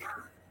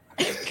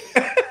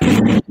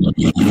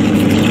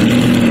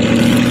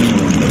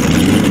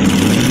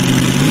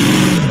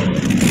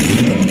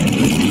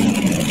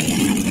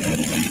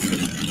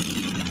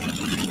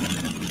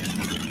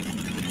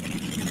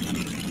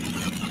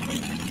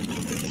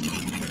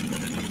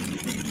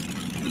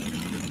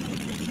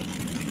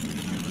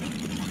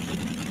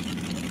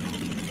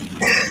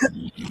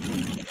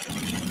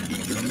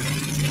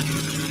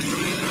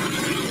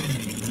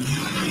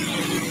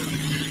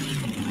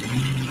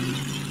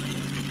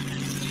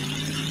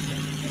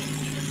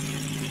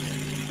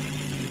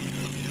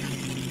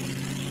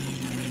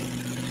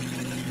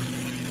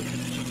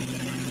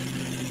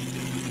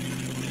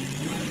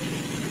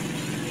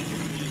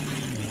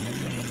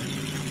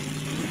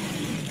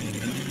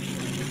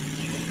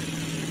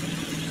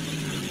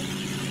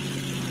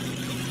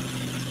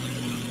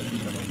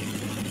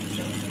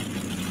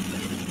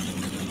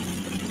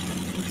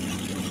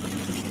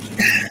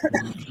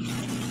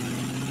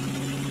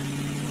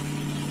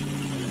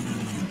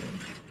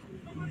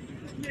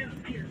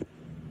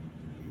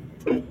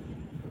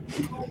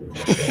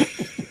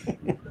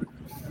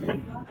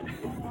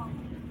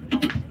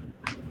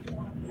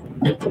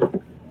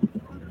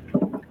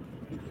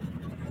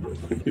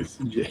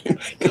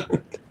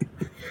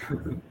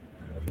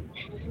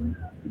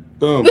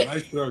 Boom.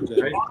 Nice throw,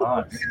 Jay.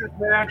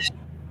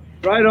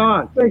 Right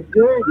on. Thanks,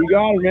 dude. You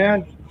got it,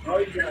 man. Oh,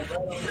 you got it.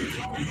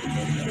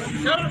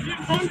 Right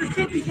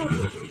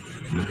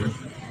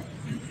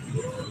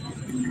on.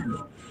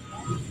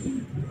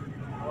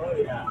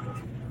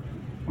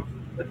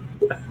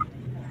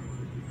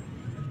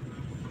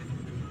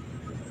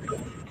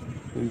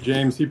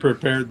 James, he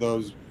prepared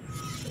those.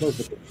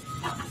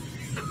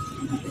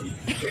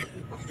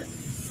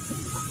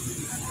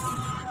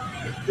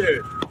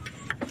 Dude.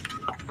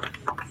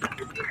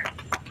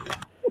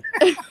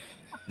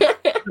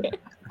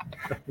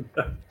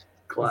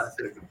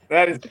 Classic.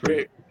 That is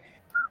great.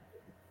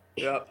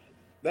 Yeah,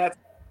 that's.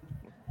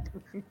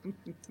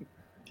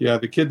 Yeah,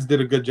 the kids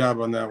did a good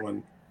job on that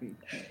one. They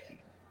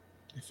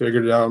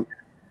figured it out.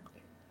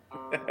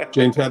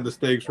 James had the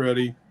steaks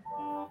ready.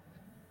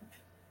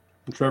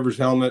 And Trevor's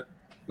helmet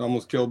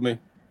almost killed me.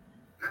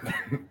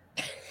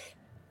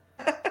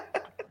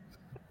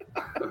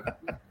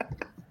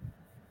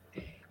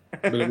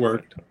 But it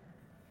worked.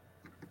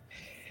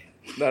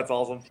 That's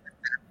awesome.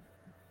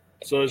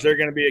 So is there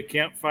going to be a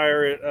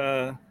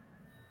campfire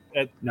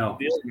at No.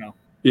 the deal? No.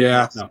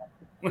 Yeah. No.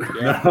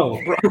 Yeah. No.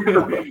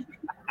 Do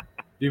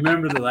you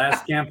remember the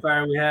last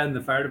campfire we had and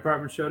the fire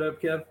department showed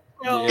up, Kev?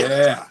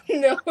 Yeah.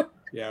 No.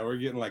 Yeah, we're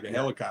getting like a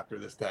helicopter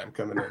this time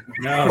coming in.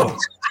 No.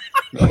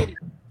 No.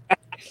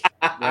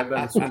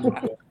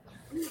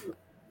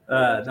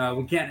 No,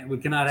 we can't. We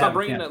cannot Stop have a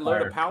bringing that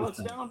load of campfire.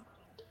 pallets down.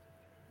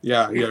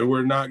 Yeah,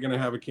 we're not going to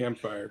have a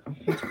campfire.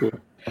 That's cool.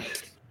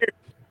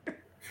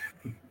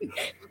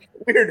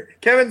 Weird.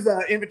 Kevin's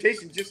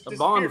invitation just A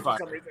disappeared bonfire.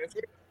 for some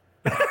reason.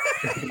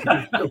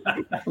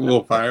 A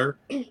little fire.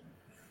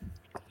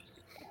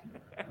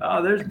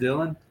 Oh, there's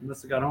Dylan. He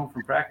must have got home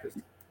from practice.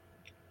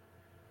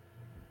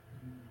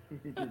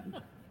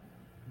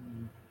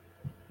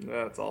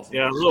 That's awesome.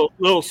 Yeah, a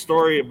little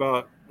story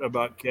about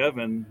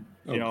Kevin.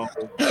 You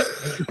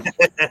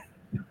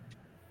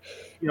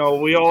know,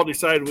 we all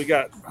decided we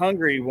got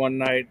hungry one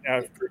night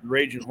after the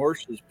Raging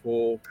Horses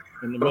pull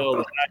in the middle of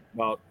the night,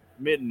 about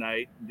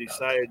midnight, and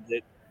decided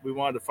that we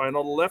wanted to find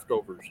all the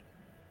leftovers.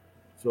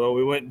 So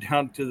we went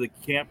down to the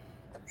camp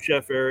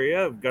chef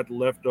area, got the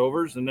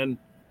leftovers, and then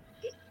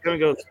Kevin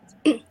goes,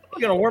 "We're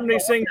gonna warm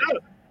these things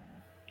up."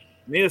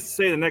 Needless to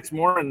say, the next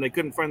morning they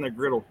couldn't find their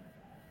griddle.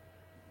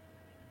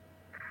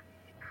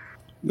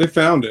 They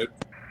found it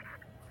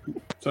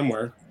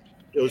somewhere.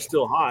 It was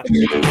still hot.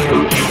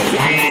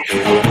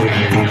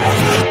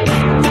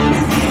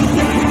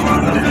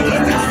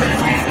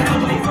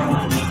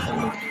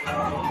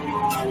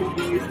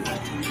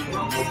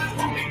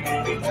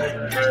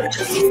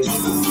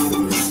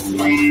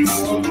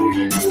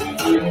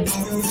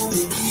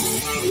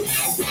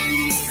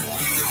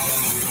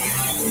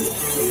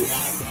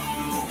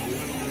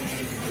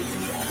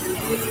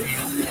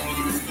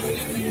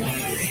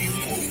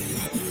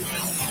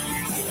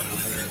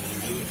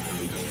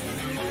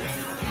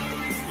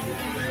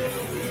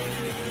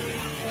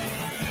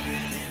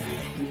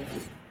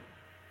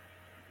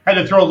 Had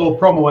to throw a little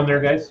promo in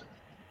there, guys.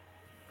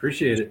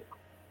 Appreciate it.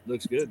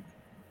 Looks good.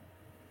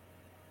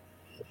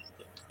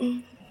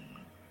 The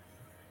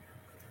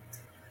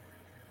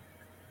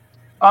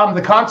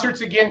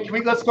concerts again.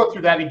 Let's go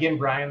through that again,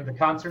 Brian? The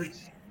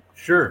concerts.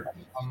 Sure.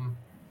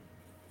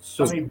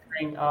 So let me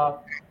bring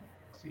up.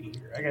 Let's see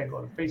here. I gotta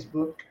go to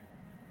Facebook.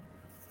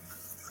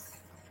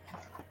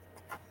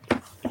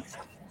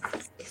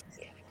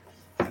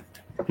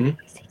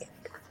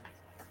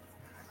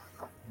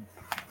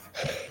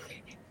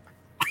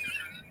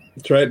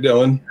 That's right,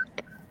 Dylan.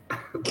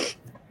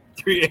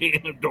 3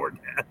 a.m.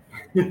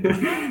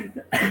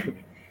 DoorDash.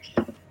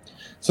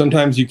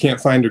 Sometimes you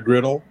can't find a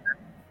griddle.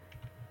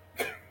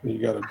 You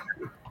gotta.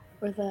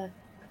 Or the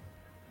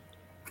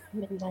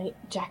midnight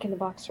Jack in the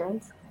Box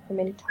runs. The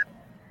mini top.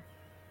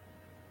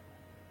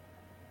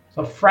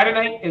 So Friday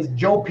night is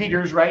Joe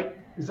Peters, right?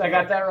 I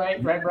got that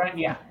right, Brian?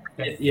 Yeah.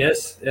 Okay.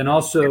 Yes, and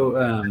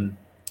also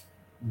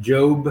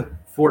Job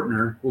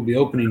Fortner will be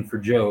opening for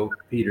Joe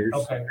Peters.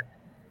 Okay.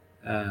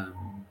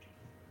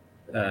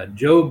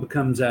 Job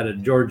comes out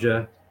of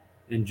Georgia,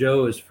 and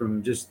Joe is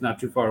from just not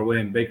too far away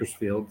in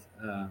Bakersfield.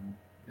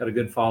 Got a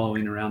good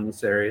following around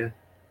this area.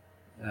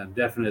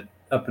 Definite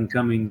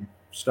up-and-coming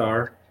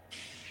star.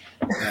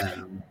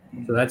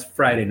 So that's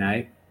Friday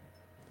night.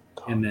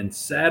 And then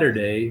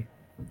Saturday,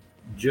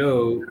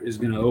 Joe is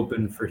going to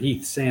open for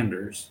Heath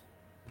Sanders.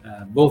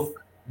 Both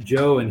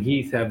Joe and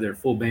Heath have their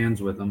full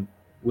bands with them,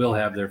 will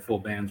have their full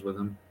bands with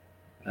them.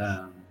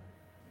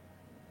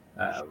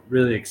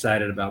 Really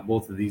excited about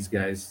both of these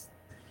guys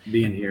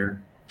being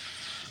here.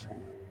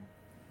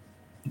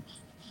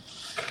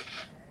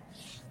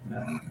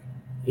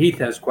 Heath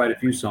has quite a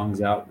few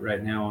songs out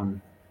right now on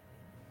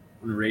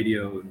the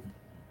radio,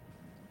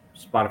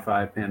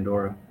 Spotify,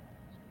 Pandora.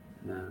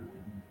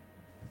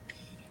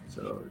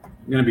 So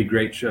going to be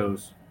great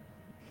shows.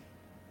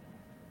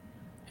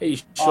 Hey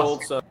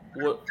Schultz,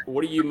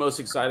 what are you most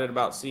excited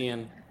about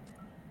seeing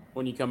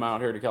when you come out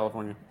here to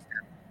California?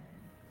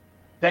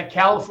 That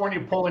California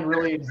pulling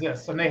really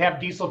exists, and they have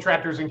diesel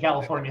tractors in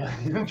California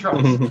in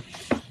trucks.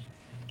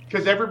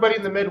 Because everybody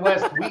in the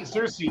Midwest,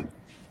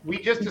 we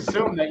just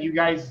assume that you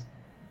guys.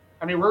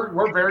 I mean,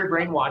 we're very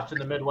brainwashed in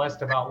the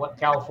Midwest about what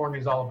California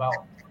is all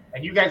about,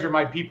 and you guys are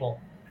my people.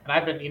 And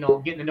I've been,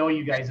 getting to know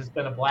you guys. It's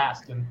been a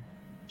blast, and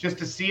just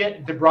to see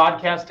it, to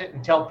broadcast it,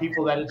 and tell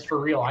people that it's for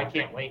real. I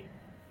can't wait.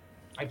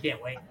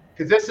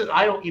 Because this is,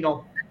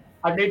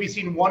 I've maybe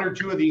seen one or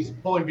two of these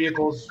pulling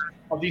vehicles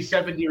of these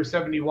 70 or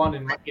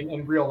 71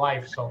 in real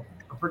life. So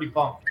I'm pretty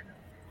pumped.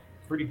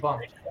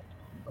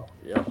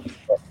 Yeah.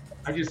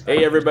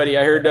 Hey everybody!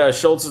 I heard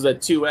Schultz is at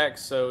 2X.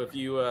 So if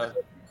you have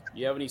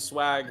any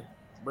swag,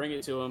 bring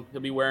it to him.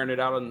 He'll be wearing it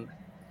out on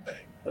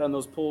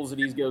those pulls that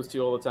he goes to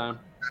all the time.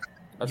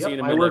 I've seen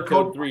him in a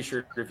Code 3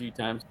 shirt a few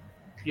times.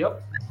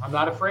 Yep, I'm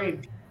not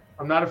afraid.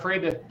 I'm not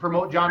afraid to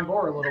promote John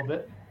Gore a little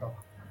bit. So.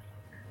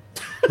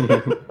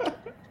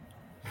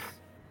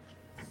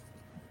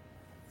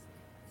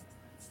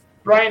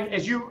 Brian,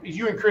 as you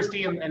and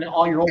Christy and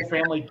all your whole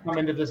family come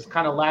into this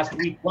kind of last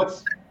week,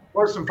 what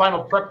are some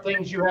final prep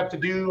things you have to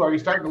do? Are you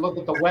starting to look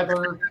at the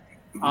weather?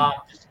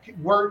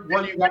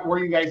 Where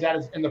you guys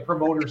at in the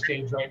promoter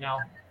stage right now?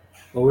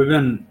 Well, we've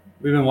been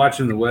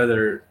watching the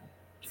weather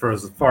for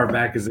as far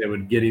back as they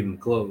would get even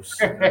close.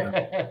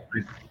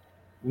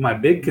 My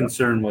big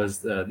concern was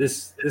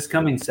this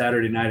coming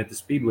Saturday night at the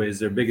Speedway is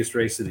their biggest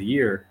race of the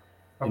year,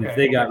 and if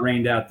they got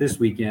rained out this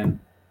weekend,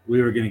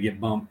 we were going to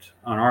get bumped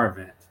on our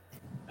event.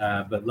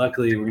 But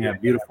luckily, we're going to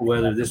have beautiful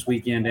weather this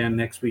weekend and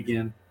next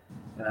weekend.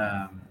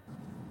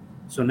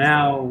 So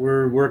now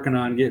we're working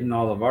on getting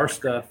all of our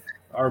stuff,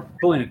 our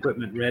pulling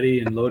equipment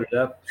ready and loaded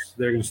up. So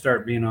they're going to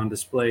start being on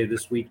display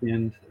this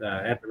weekend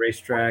at the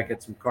racetrack,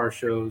 at some car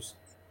shows,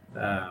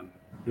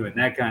 doing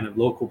that kind of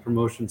local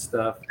promotion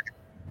stuff.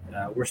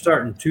 We're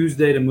starting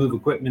Tuesday to move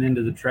equipment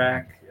into the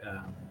track.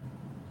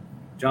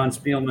 John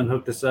Spielman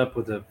hooked us up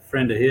with a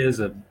friend of his.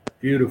 A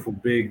beautiful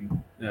big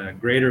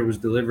grader was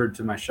delivered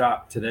to my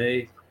shop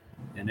today,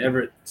 and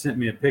Everett sent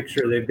me a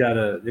picture. They've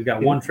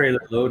got one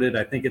trailer loaded.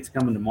 I think it's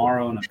coming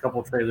tomorrow, and a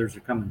couple trailers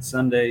are coming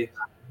Sunday,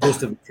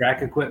 just of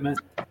track equipment.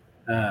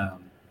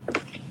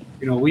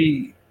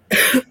 We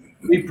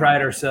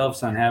pride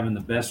ourselves on having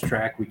the best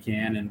track we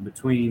can, and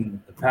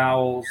between the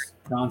Powells,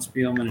 John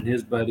Spielman and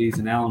his buddies,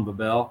 and Alan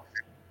Babel,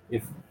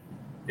 if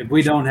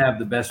we don't have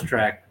the best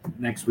track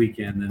next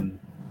weekend,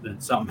 then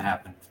something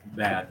happened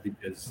bad,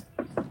 because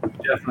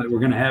we're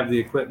going to have the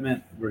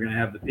equipment, we're going to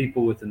have the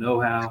people with the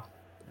know-how,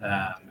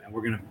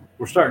 and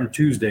we're starting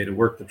Tuesday to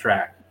work the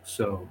track.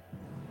 So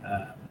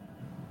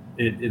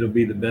it'll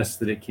be the best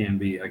that it can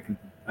be. I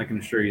can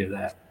assure you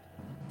that.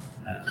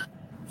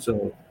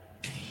 So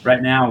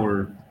right now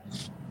we're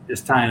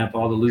just tying up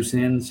all the loose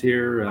ends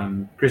here.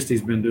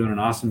 Christy's been doing an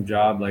awesome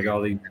job, like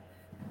all the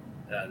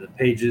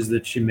pages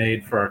that she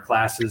made for our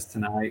classes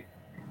tonight.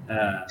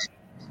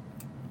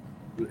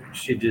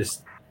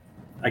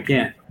 I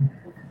can't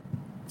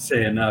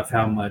say enough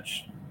how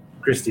much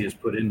Christy has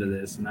put into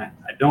this, and I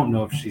don't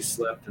know if she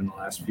slept in the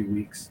last few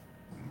weeks,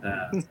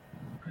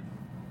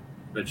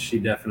 but she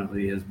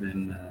definitely has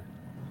been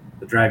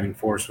the driving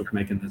force with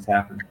making this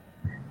happen.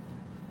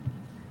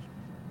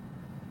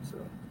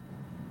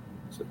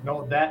 So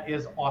no, that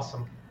is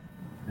awesome.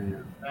 Yeah.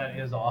 That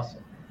is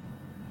awesome.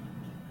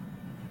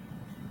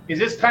 Is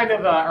this kind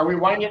of are we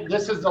winding it?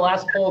 This is the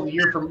last poll of the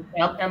year for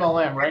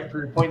MLM, right? For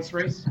your points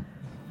race?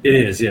 It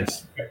is,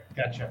 yes. Okay,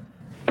 gotcha.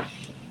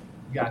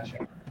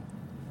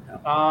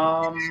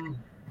 All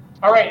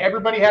right,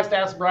 everybody has to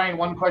ask Brian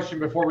one question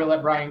before we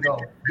let Brian go.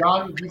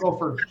 John, you go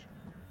first.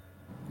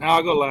 No,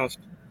 I'll go last.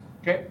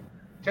 Okay.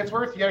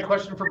 Titsworth, you got a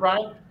question for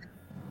Brian?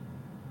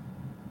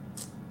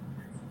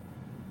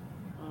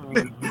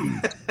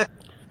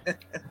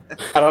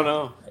 I don't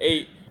know.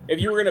 Hey, if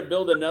you were going to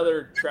build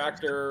another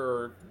tractor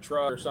or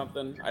truck or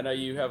something, I know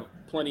you have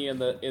plenty in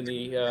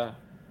the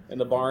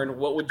barn.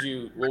 What would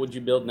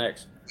you build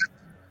next?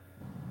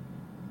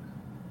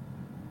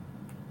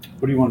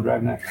 What do you want to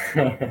drive next?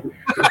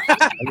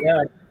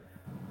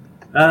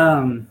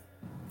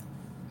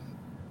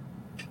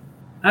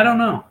 I don't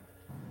know.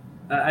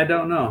 I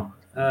don't know.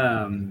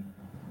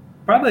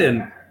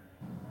 Probably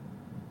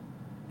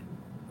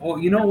well,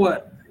 you know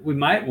what we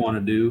might want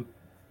to do?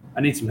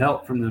 I need some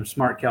help from them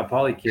smart Cal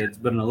Poly kids,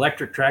 but an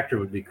electric tractor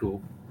would be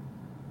cool.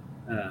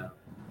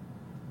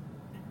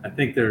 I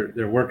think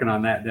they're working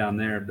on that down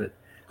there. But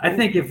I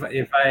think if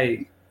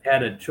I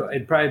had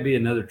it'd probably be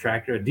another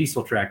tractor, a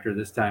diesel tractor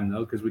this time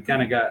though, because we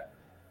kind of got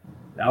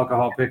the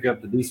alcohol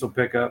pickup, the diesel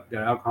pickup,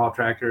 got an alcohol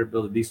tractor,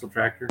 build a diesel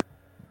tractor.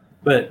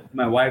 But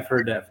my wife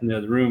heard that from the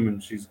other room,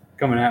 and she's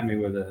coming at me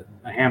with a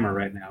hammer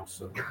right now.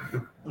 So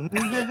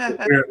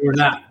we're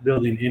not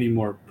building any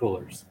more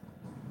pullers.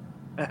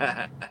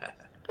 That's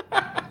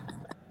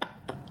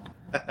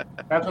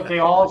what they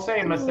all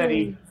say,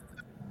 Massetti.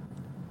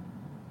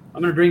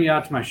 I'm going to bring you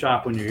out to my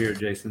shop when you're here,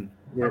 Jason.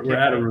 We're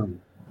out of room.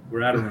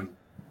 We're out of room.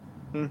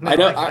 I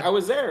know. I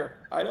was there.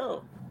 I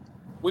know.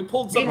 We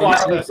pulled something.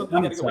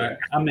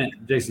 I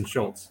meant Jason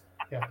Schultz.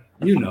 Yeah.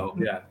 You know,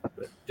 yeah.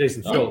 But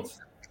Jason Schultz.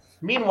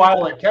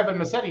 Meanwhile, at Kevin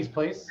Massetti's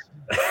place.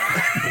 That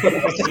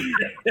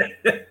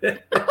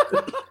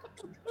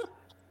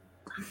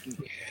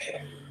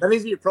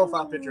needs to be your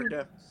profile picture,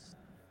 Kev.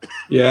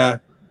 Yeah.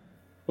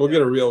 We'll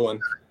get a real one.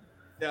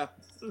 Yeah.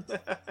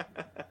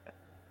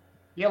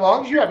 Yeah, as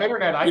long as you have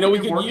internet, we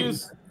can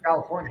use in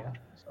California.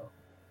 So.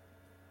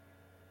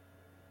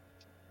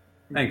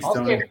 Thanks,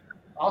 Tony.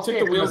 I'll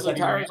take the wheels and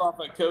tires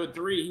off at Code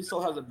 3. He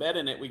still has a bed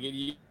in it. We could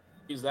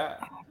use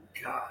that.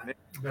 God.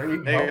 There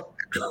you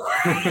go.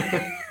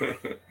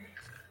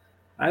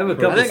 I have a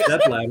couple of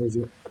step ladders.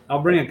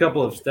 I'll bring a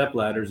couple of step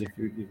ladders if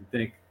you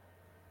think.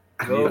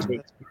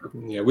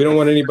 Yeah, we don't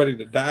want anybody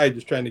to die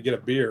just trying to get a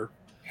beer.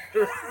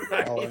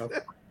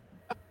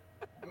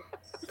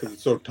 Because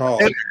it's so tall.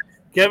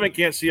 Kevin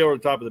can't see over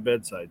the top of the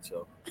bedside,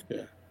 so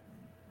yeah,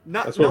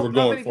 that's what we're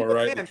going for,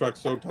 right? The truck's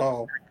so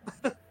tall.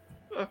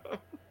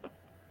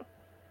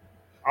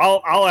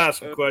 I'll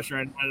ask a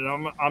question,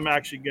 and I'm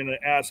actually going to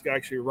ask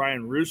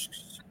Ryan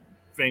Roosk's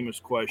famous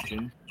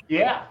question.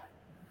 Yeah,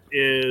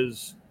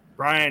 is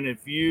Brian,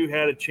 if you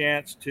had a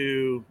chance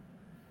to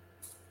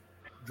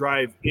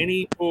drive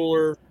any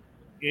puller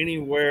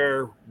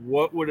anywhere,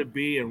 what would it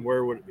be and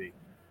where would it be?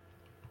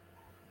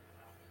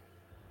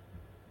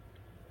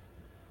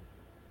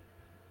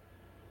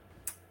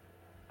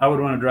 I would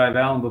want to drive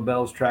Alan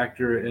Babel's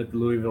tractor at the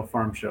Louisville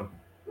Farm Show.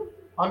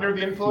 Under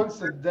the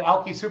influence of the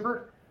Alki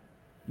Super?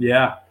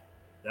 Yeah.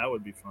 That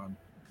would be fun.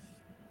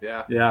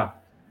 Yeah. Yeah.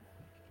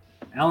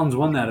 Alan's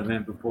won that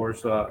event before,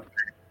 so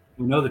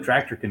we know the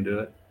tractor can do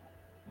it.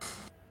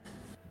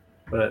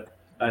 But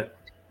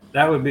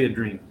that would be a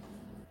dream.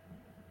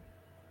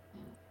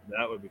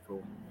 That would be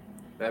cool.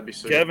 That'd be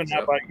sweet. Kevin,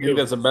 how about you? I think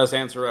that's the best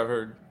answer I've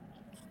heard.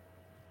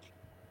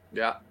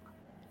 Yeah.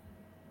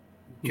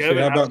 Kevin,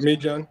 how about me,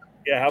 John?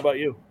 Yeah, how about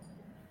you?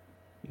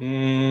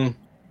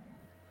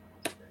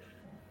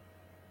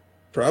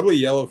 Probably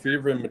Yellow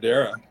Fever in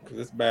Madera because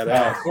it's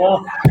badass.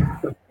 Well,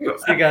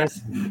 hey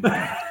guys.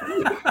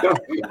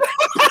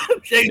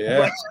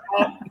 Yeah.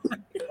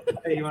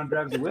 Hey, you want to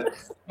drive the whip?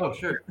 Oh,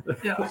 sure.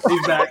 Yeah,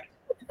 he's back.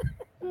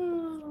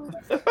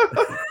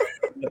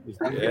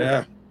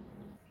 Yeah.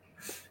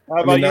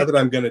 How about not that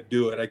I'm going to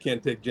do it. I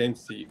can't take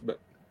James' seat, but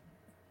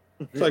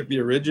it's like the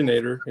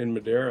originator in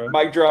Madera.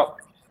 Mic drop.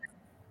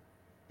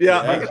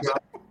 Yeah.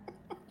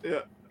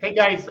 Yeah. Hey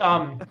guys,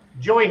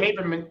 Joey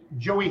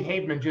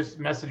Haveman just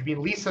messaged me.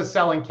 Lisa's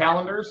selling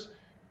calendars.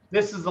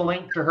 This is the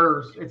link to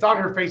hers. It's on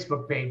her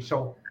Facebook page.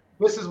 So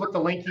this is what the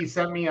link he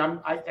sent me.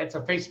 It's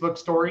a Facebook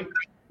story.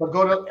 But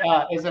go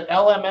to is it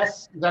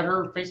LMS? Is that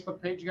her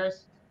Facebook page, you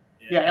guys?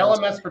 Yeah,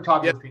 LMS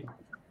Photography.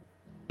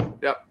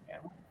 Yep. Yeah,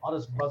 I'll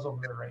just buzz over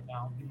there right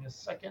now. Give me a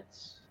second.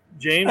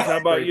 James, how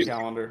about you?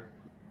 Calendar.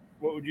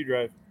 What would you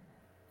drive?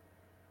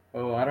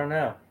 Oh, I don't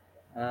know.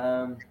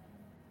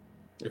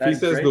 If he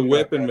says the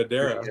whip in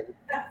Madera,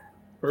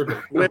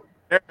 perfect. Whip,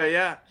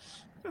 yeah.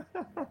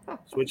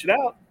 Switch it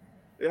out.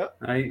 Yeah.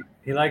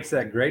 He likes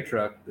that gray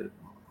truck that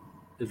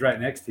is right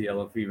next to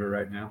Yellow Fever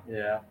right now.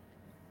 Yeah.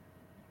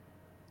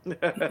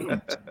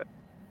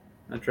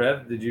 Now,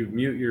 Trev, did you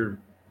mute your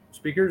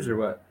speakers or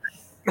what?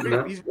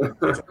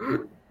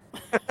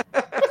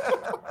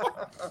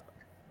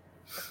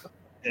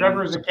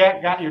 Trevor, as a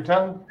cat, got your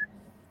tongue?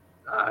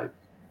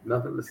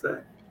 Nothing to say.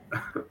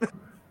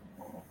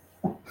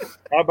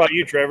 How about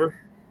you, Trevor?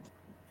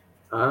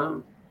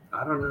 I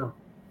don't know.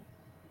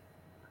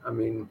 I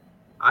mean,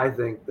 I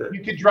think that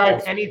you could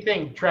drive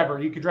anything, Trevor.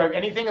 You could drive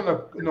anything in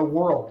the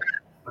world.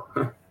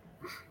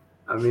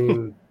 I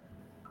mean,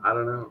 I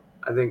don't know.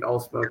 I think All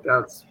Smoked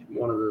Out's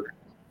one of the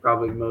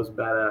probably most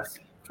badass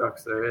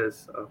trucks there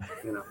is. So,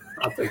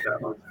 I'll take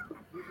that one.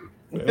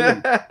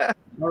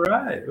 All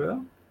right.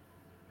 Well,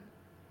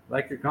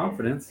 like your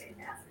confidence.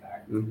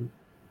 Mm-hmm.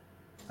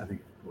 I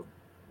think it's cool.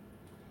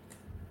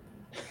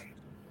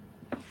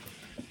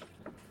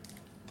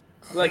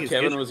 I feel like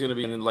Kevin was going to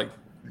be in like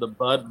the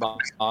Bud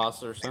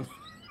Boss or something.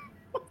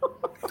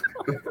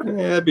 Yeah,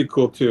 that'd be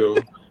cool too.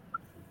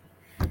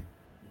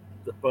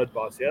 The Bud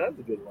Boss. Yeah, that's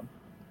a good one.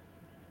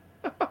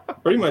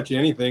 Pretty much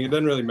anything. It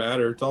doesn't really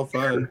matter. It's all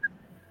fun.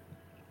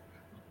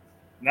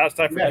 Now it's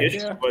time for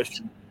Gish's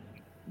question.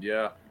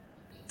 Yeah.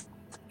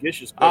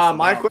 Gish's question.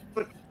 My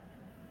question,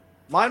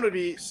 mine would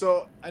be,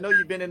 so I know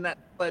you've been in that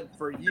sled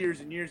for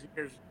years and years and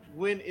years.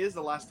 When is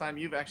the last time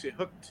you've actually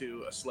hooked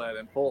to a sled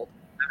and pulled?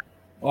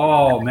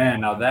 Oh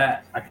man, now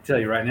that I can tell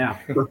you right now.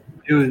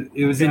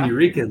 It was in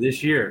Eureka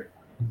this year.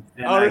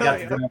 And I got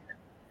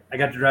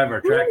to drive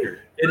our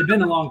tractor. It had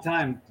been a long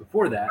time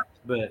before that,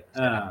 but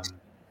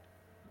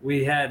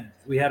we had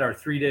our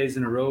 3 days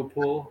in a row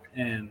pull,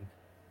 and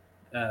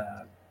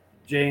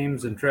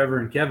James and Trevor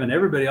and Kevin,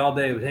 everybody all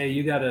day was, hey,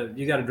 you gotta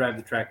drive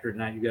the tractor at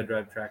night. You gotta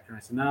drive the tractor. And I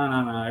said,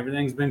 no.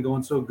 Everything's been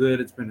going so good.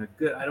 It's been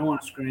I don't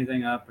want to screw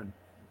anything up. And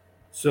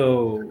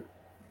so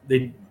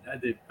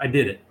I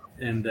did it.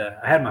 And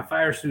I had my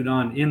fire suit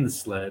on in the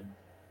sled.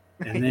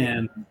 And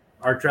then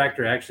our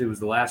tractor actually was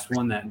the last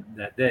one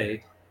that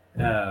day.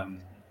 The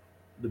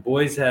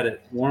boys had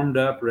it warmed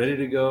up, ready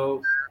to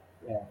go.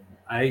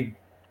 I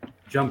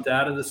jumped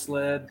out of the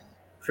sled.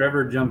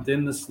 Trevor jumped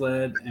in the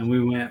sled, and we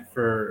went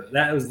for –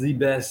 that was the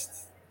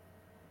best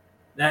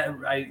 – that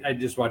I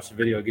just watched the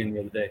video again the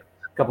other day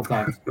a couple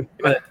times.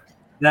 But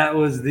that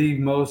was the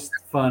most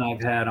fun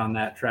I've had on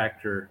that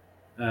tractor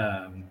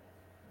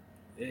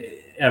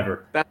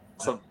ever. That's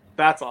awesome.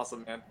 That's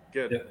awesome, man.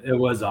 Good. It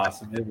was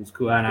awesome. It was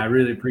cool. And I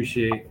really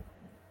appreciate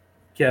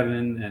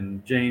Kevin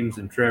and James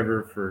and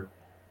Trevor for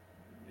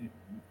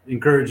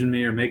encouraging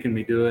me or making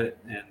me do it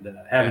and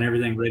having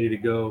everything ready to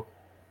go.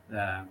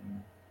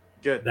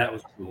 Good. That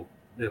was cool.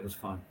 It was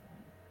fun.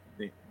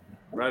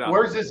 Right on.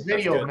 Where's this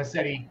video,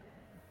 Massetti?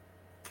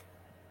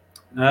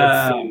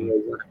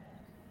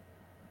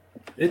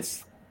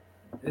 It's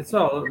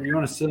all. You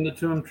want to send it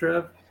to him,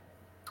 Trev?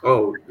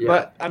 Oh, yeah.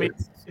 But I mean,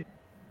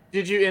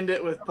 did you end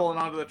it with pulling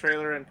onto the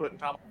trailer and putting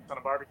Tom on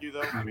a barbecue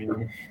though? I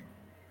mean,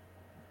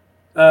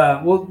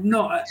 well,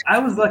 no, I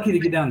was lucky to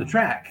get down the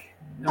track.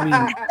 I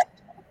mean,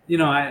 you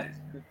know, I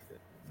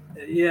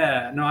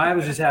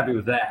was just happy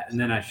with that, and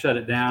then I shut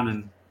it down,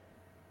 and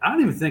I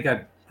don't even think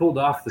I pulled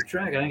off the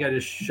track. I think I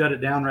just shut it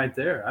down right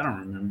there. I don't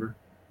remember.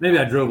 Maybe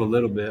I drove a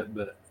little bit,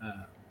 but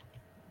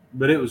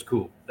it was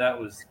cool.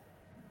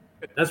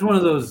 That's one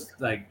of those,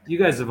 like, you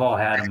guys have all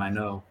had them, I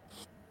know.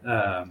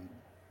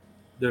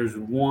 There's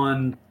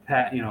one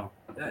pass, you know,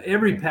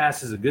 every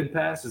pass is a good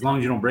pass as long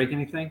as you don't break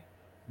anything.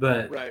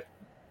 But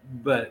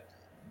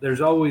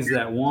there's always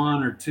that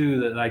one or two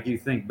that, like, you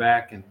think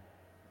back, and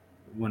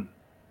when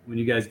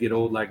you guys get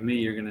old like me,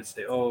 you're gonna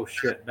say, "Oh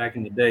shit, back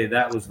in the day,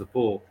 that was the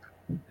pull."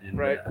 And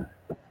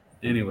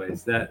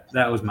anyways, that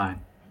was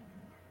mine.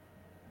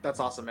 That's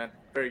awesome, man.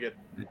 Very good.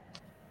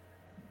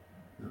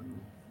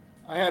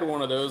 I had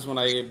one of those when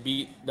I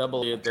beat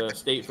Double at the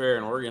state fair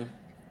in Oregon.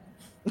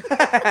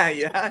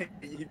 Yeah,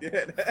 you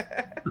did.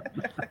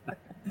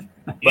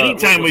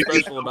 Anytime we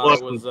special about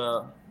it was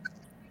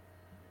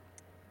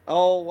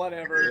oh,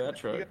 whatever. Yeah, that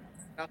truck.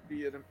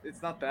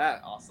 It's not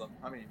that awesome.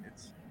 I mean,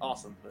 it's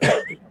awesome.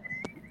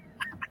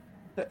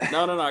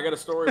 No. I got a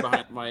story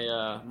behind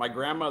my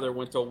grandmother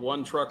went to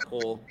one truck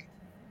pull,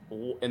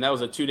 and that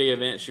was a 2-day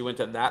event. She went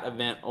to that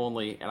event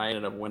only, and I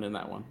ended up winning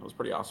that one. It was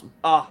pretty awesome.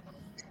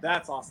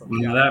 That's awesome.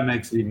 Well, that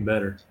makes it even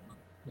better.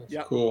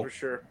 Yeah, cool. For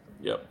sure.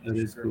 Yep. That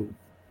is cool.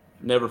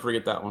 Never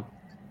forget that one.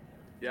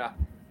 Yeah,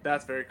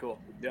 that's very cool.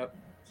 Yep.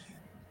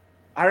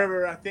 I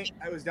remember, I think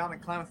I was down in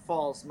Klamath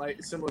Falls. My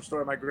similar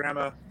story. My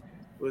grandma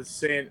was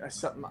saying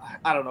something.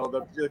 I don't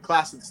know, the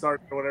class had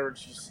started or whatever,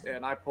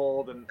 and I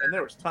pulled, and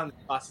there was tons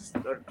of classes,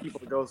 or people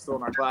to go still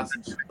in our class,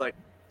 and she's like,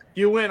 "If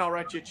you win, I'll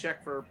write you a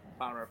check for,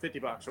 I don't know,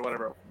 $50 or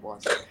whatever it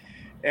was."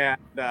 And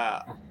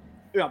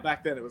you know,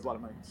 back then it was a lot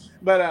of money,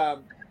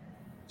 but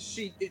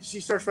she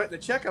starts writing the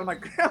check. I'm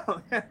like, "Grandma,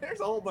 man, there's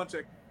a whole bunch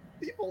of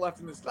people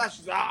left in this class."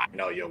 She's like, "I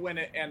know you'll win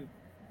it," and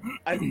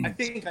I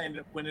think I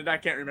ended up winning. I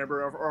can't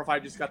remember, or if I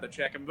just got the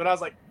check. But I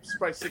was like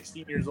probably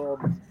 16 years old,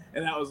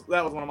 and that was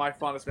one of my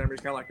fondest memories.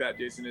 Kind of like that,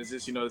 Jason. Is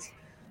this, you know,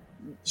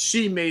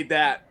 she made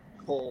that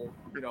whole,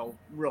 you know,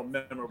 real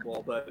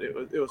memorable. But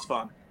it was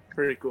fun,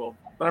 pretty cool.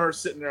 But I remember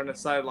sitting there on the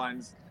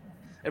sidelines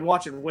and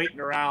waiting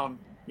around,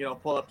 you know,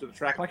 pull up to the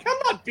track. I'm like, I'm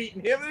not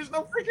beating him. There's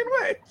no freaking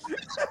way.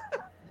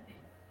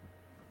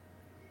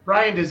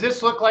 Brian, does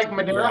this look like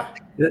Madera?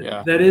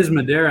 Yeah. That is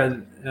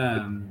Madera.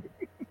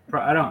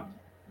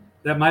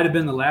 That might have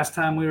been the last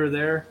time we were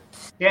there.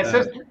 Yeah, it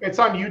says it's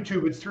on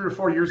YouTube. It's 3 or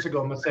 4 years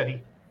ago, Massetti.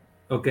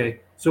 Okay,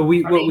 so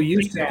we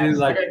used to do,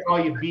 like, I gotta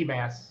call you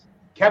B-Mass,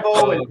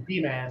 Kevo and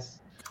B-Mass.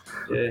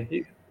 Yeah,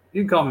 you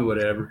can call me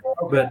whatever.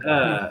 Okay.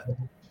 But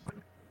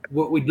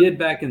what we did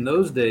back in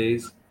those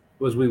days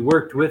was we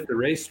worked with the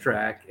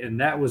racetrack, and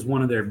that was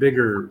one of their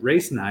bigger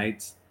race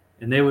nights.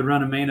 And they would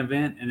run a main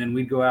event, and then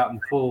we'd go out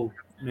and pull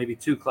maybe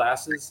 2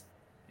 classes,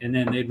 and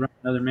then they'd run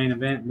another main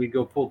event, and we'd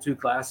go pull 2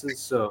 classes.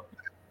 So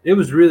it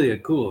was really a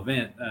cool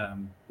event. A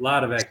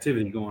lot of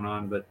activity going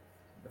on, but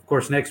of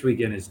course next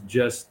weekend is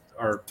just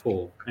our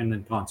pull and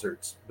then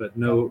concerts, but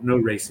no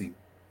racing.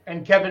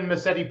 And Kevin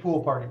Massetti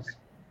pool parties.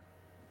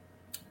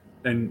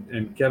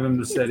 And Kevin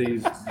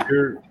Massetti's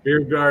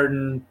beer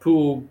garden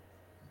pool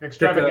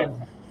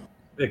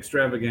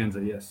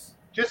extravaganza. Yes.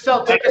 Just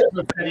sell tickets,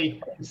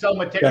 Massetti. Sell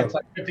my tickets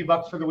like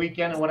 $50 for the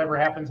weekend, and whatever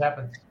happens,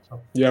 happens. So.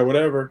 Yeah,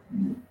 whatever.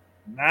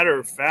 Matter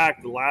of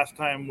fact, the last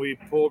time we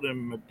pulled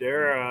in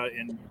Madera, I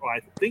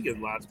think the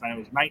last time it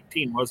was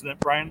 19, wasn't it,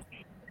 Brian?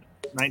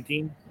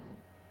 19.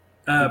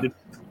 Did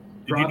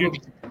you do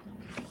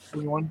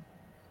 21?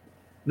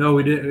 No,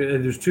 we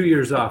did. There's 2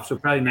 years off, so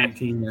probably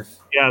 19.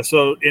 Yes. Yeah.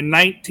 So in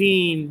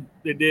 19,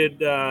 they did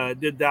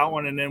that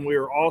one, and then we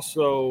were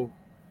also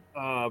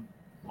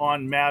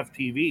on Mav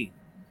TV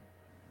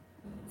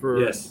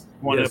for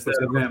one episode.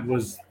 That event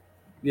was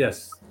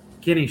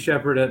Kenny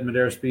Shepard at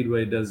Madera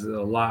Speedway does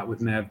a lot with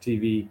Mav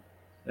TV.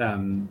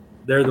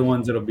 They're the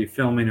ones that'll be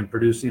filming and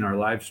producing our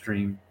live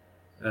stream.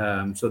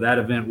 So that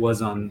event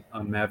was on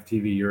Mav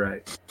TV. You're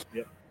right.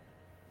 Yep.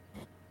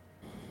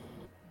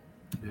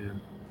 Yeah.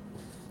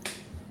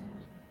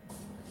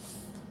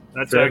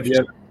 That's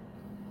actually,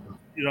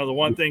 you know, the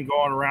one thing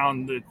going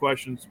around, the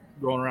questions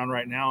going around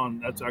right now,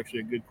 and that's actually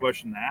a good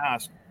question to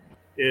ask,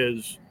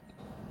 is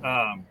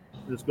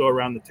let's go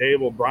around the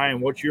table. Brian,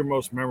 what's your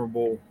most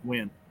memorable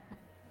win?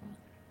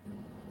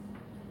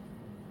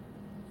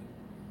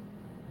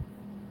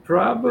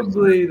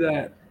 Probably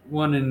that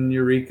one in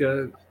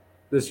Eureka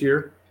this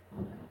year.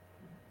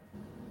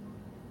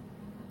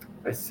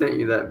 I sent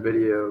you that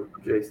video,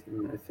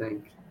 Jason, I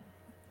think.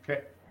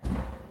 Okay.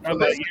 So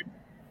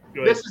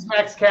this is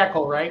Max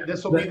Cackle, right?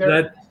 This will be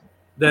there?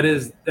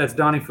 That's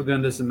Donnie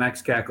Fagundes and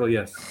Max Cackle,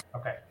 yes.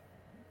 Okay.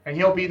 And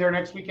he'll be there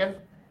next weekend?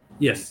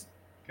 Yes.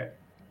 Okay.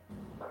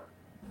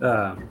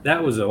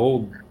 That was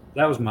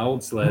my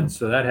old sled,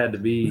 so that had to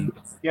be.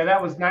 Yeah,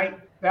 that was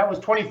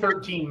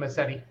 2013,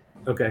 Massetti.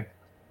 Okay.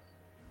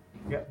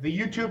 Yeah, the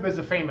YouTube is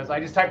famous. I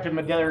just typed in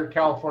Madera,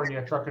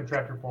 California truck and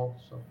tractor pull.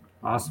 So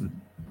awesome.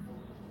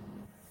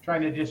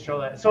 Trying to just show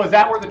that. So is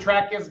that where the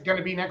track is going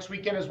to be next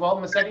weekend as well,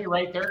 Massetti,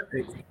 right there?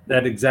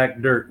 That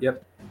exact dirt.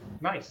 Yep.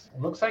 Nice.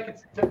 It looks like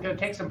it's going to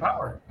take some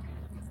power.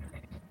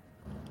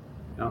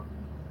 No.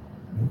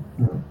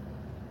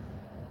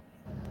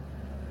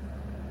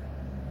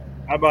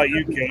 How about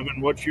you, Kevin?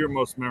 What's your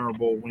most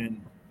memorable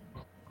win?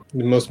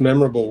 The most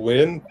memorable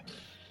win?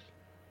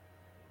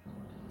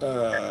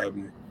 I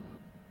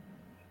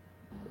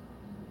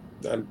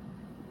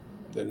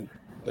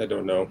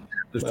don't know.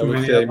 I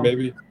would say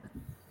maybe.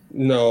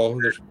 No,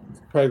 there's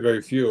probably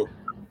very few.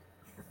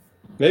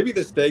 Maybe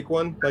the steak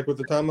one, like with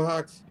the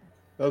tomahawks.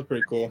 That was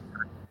pretty cool.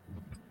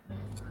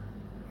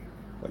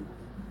 Like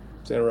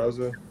Santa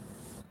Rosa.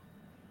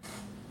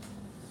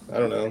 I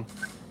don't know.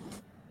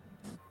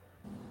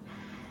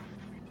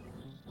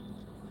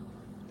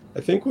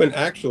 I think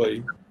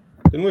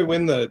didn't we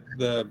win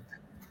the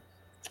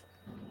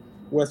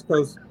West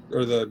Coast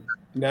or the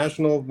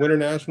Winter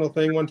National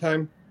thing one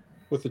time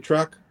with the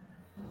truck?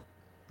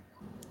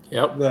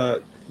 Yep.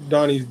 The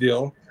Donnie's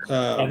deal.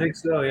 I think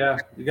so, yeah.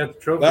 You got the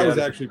trophy. That was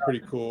actually pretty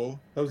cool.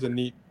 That was a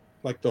neat,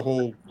 like the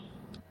whole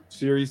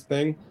series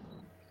thing.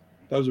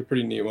 That was a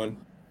pretty neat one.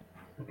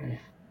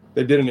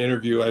 They did an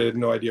interview. I had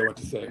no idea what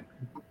to say.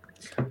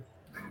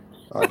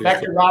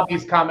 Back to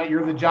Robbie's comment,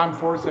 you're the John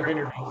Force of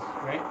interviews,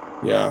 right?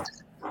 Yeah.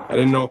 I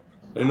didn't know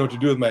what to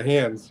do with my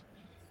hands.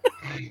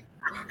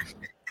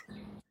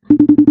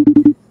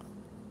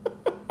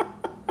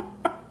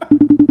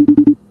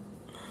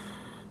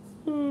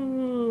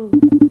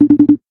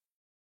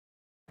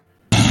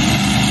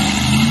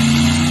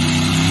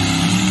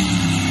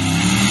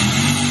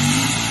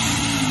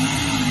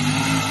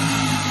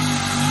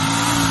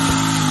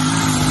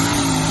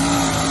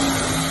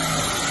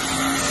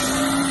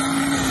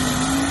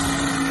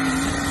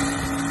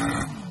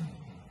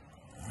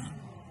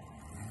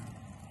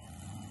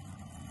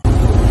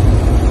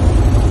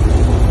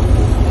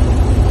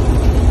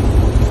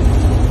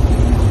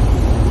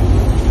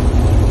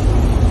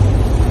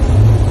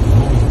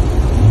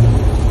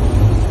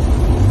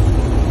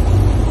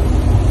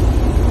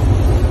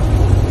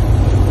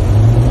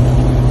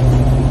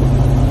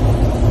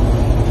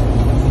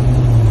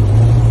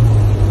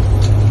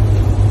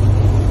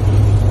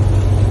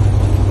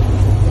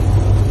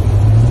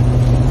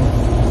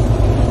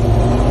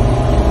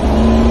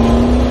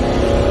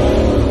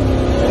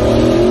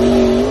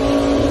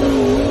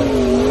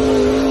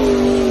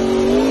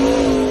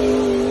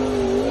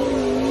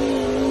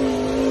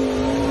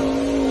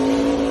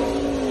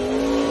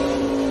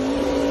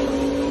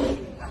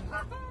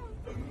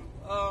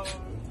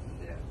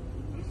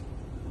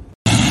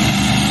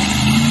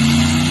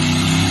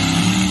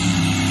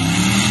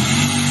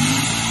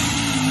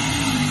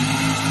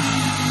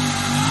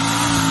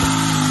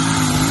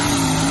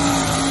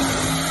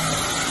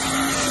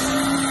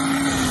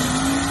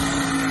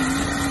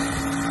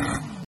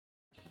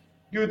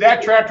 Dude,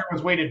 that tractor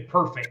was weighted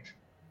perfect.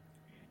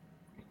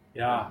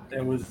 Yeah,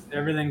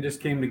 everything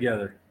just came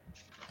together.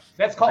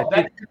 That's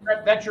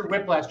that's your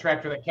whiplash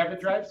tractor that Kevin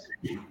drives?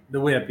 The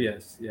whip,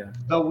 yes. Yeah.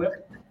 The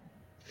whip?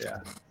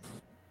 Yeah.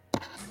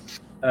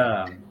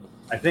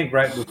 I think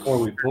right before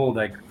we pulled,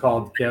 I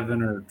called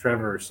Kevin or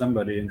Trevor or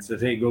somebody and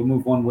said, "Hey, go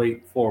move one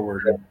weight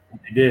forward." And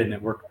they did, and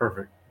it worked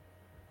perfect.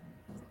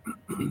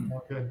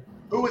 Oh, good.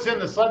 Who was in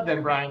the sled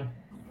then, Brian?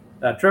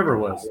 Trevor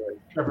was.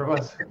 Trevor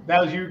was.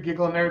 That was you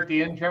giggling there at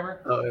the end,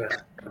 Trevor? Oh, yeah.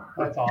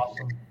 That's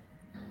awesome.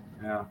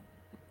 Yeah.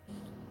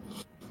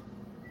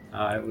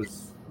 That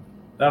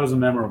was a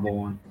memorable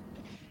one.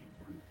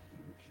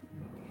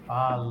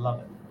 I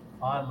love it.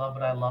 I love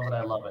it. I love it.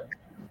 I love it.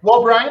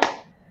 Well, Brian,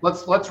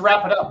 let's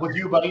wrap it up with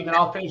you, buddy. Then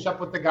I'll finish up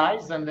with the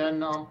guys, and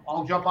then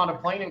I'll jump on a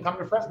plane and come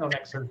to Fresno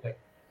next Thursday.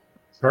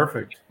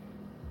 Perfect.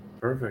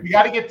 You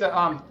got to get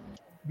the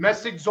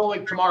message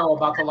Zolik tomorrow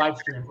about the live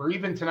stream, or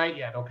even tonight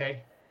yet.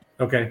 Okay.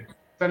 Okay.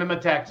 Send him a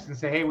text and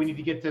say, "Hey, we need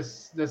to get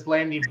this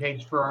landing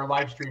page for our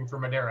live stream for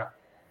Madera."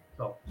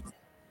 So.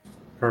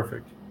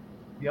 Perfect.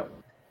 Yep.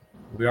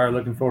 We are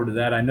looking forward to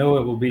that. I know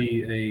it will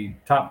be a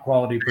top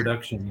quality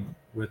production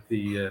with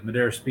the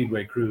Madera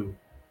Speedway crew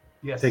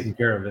taking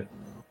care of it.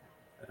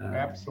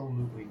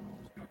 Absolutely.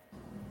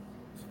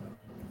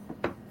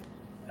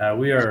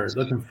 We are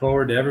looking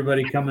forward to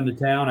everybody coming to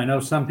town. I know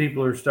some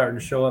people are starting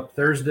to show up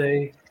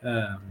Thursday.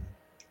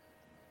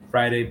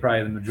 Friday,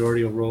 probably the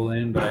majority will roll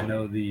in, but I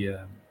know the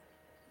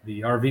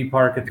RV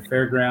park at the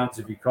fairgrounds,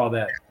 if you call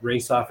that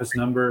race office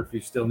number, if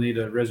you still need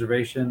a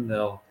reservation,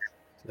 they'll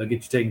get you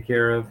taken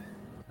care of.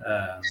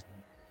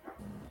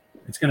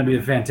 It's going to be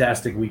a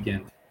fantastic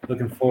weekend.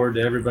 Looking forward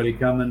to everybody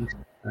coming.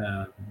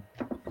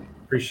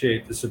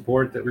 Appreciate the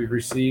support that we've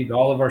received.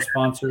 All of our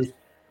sponsors.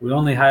 We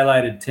only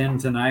highlighted 10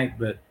 tonight,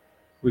 but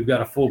we've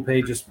got a full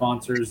page of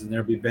sponsors, and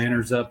there'll be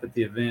banners up at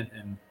the event.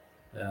 And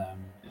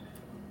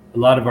a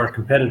lot of our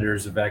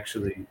competitors have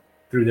actually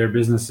through their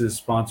businesses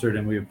sponsored,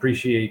 and we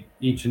appreciate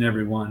each and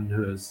every one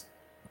who has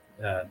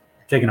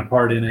taken a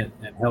part in it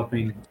and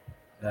helping.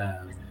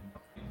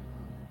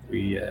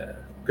 We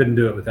couldn't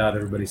do it without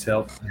everybody's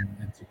help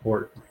and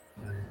support.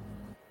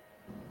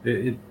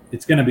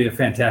 It's going to be a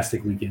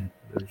fantastic weekend.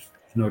 There's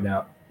no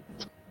doubt.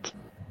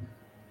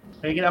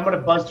 And again, I'm going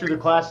to buzz through the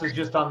classes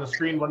just on the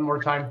screen one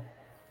more time.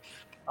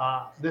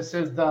 This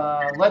is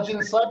the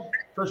Legend Sled.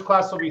 First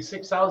class will be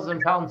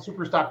 6,000-pound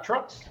Superstock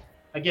trucks.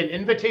 Again,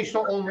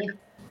 invitational only.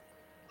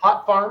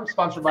 Hot Farm,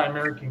 sponsored by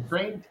American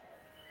Crane.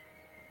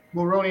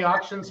 Mulroney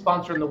Auction,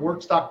 sponsoring the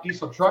Workstock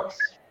diesel trucks.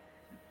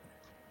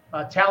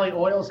 Tally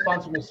Oil,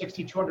 sponsored with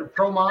 6,200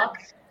 Pro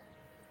Mods.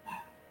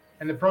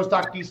 And the Pro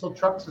Stock diesel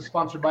trucks is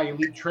sponsored by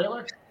Elite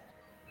Trailer.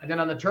 And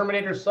then on the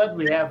Terminator sled,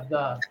 we have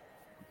the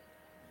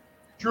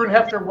Drew and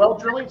Hefner Well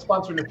Drilling,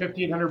 sponsoring the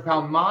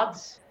 5,800-pound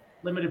mods.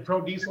 Limited Pro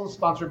Diesel,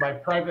 sponsored by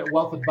Private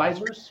Wealth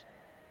Advisors.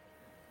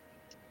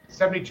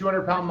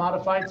 7,200-pound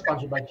modified,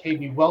 sponsored by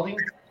KB Welding.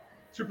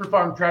 Super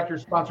Farm Tractor,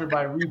 sponsored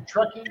by Reed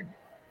Trucking.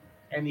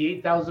 And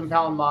the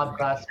 8,000-pound mod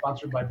class,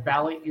 sponsored by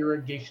Valley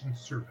Irrigation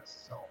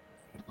Service. So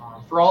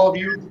for all of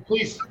you,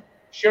 please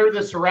share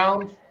this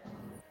around.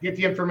 Get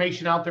the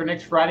information out there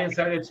next Friday and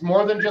Saturday. It's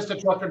more than just a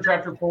truck and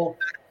tractor pull.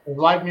 There's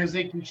live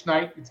music each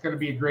night. It's going to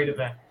be a great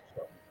event.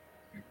 So.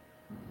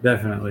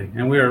 Definitely.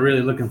 And we are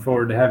really looking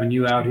forward to having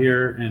you out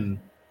here and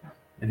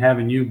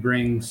having you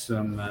bring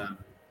some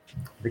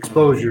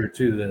exposure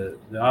to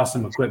the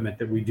awesome equipment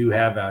that we do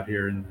have out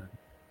here in the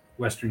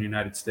Western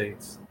United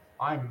States.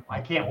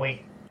 I can't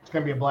wait. It's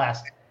going to be a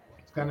blast.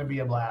 It's going to be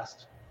a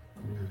blast.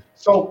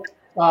 So,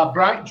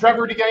 Brian,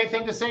 Trevor, do you got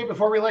anything to say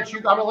before we let you?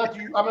 I'm gonna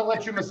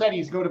let you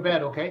Mercedes go to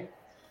bed. Okay.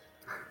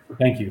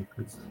 Thank you.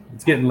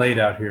 It's getting late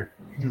out here.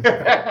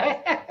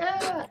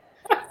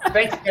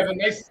 Thanks, Kevin.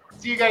 Nice to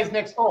see you guys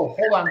next. Oh,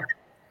 hold on.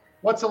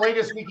 What's the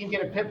latest we can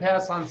get a pit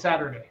pass on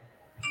Saturday?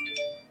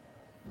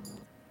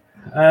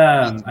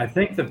 I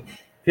think the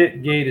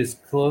pit gate is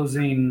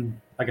closing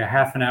like a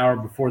half an hour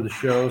before the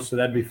show, so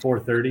that'd be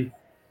 4:30.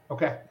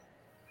 Okay.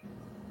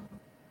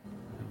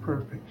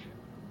 Perfect.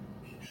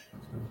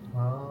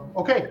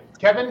 Okay,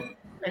 Kevin,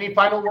 any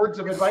final words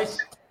of advice?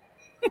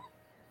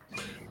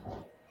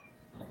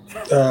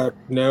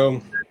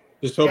 No,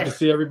 just hope to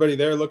see everybody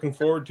there. Looking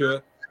forward to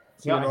it.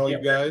 Seeing all you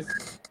guys.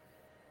 It's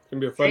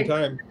gonna be a fun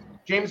time.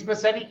 James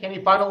Massetti,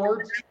 any final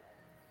words?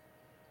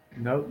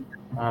 Nope.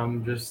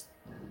 I'm just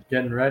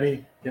getting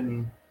ready,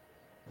 getting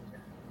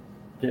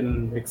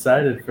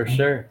excited for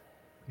sure.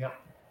 Yep.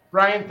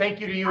 Brian, thank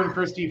you to you and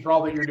Christy for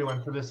all that you're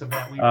doing for this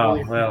event. We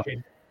really appreciate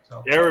it.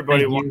 So.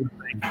 Everybody wants to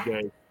thank you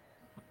guys.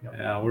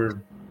 Yeah,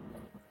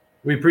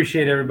 we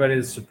appreciate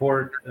everybody's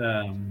support.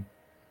 And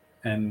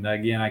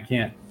again, I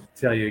can't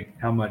tell you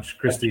how much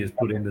Christy has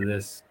put into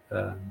this,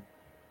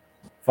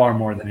 far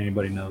more than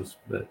anybody knows,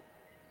 but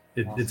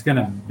it's going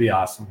to be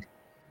awesome.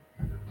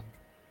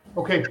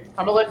 Okay,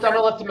 I'm gonna let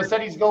the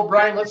Massettis go.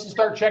 Brian, let's just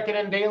start checking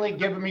in daily,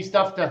 giving me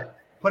stuff to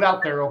put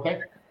out there.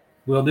 Okay.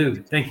 Will do.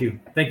 Thank you.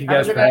 Thank you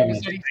guys for having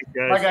me.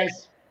 Bye,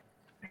 guys.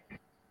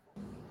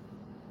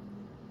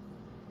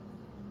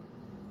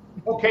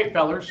 Okay,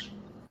 fellers.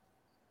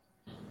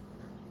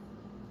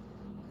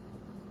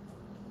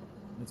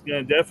 It's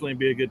going to definitely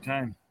be a good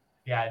time.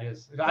 Yeah, it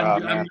is.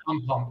 I'm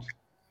pumped.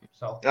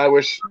 So I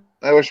wish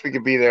we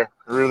could be there.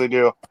 I really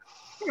do.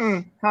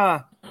 Huh.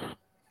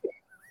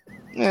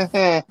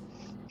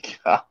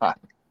 God.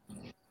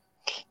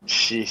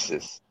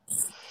 Jesus.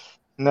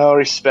 No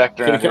respect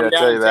around here, I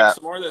tell you that. Take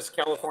some more of this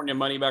California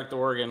money back to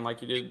Oregon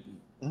like you did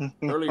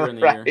earlier in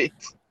the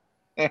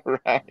year.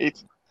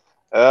 Right.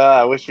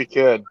 I wish we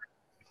could.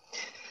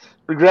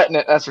 Regretting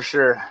it, that's for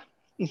sure.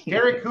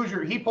 Derek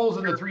Hoosier, he pulls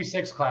in the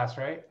 3.6 class,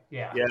 right?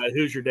 Yeah. Yeah,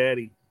 who's your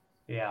daddy?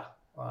 Yeah.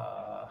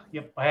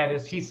 Yep.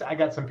 I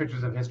got some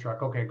pictures of his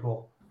truck. Okay,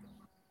 cool.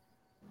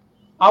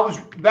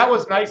 That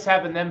was nice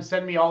having them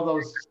send me all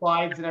those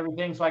slides and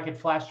everything so I could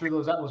flash through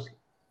those.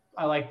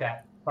 I like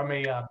that. From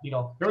there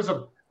was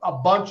a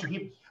bunch of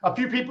people. A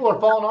few people are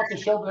falling off the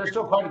show, but there's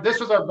still quite. This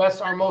was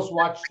our most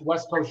watched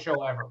West Coast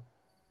show ever.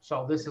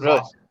 So this is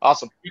really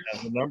awesome.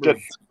 Yeah, the numbers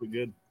are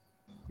good.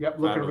 Yep,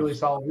 looking really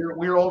solid.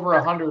 We're over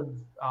 100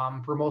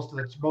 for most of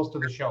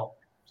the show,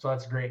 so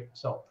that's great.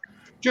 So,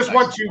 just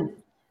want to,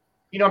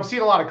 I'm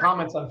seeing a lot of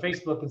comments on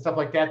Facebook and stuff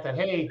like that. That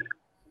hey,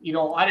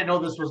 I didn't know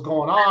this was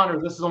going on, or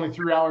this is only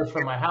 3 hours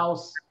from my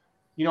house.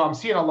 I'm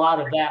seeing a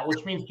lot of that,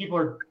 which means people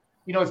are,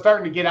 it's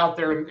starting to get out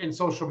there in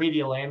social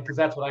media land because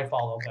that's what I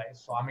follow, guys.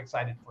 So I'm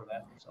excited for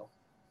that. So,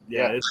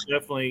 yeah, it's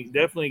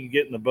definitely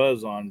getting the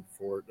buzz on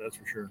for it. That's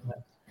for sure. Yeah.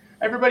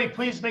 Everybody,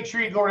 please make sure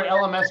you go to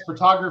LMS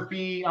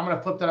Photography. I'm going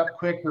to flip that up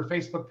quick, her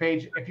Facebook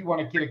page, if you want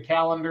to get a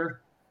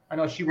calendar. I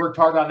know she worked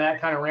hard on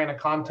that, kind of ran a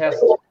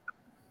contest.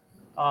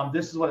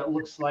 This is what it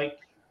looks like.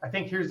 I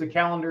think here's the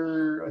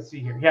calendar. Let's see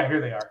here. Yeah,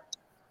 here they are.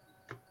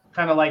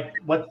 Kind of like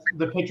what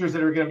the pictures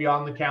that are going to be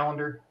on the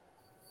calendar.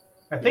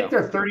 I think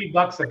they're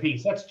 $30 a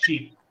piece. That's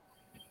cheap.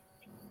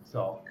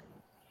 So,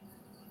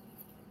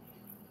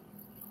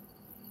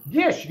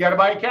 yes, you got to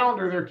buy a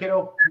calendar there,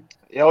 kiddo.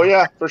 Oh,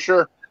 yeah, for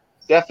sure.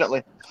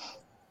 Definitely.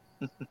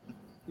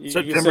 You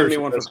can send me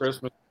one for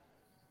Christmas.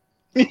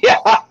 Yeah,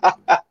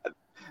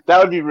 that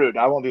would be rude.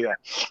 I won't do that.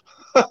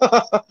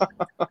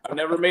 I've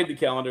never made the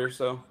calendar,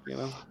 so you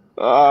know.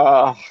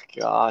 Oh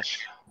gosh,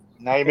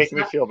 now you're making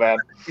me feel bad.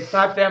 It's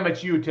not them,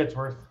 it's you,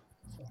 Titsworth.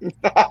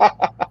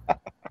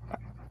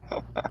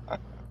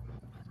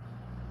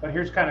 But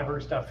here's kind of her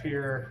stuff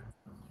here.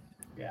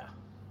 Yeah.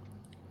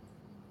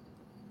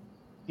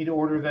 Need to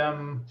order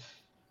them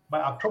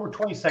by October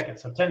 22nd,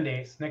 so 10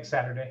 days, next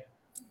Saturday.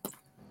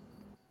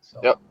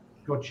 So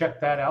go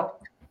check that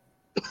out.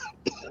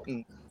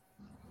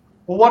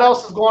 Well, what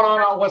else is going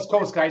on West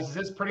Coast, guys? Is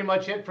this pretty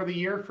much it for the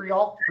year for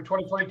y'all for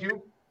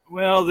 2022?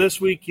 Well, this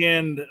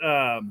weekend,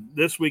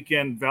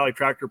 Valley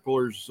Tractor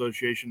Pullers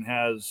Association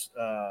has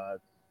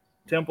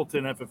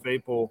Templeton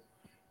FFA pull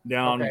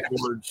down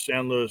towards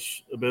San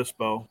Luis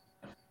Obispo.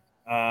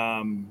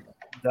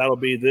 That'll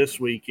be this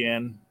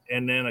weekend,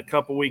 and then a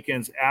couple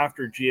weekends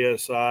after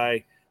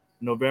GSI,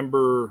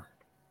 November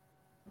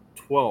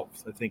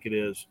 12th, I think it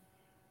is.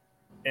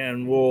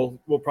 And we'll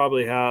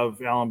probably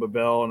have Alan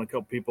Babel and a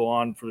couple people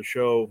on for the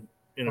show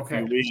in a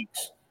few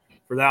weeks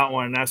for that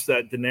one. That's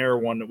that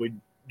Denair one that we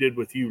did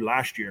with you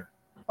last year.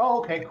 Oh,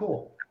 okay,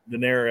 cool.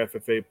 Denair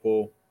FFA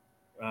pull.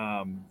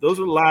 Those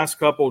are the last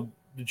couple.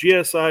 The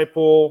GSI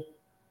pull,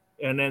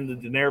 and then the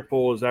Denair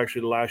pull is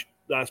actually the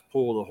last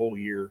pull of the whole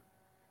year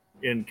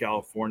in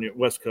California,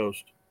 West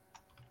Coast.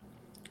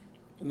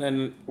 And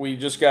then we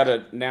just got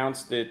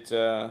announced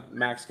that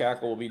Max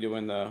Cackle will be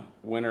doing the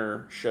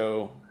winter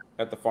show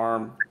at the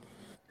farm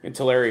in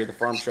Tulare, the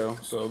farm show.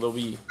 So they'll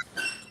be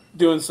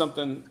doing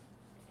something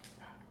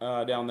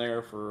down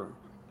there for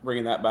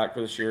bringing that back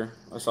for this year.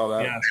 I saw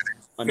that. Yeah,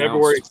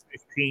 February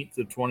 15th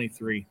to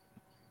 23.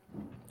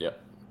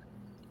 Yep.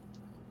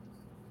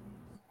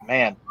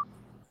 Man,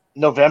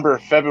 November,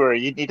 February,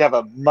 you'd need to have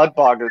a mud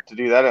bogger to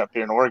do that up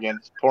here in Oregon.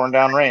 It's pouring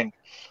down rain.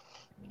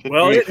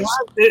 Well,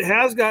 it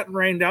has gotten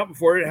rained out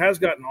before. It has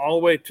gotten all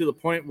the way to the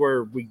point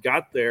where we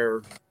got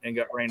there and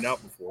got rained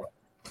out before.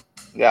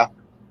 Yeah.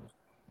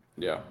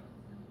 Yeah.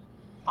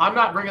 I'm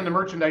not bringing the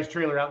merchandise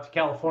trailer out to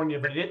California,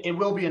 but it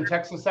will be in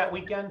Texas that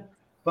weekend.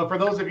 But for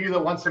those of you that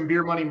want some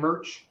Beer Money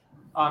merch,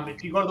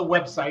 if you go to the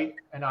website,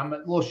 and I'm a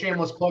little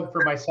shameless plug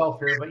for myself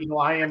here, but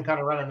I am kind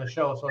of running the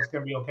show, so it's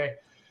going to be okay.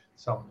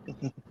 So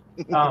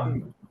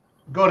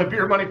go to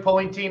Beer Money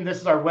Pulling Team.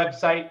 This is our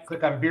website.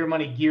 Click on Beer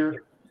Money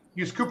Gear.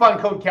 Use coupon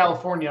code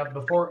California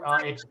before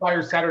it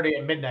expires Saturday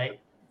at midnight,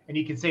 and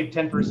you can save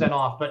 10%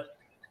 off. But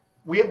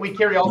we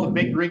carry all the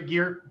Big Rig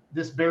gear.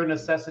 This Bare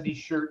Necessity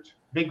shirt,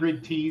 Big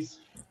Rig tees,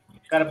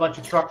 got a bunch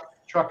of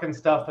truck and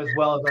stuff as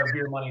well as our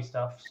Beer Money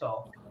stuff.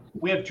 So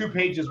we have 2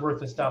 pages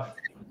worth of stuff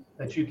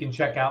that you can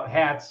check out: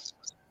 hats,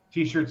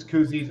 t-shirts,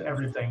 koozies,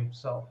 everything.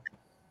 So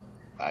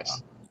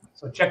nice.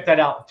 So check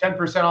that out.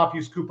 10% off.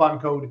 Use coupon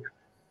code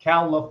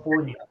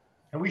California,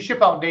 and we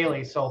ship out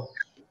daily. So.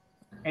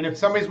 And if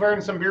somebody's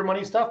wearing some Beer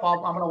Money stuff, I'm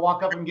going to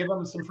walk up and give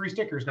them some free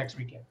stickers next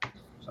weekend.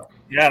 So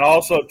yeah, and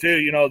also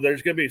too,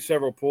 there's going to be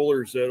several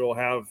pullers that will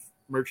have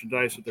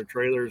merchandise at their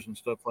trailers and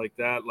stuff like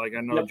that. Like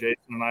I know Jason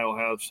and I will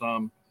have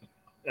some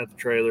at the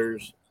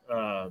trailers.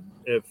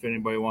 If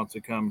anybody wants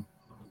to come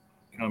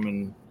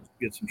and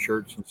get some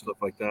shirts and stuff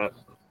like that.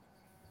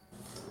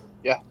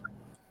 Yeah.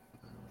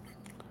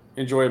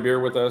 Enjoy a beer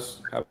with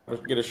us.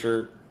 Get a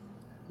shirt.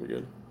 We're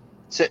good.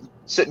 Sit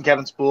in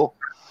Kevin's pool.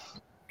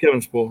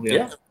 Kevin's pool.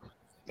 Yeah.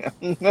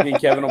 Me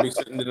and Kevin will be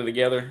sitting there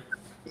together.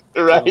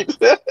 Right.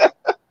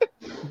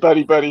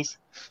 Buddies.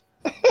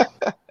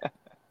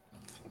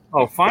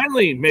 Oh,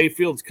 finally,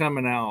 Mayfield's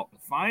coming out.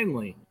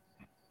 Finally.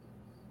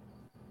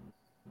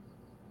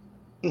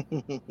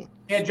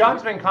 Yeah,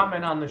 John's been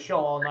commenting on the show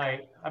all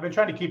night. I've been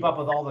trying to keep up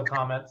with all the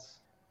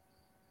comments.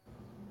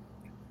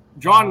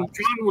 John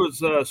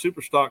was a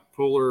super stock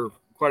puller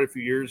quite a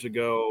few years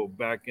ago,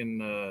 back in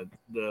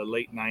the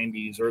late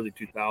 90s, early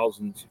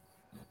 2000s.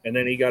 And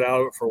then he got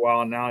out of it for a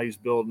while, and now he's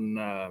building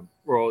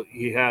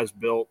he has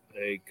built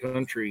a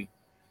country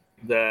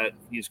that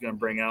he's going to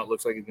bring out.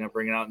 Looks like he's going to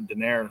bring it out in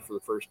Denair for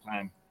the first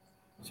time.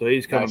 So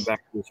he's coming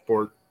back to the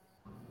sport.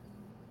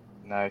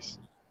 Nice.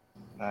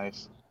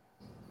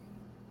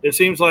 It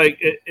seems like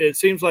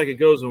it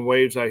goes in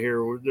waves out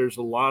here. There's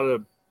a lot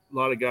of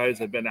guys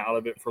that have been out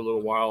of it for a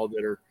little while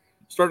that are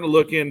starting to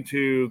look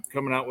into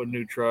coming out with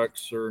new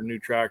trucks or new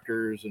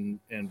tractors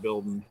and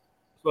building.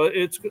 So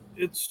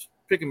it's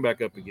picking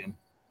back up again.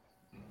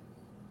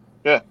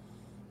 Good.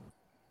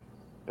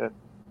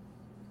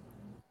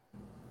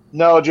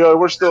 No, Joe,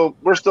 we're still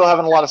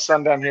having a lot of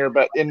sun down here,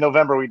 but in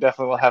November we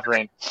definitely will have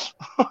rain.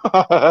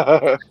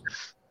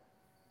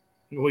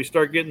 We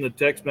start getting the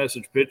text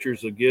message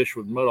pictures of Gish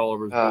with mud all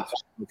over his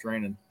boots. It's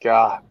raining.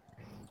 God,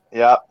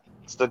 yeah,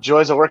 it's the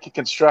joys of working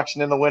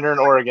construction in the winter in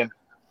Oregon.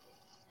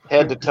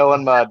 Head to toe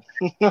in mud.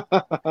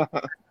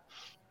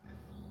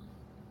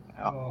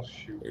 Oh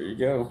shoot! There you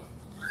go.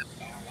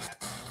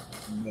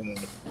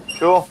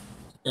 Cool.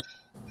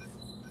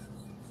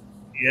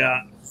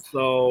 Yeah,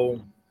 so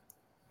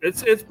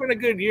it's been a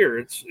good year.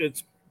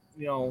 It's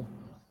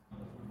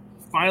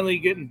finally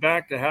getting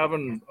back to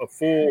having a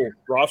full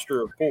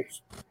roster of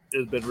pulls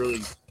has been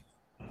really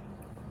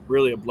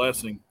really a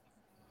blessing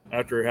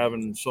after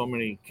having so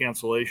many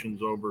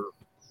cancellations over,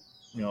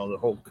 the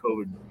whole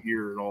COVID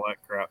year and all that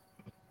crap.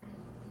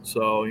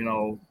 So,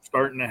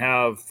 starting to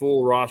have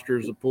full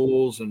rosters of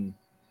pools and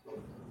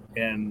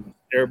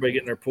everybody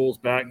getting their pools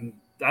back. And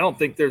I don't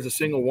think there's a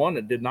single one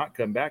that did not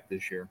come back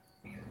this year.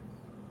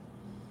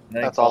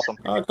 That's awesome.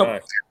 A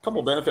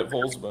couple benefit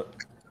pools, but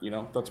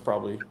that's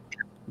probably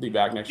be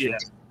back next year.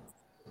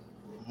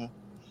 Mm-hmm.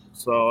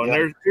 So and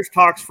there's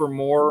talks for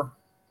more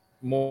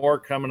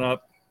coming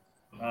up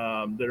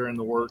that are in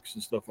the works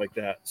and stuff like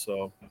that.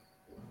 So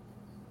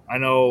I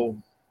know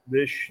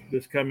this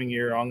coming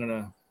year I'm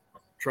gonna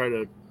try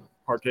to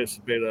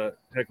participate a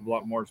heck of a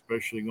lot more,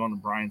 especially going to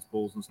Brian's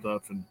pools and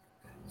stuff. And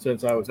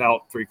since I was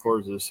out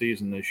 3/4 of the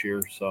season this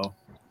year, so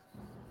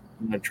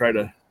I'm gonna try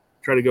to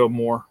go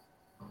more.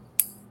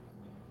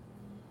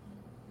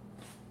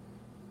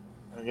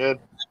 Very good.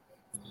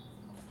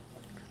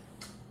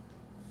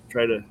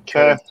 Try to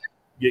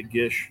get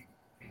Gish.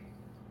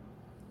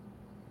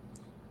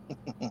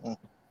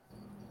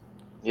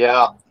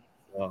 Yeah.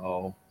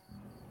 Oh.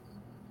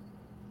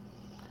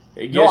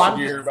 Hey, Gish,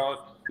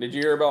 did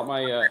you hear about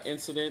my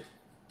incident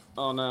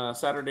on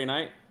Saturday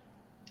night?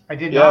 I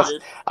did not.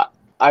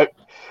 Yes.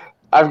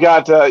 I've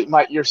got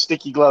your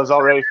sticky gloves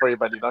all ready for you,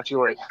 buddy. Don't you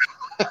worry.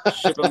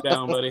 Ship them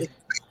down, buddy.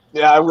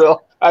 Yeah, I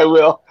will.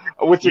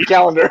 With your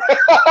calendar.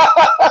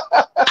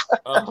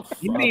 Oh,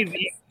 you need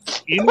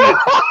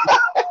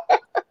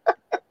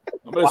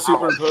I'm going to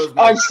superimpose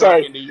my I'm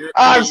sorry. into your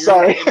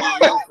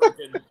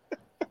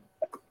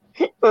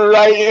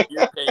Right.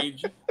 your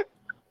page.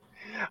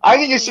 I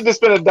think it should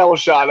just been a double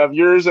shot of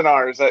yours and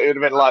ours. It would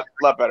have been a lot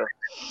better.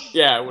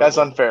 Yeah. That's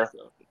unfair.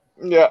 So.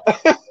 Yeah.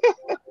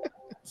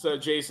 So,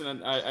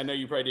 Jason, I know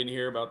you probably didn't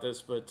hear about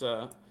this, but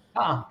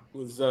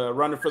was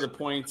running for the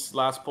points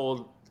last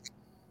pull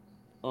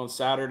on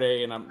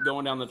Saturday, and I'm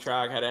going down the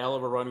track, had a hell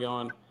of a run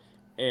going,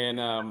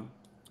 and I'm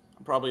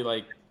probably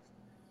like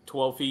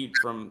 12 feet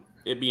from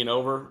it being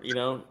over,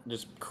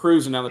 just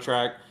cruising down the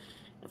track.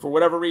 And for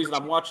whatever reason,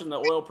 I'm watching the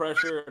oil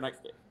pressure,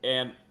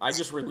 and I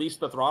just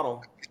released the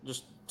throttle,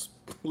 just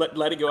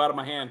let it go out of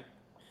my hand.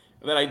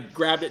 And then I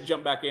grabbed it,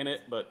 jumped back in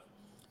it, but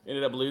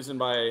ended up losing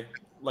by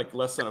like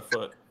less than a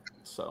foot.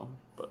 So,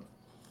 but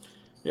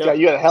yeah,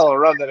 you had a hell of a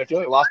run then if you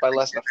only lost by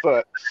less than a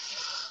foot.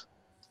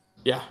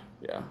 Yeah.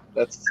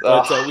 That's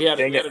but we had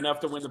enough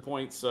to win the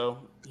points. So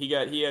he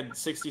had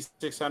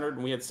 6,600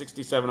 and we had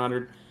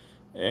 6,700.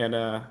 And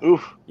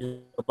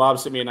Bob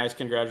sent me a nice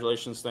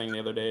congratulations thing the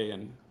other day,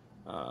 and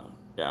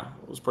it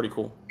was pretty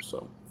cool.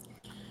 So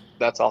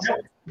that's awesome.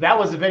 That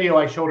was the video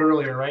I showed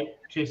earlier, right,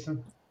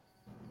 Jason?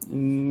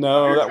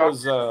 No,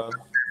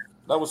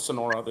 that was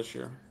Sonora this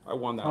year. I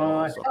won that one.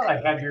 I thought I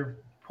had your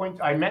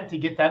point. I meant to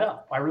get that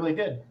up. I really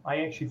did.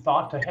 I actually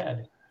thought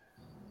ahead.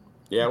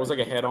 Yeah, it was like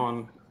a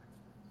head-on,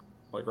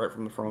 like right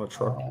from the front of the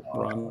truck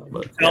run.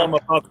 But tell them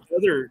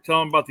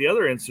about the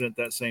other incident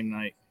that same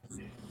night.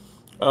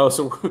 Oh,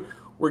 so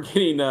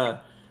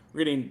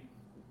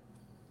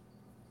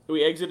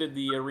we exited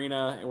the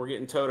arena and we're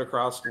getting towed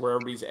across where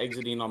everybody's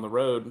exiting on the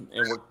road,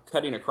 and we're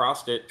cutting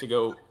across it to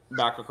go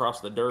back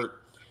across the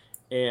dirt.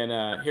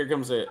 And here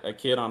comes a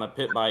kid on a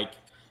pit bike,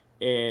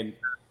 and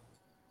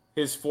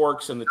his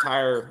forks and the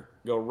tire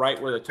go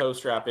right where the tow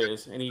strap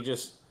is, and he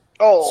just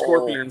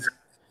scorpions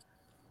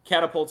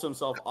catapults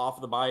himself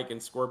off the bike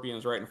and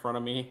scorpions right in front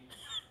of me.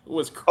 It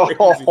was crazy.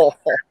 Oh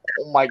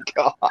my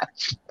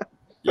gosh.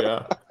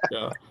 Yeah.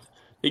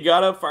 He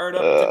got up, fired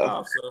up, and took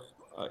off. So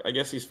I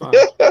guess he's fine.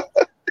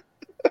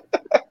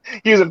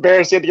 He was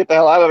embarrassed. He had to get the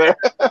hell out of there.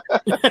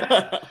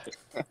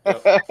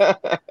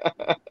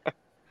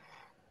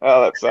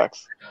 Oh, that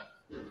sucks.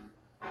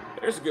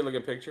 There's a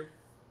good-looking picture.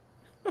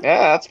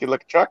 Yeah, that's a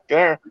good-looking truck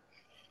there.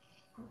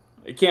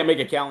 It can't make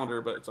a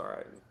calendar, but it's all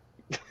right.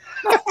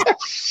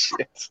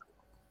 Shit.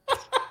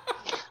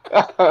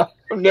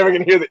 I'm never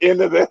going to hear the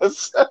end of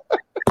this.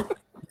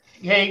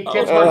 Hey,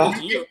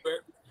 Titsworth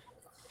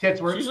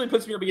usually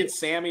puts me up against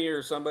Sammy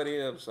or somebody.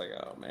 I'm just like,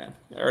 oh, man.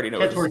 I already know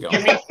where this is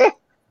going.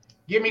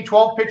 Give me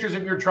 12 pictures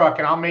of your truck,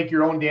 and I'll make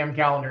your own damn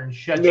calendar and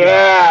shut you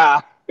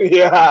up.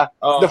 Yeah.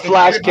 The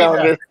Flash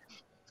calendar.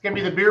 It's going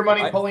to be the Beer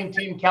Money Pulling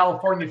Team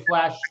California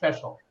Flash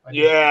Special.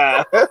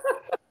 Yeah.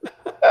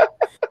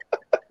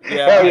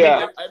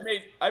 Yeah.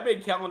 I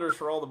made calendars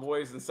for all the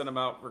boys and sent them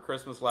out for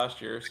Christmas last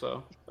year,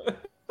 so.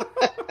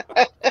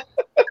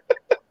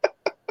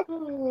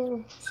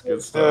 It's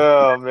good stuff.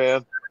 Oh,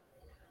 man.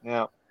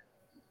 Yeah.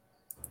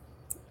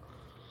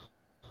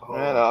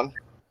 Right on.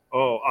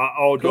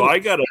 Do I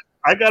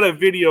got a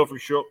video for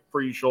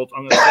you, Schultz.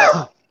 I'm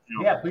gonna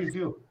Yeah, please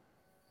do.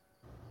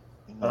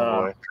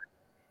 Boy.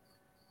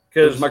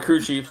 Because my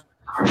crew chief.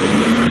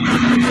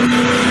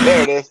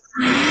 There it is.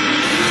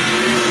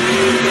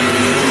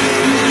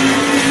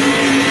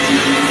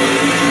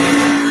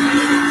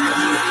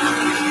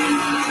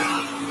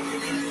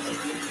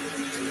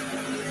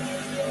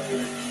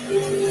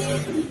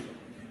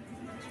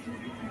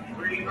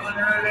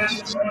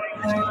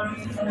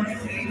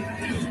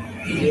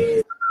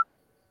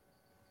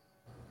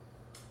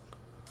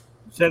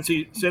 Since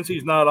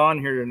he's not on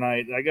here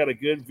tonight, I got a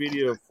good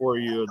video for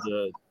you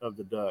of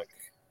the duck.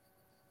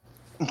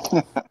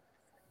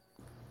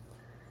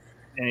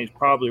 And he's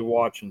probably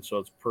watching, so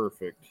it's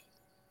perfect.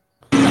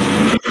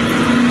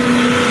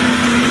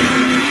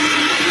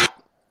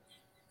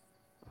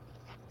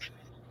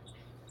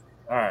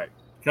 All right,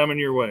 coming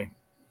your way.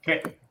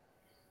 Okay.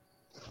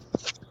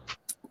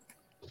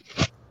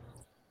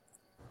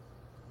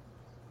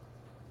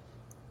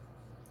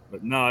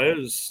 But no, it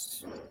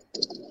was.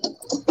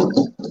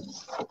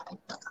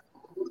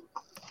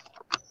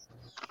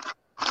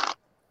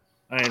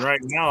 I mean,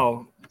 right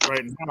now,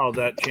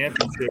 that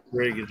championship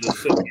rig is just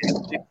sitting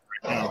there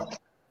right now.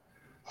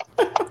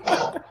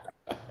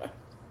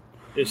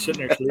 Just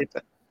sitting there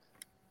sleeping.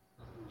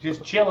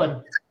 Just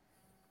chilling.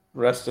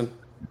 Resting.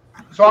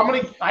 So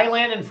I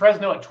land in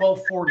Fresno at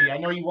 12:40. I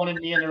know you wanted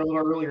me in there a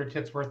little earlier,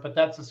 Titsworth, but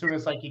that's as soon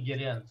as I could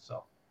get in.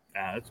 So.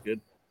 Ah, that's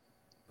good.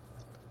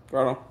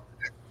 Right on.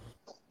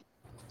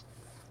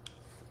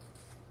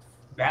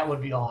 That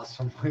would be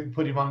awesome.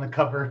 Put him on the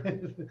cover.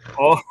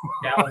 Oh.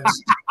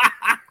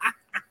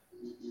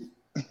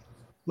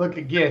 Look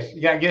at Gish.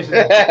 You got Gish.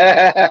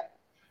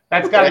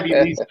 That's got to be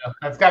Lisa.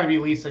 That's got to be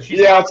Lisa.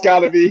 It's got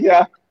to be.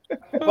 Yeah.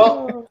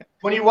 Well,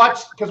 when you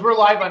watch, because we're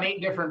live on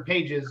 8 different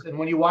pages, and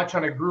when you watch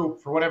on a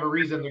group, for whatever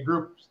reason,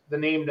 the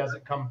name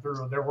doesn't come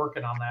through. They're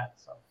working on that.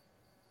 So.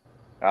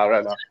 All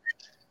right.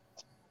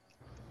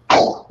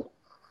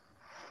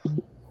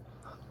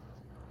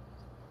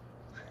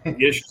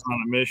 Gish is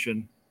on a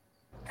mission.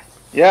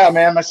 Yeah,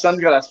 man. My son's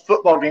got a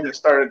football game that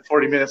started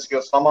 40 minutes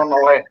ago, so I'm on my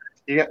way.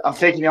 I'm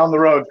taking you on the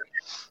road.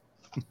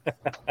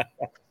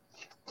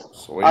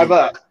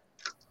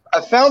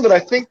 I found that I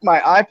think my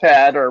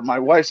iPad or my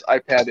wife's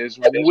iPad is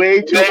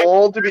way too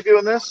old to be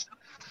doing this,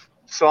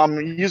 so I'm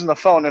using the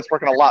phone. And it's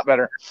working a lot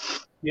better.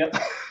 Yep.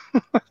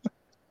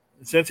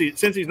 Since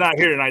he's not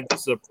here tonight,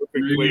 this is a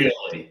perfect way.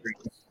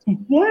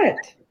 What?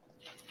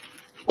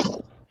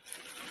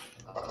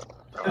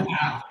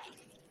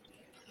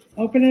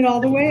 Open it all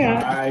the way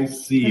up. I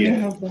see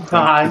it.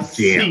 I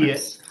see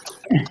it.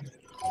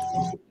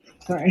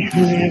 Sorry,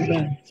 the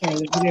video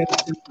seems to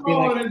be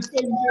like. That's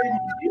so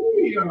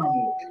good.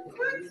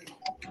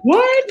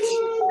 What?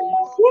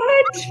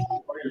 What?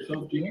 Oh, you're so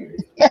cute.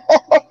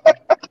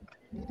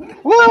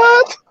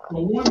 What?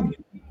 Well, one.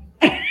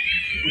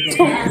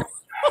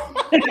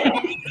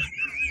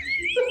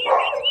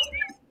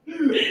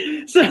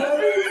 So.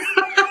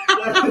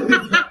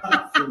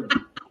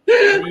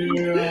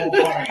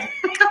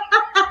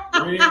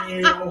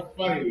 Real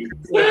funny.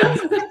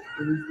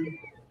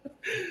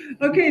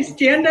 Okay,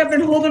 stand up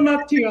and hold them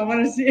up to you. I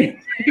want to see.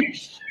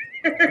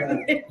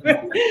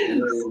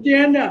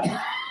 Stand up.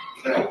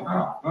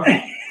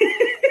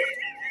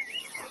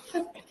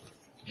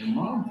 Your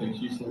mom thinks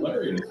she's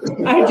hilarious.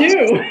 I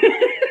do.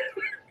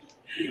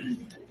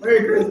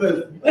 Merry Christmas.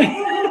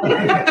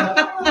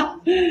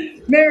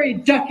 Merry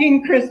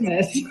Ducking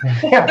Christmas.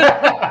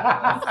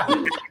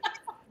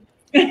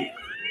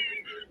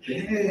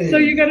 So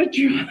you got to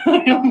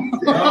try them.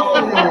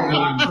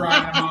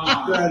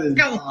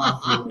 Come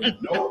on.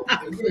 Nope.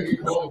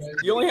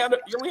 You only have to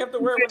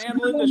wear it when Aunt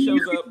Linda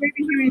shows up.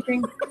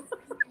 Anything.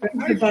 I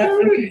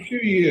showed it to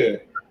you.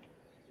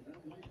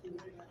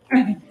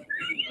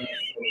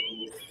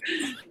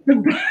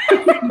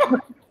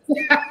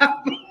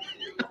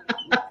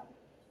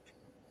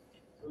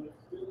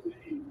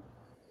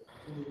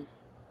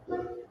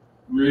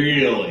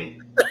 Really?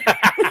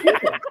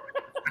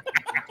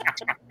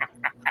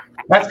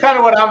 That's kind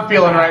of what I'm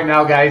feeling right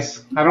now,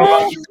 guys. I don't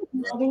know.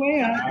 All the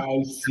way up.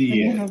 I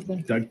see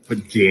it. Duck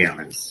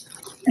pajamas.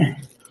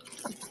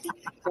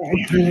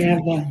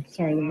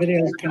 Sorry, the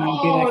video is going to be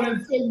like. Oh, it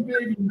says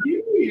Baby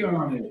Huey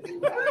on it.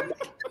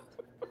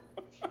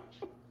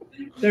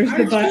 There's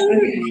the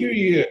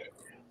button.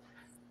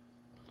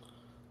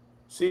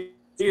 See,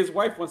 his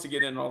wife wants to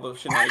get in all those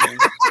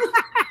shenanigans.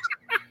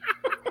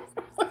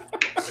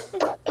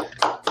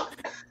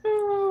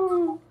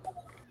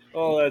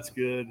 Oh, that's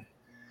good.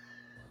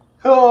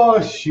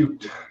 Oh,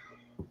 shoot.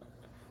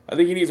 I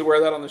think he needs to wear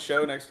that on the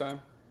show next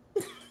time.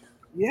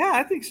 Yeah,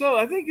 I think so.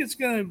 I think it's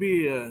going to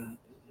be a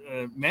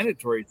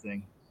mandatory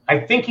thing.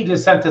 I think he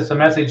just sent us a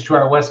message to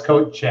our West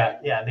Coast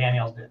chat. Yeah,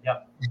 Daniels did.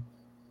 Yep.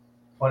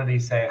 What did he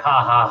say?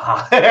 Ha, ha,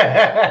 ha.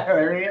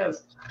 There he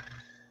is.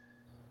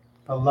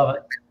 I love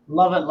it.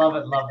 Love it, love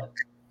it, love it.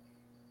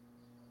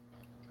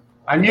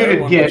 I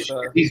muted Gish.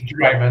 He's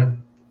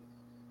driving.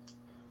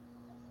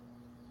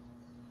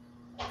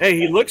 Hey,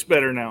 he looks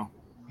better now.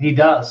 He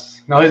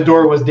does. No, his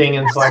door was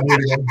dinging, so I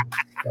muted him.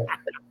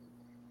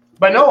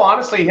 But no,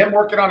 honestly, him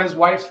working on his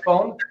wife's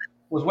phone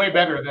was way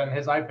better than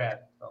his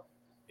iPad. So.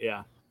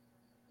 Yeah.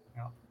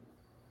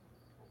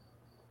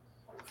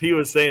 He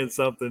was saying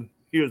something.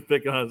 He was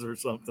picking on us or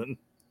something.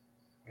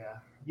 Yeah.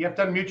 You have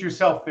to unmute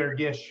yourself there,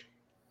 Gish.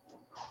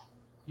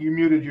 You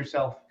muted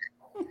yourself.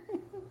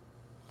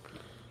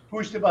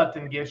 Push the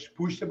button, Gish.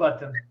 Push the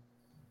button.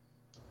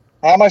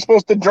 How am I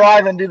supposed to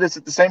drive and do this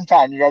at the same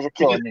time? You guys are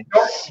killing me.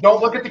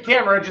 Don't look at the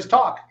camera. Just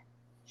talk.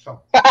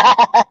 So.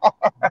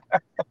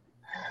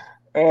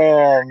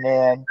 Oh,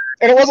 man.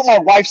 And it wasn't my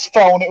wife's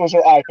phone; it was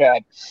her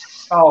iPad.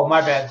 Oh,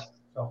 my bad.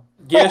 So.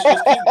 Yes,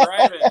 just keep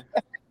driving.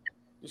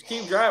 Just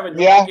keep driving.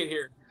 You'll make it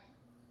here.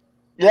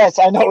 Yes,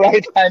 I know,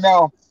 right? I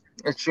know.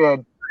 It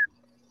should.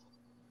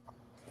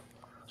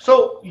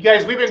 So, you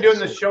guys, we've been doing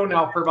this show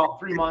now for about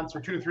 3 months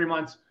or 2 to 3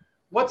 months.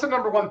 What's the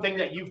number one thing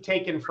that you've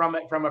taken from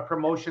it from a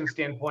promotion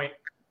standpoint?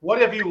 What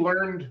have you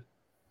learned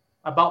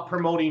about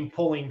promoting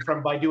pulling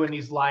by doing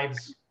these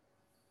lives?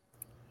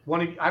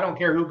 I don't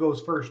care who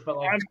goes first, but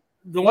like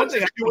what's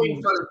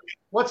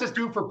this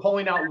do for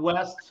pulling out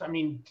west? I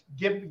mean,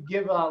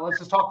 let's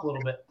just talk a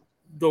little bit.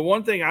 The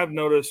one thing I've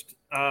noticed,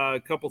 a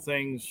couple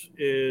things,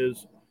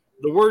 is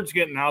the word's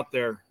getting out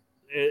there.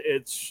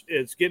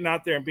 It's getting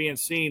out there and being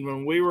seen.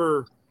 When we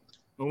were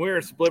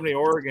in Sublimity,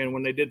 Oregon,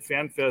 when they did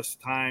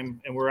FanFest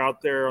time, and we're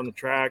out there on the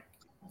track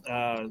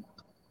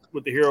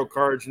with the hero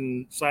cards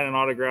and signing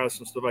autographs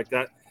and stuff like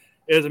that,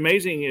 it was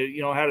amazing.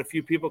 Had a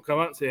few people come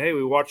up and say, "Hey,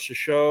 we watched the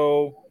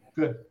show."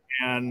 Good.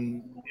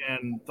 And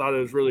thought it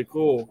was really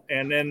cool.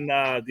 And then the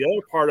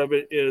other part of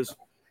it is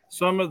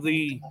some of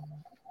the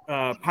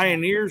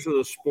pioneers of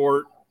the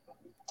sport,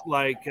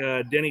 like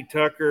Denny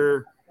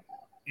Tucker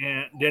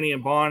and Denny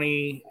and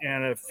Bonnie,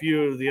 and a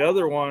few of the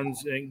other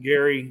ones, and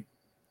Gary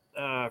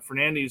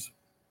Fernandez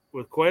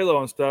with Coelho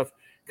and stuff,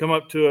 come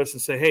up to us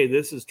and say, "Hey,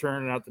 this is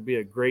turning out to be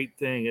a great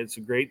thing. It's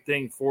a great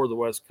thing for the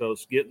West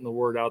Coast, getting the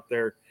word out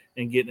there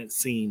and getting it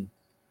seen."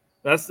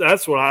 That's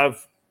what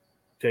I've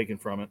taken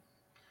from it.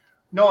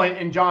 No,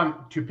 and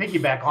John, to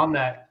piggyback on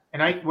that,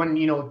 and when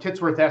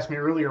Titsworth asked me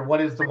earlier,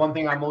 what is the one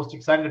thing I'm most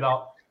excited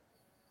about?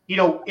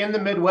 In the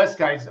Midwest,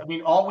 guys, I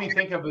mean, all we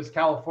think of as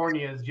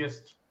California is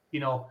just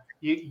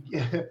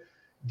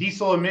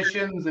diesel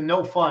emissions and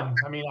no fun.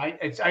 I mean,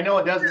 I know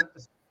it doesn't.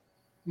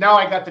 Now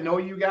I got to know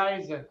you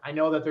guys, and I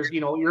know that there's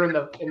you're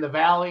in the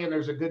valley and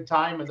there's a good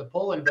time in the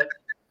pulling, but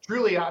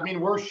truly, I mean,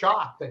 we're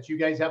shocked that you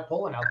guys have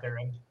pulling out there,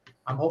 and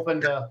I'm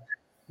hoping to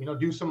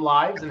do some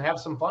lives and have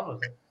some fun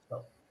with it.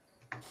 So.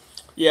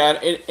 Yeah,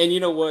 and you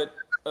know what,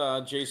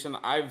 Jason,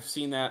 I've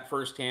seen that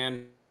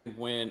firsthand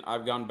when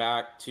I've gone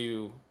back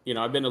to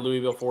I've been to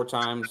Louisville 4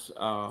 times,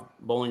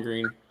 Bowling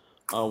Green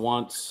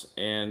once,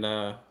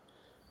 and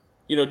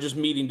just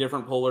meeting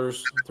different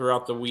pullers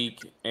throughout the week,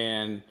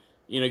 and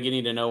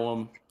getting to know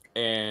them,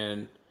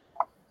 and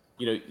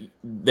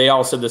they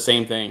all said the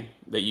same thing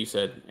that you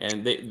said,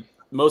 and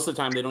most of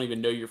the time they don't even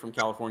know you're from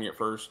California at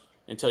first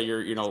until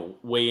you're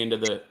way into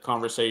the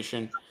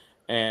conversation,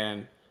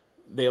 and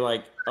they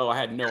like, "Oh, I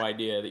had no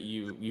idea that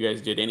you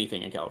guys did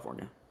anything in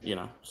California,"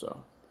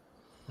 so.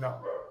 No.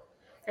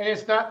 And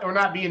it's not, we're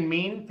not being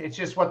mean. It's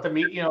just what the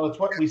media, it's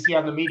what we see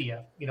on the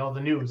media, the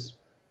news,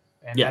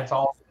 and that's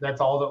all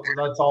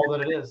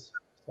that it is.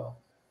 So,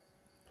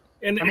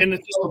 and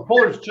the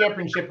Pullers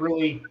Championship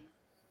really,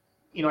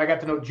 I got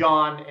to know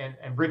John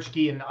and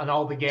Britchke and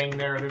all the gang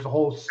there. There's a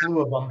whole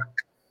slew of them,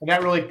 and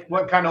that really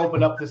what kind of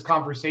opened up this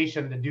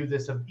conversation to do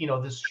this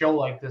this show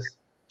like this,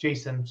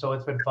 Jason. So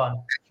it's been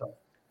fun. So.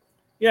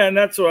 Yeah, and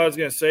that's what I was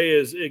going to say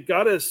is it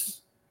got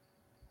us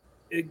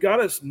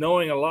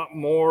knowing a lot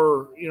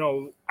more,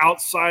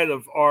 outside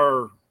of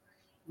our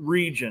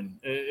region.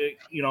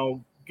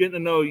 Getting to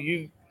know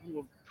you,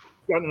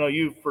 gotten to know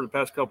you for the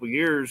past couple of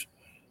years,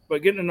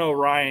 but getting to know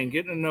Ryan,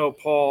 getting to know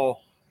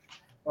Paul,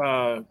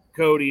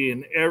 Cody,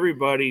 and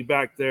everybody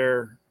back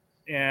there,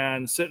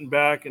 and sitting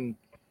back and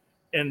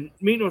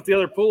meeting with the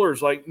other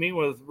pullers, like meeting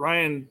with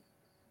Ryan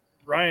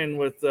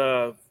with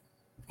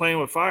Playing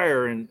with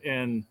Fire,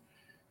 and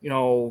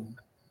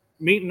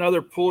meeting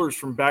other pullers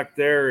from back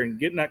there and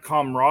getting that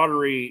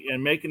camaraderie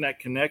and making that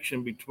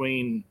connection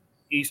between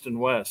East and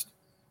West.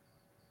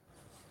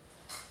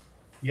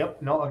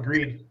 Yep. No,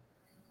 agreed.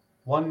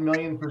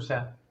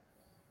 1,000,000%.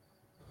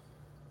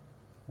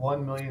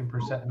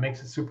 1,000,000%. It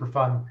makes it super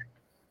fun.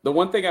 The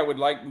one thing I would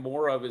like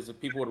more of is if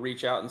people would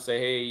reach out and say,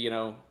 "Hey,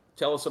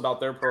 tell us about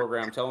their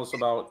program. Tell us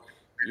about,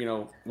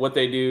 what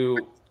they do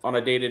on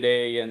a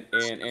day-to-day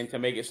and to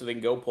make it so they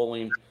can go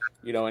pulling,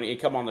 and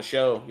come on the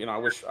show."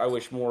 I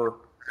wish more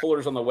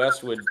pullers on the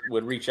West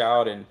would reach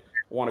out and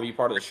want to be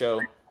part of the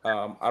show.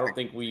 I don't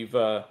think we've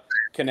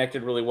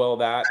connected really well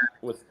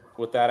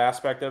with that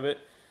aspect of it.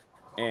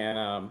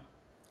 And,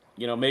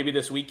 maybe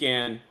this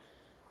weekend,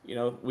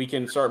 we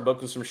can start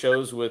booking some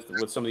shows with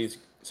some of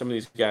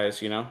these guys,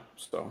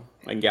 so,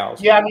 and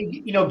gals. Yeah. I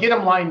mean, get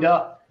them lined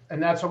up,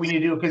 and that's what we need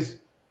to do. Because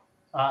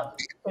at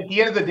the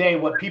end of the day,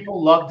 what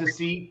people love to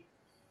see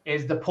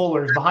is the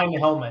pullers behind the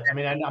helmet. I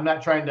mean, I'm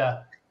not trying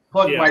to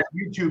plug my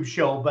YouTube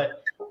show,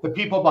 but the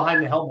people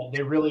behind the helmet,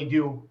 they really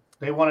do.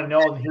 They want to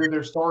know and hear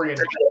their story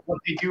and what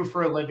they do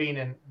for a living,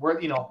 and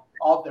where,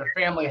 all their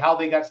family, how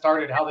they got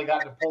started, how they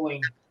got into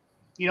pulling.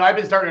 I've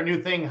been starting a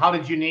new thing. How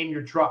did you name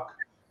your truck?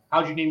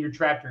 How'd you name your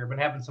tractor? I've been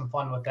having some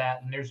fun with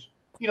that. And there's,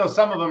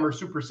 some of them are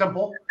super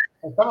simple,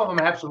 and some of them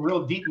have some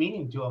real deep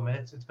meaning to them. And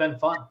it's been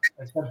fun.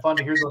 It's been fun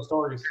to hear those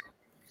stories.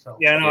 So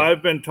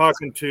I've been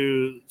talking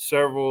to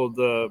several of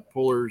the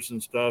pullers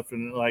and stuff,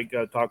 and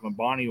talking with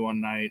Bonnie one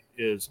night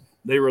is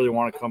they really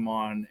want to come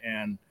on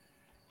and,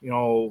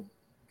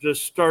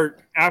 just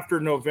start after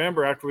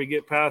November, after we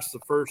get past the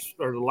first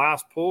or the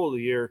last pool of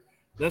the year,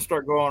 then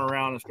start going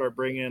around and start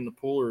bringing in the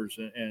poolers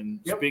and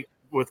speak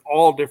with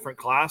all different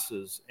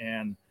classes.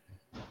 And,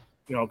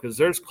 because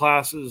there's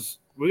classes,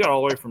 we got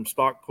all the way from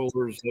stock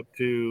poolers up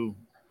to,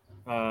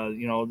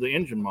 the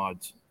engine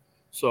mods.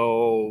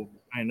 So,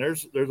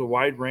 there's a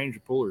wide range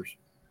of poolers.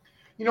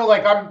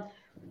 Like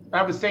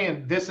I was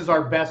saying, this is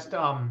our best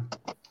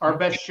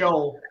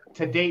show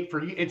to date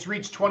for you. It's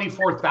reached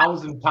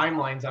 24,000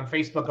 timelines on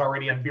Facebook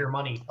already on Beer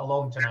Money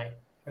alone tonight.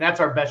 And that's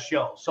our best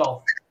show.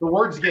 So the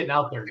word's getting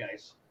out there,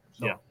 guys.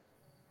 So, yeah.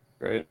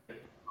 Great.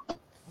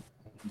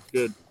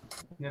 Good.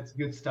 That's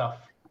good stuff.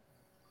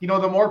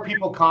 The more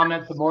people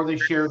comment, the more they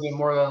share, the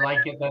more they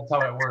like it. That's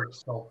how it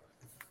works. So,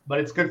 but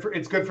it's good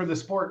for the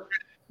sport,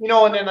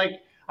 and then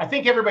I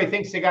think everybody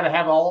thinks they got to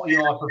have all,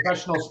 a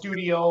professional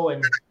studio,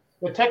 and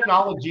the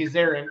technology is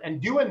there,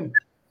 and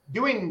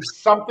doing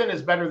something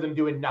is better than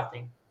doing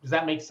nothing. Does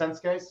that make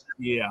sense, guys?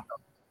 Yeah.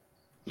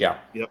 Yeah.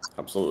 Yep.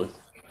 Absolutely.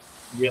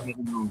 Yep.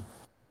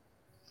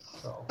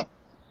 So,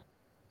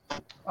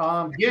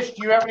 Gish,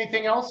 do you have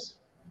anything else?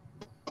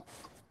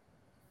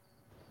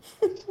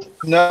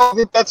 No, I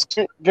think that's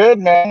good,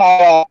 man.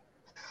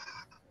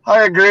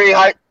 I agree.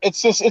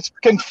 It's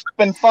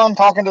been fun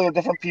talking to the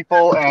different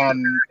people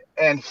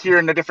and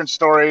hearing the different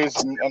stories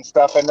and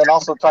stuff, and then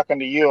also talking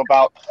to you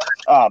about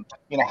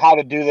how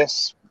to do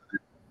this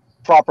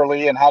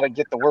properly and how to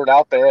get the word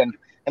out there. And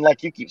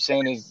like you keep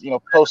saying is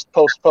post.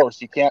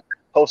 You can't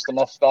post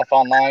enough stuff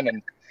online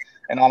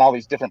and on all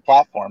these different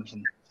platforms.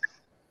 And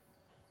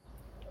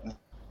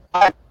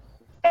I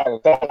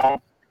don't know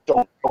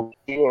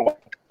what to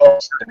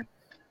post.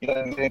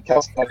 And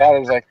Kelsey, my daughter,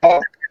 was like, I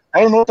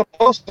don't know what to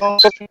post. I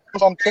don't know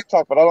what's on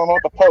TikTok, but I don't know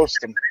what to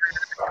post. And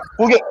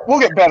we'll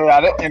get better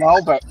at it,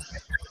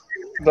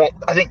 but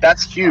I think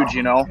that's huge,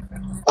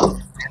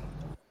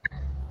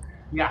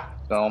 Yeah.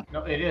 So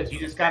no, it is.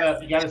 You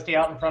gotta stay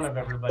out in front of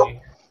everybody.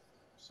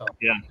 So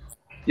yeah.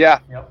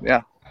 Yep.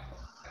 Yeah.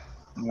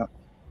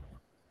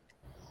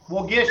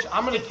 Well, Gish,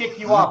 I'm gonna kick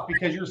you off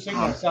because your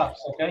signal sucks.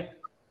 Okay.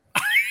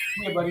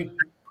 Yeah, buddy.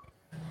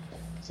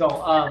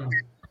 So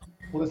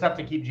we'll just have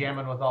to keep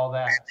jamming with all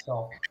that.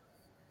 So,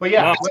 but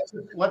yeah,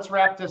 let's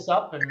wrap this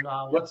up and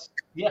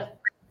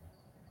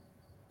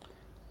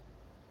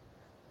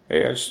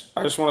Hey, I just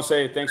want to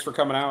say thanks for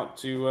coming out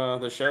to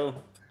the show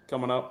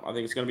coming up. I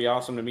think it's going to be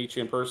awesome to meet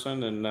you in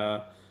person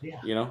and,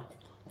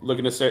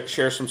 looking to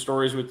share some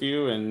stories with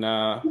you. And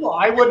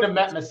I wouldn't have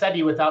met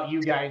Massetti without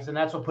you guys, and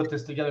that's what put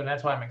this together. And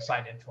that's why I'm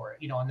excited for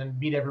it, and then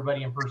meet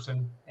everybody in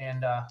person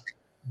and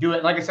do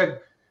it. Like I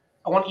said,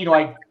 I want,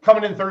 I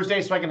coming in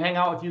Thursday so I can hang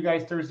out with you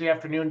guys Thursday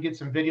afternoon, get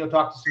some video,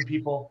 talk to some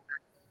people,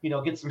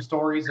 get some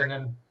stories. And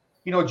then,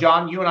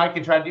 John, you and I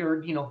can try to do,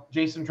 or,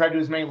 Jason, try to do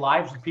as many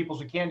lives with people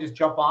as we can. Just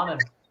jump on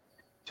and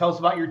tell us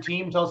about your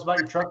team, tell us about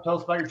your truck, tell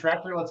us about your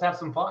tractor. Let's have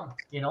some fun,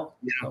 Yeah.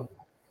 So,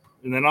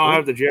 and then I'll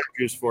have the Jack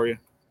juice for you.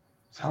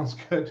 Sounds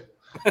good.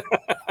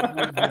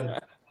 Good.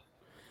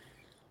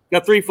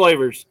 Got 3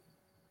 flavors.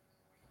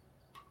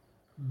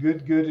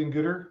 Good, and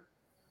gooder.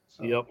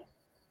 So. Yep.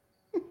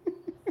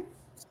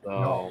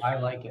 No, I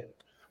like it.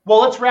 Well,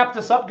 let's wrap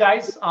this up,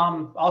 guys.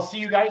 I'll see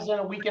you guys in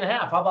a week and a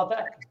half. How about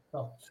that?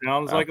 So,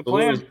 sounds like a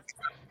plan.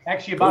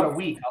 Actually, about a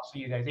week. I'll see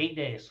you guys 8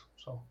 days.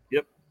 So,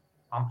 yep.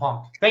 I'm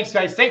pumped. Thanks,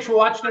 guys. Thanks for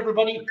watching,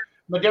 everybody.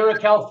 Madera,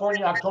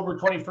 California, October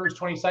 21st,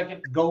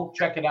 22nd. Go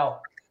check it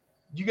out.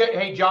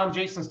 Hey, John,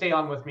 Jason, stay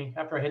on with me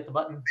after I hit the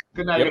button.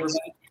 Good night, everybody.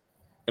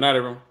 Good night,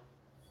 everyone.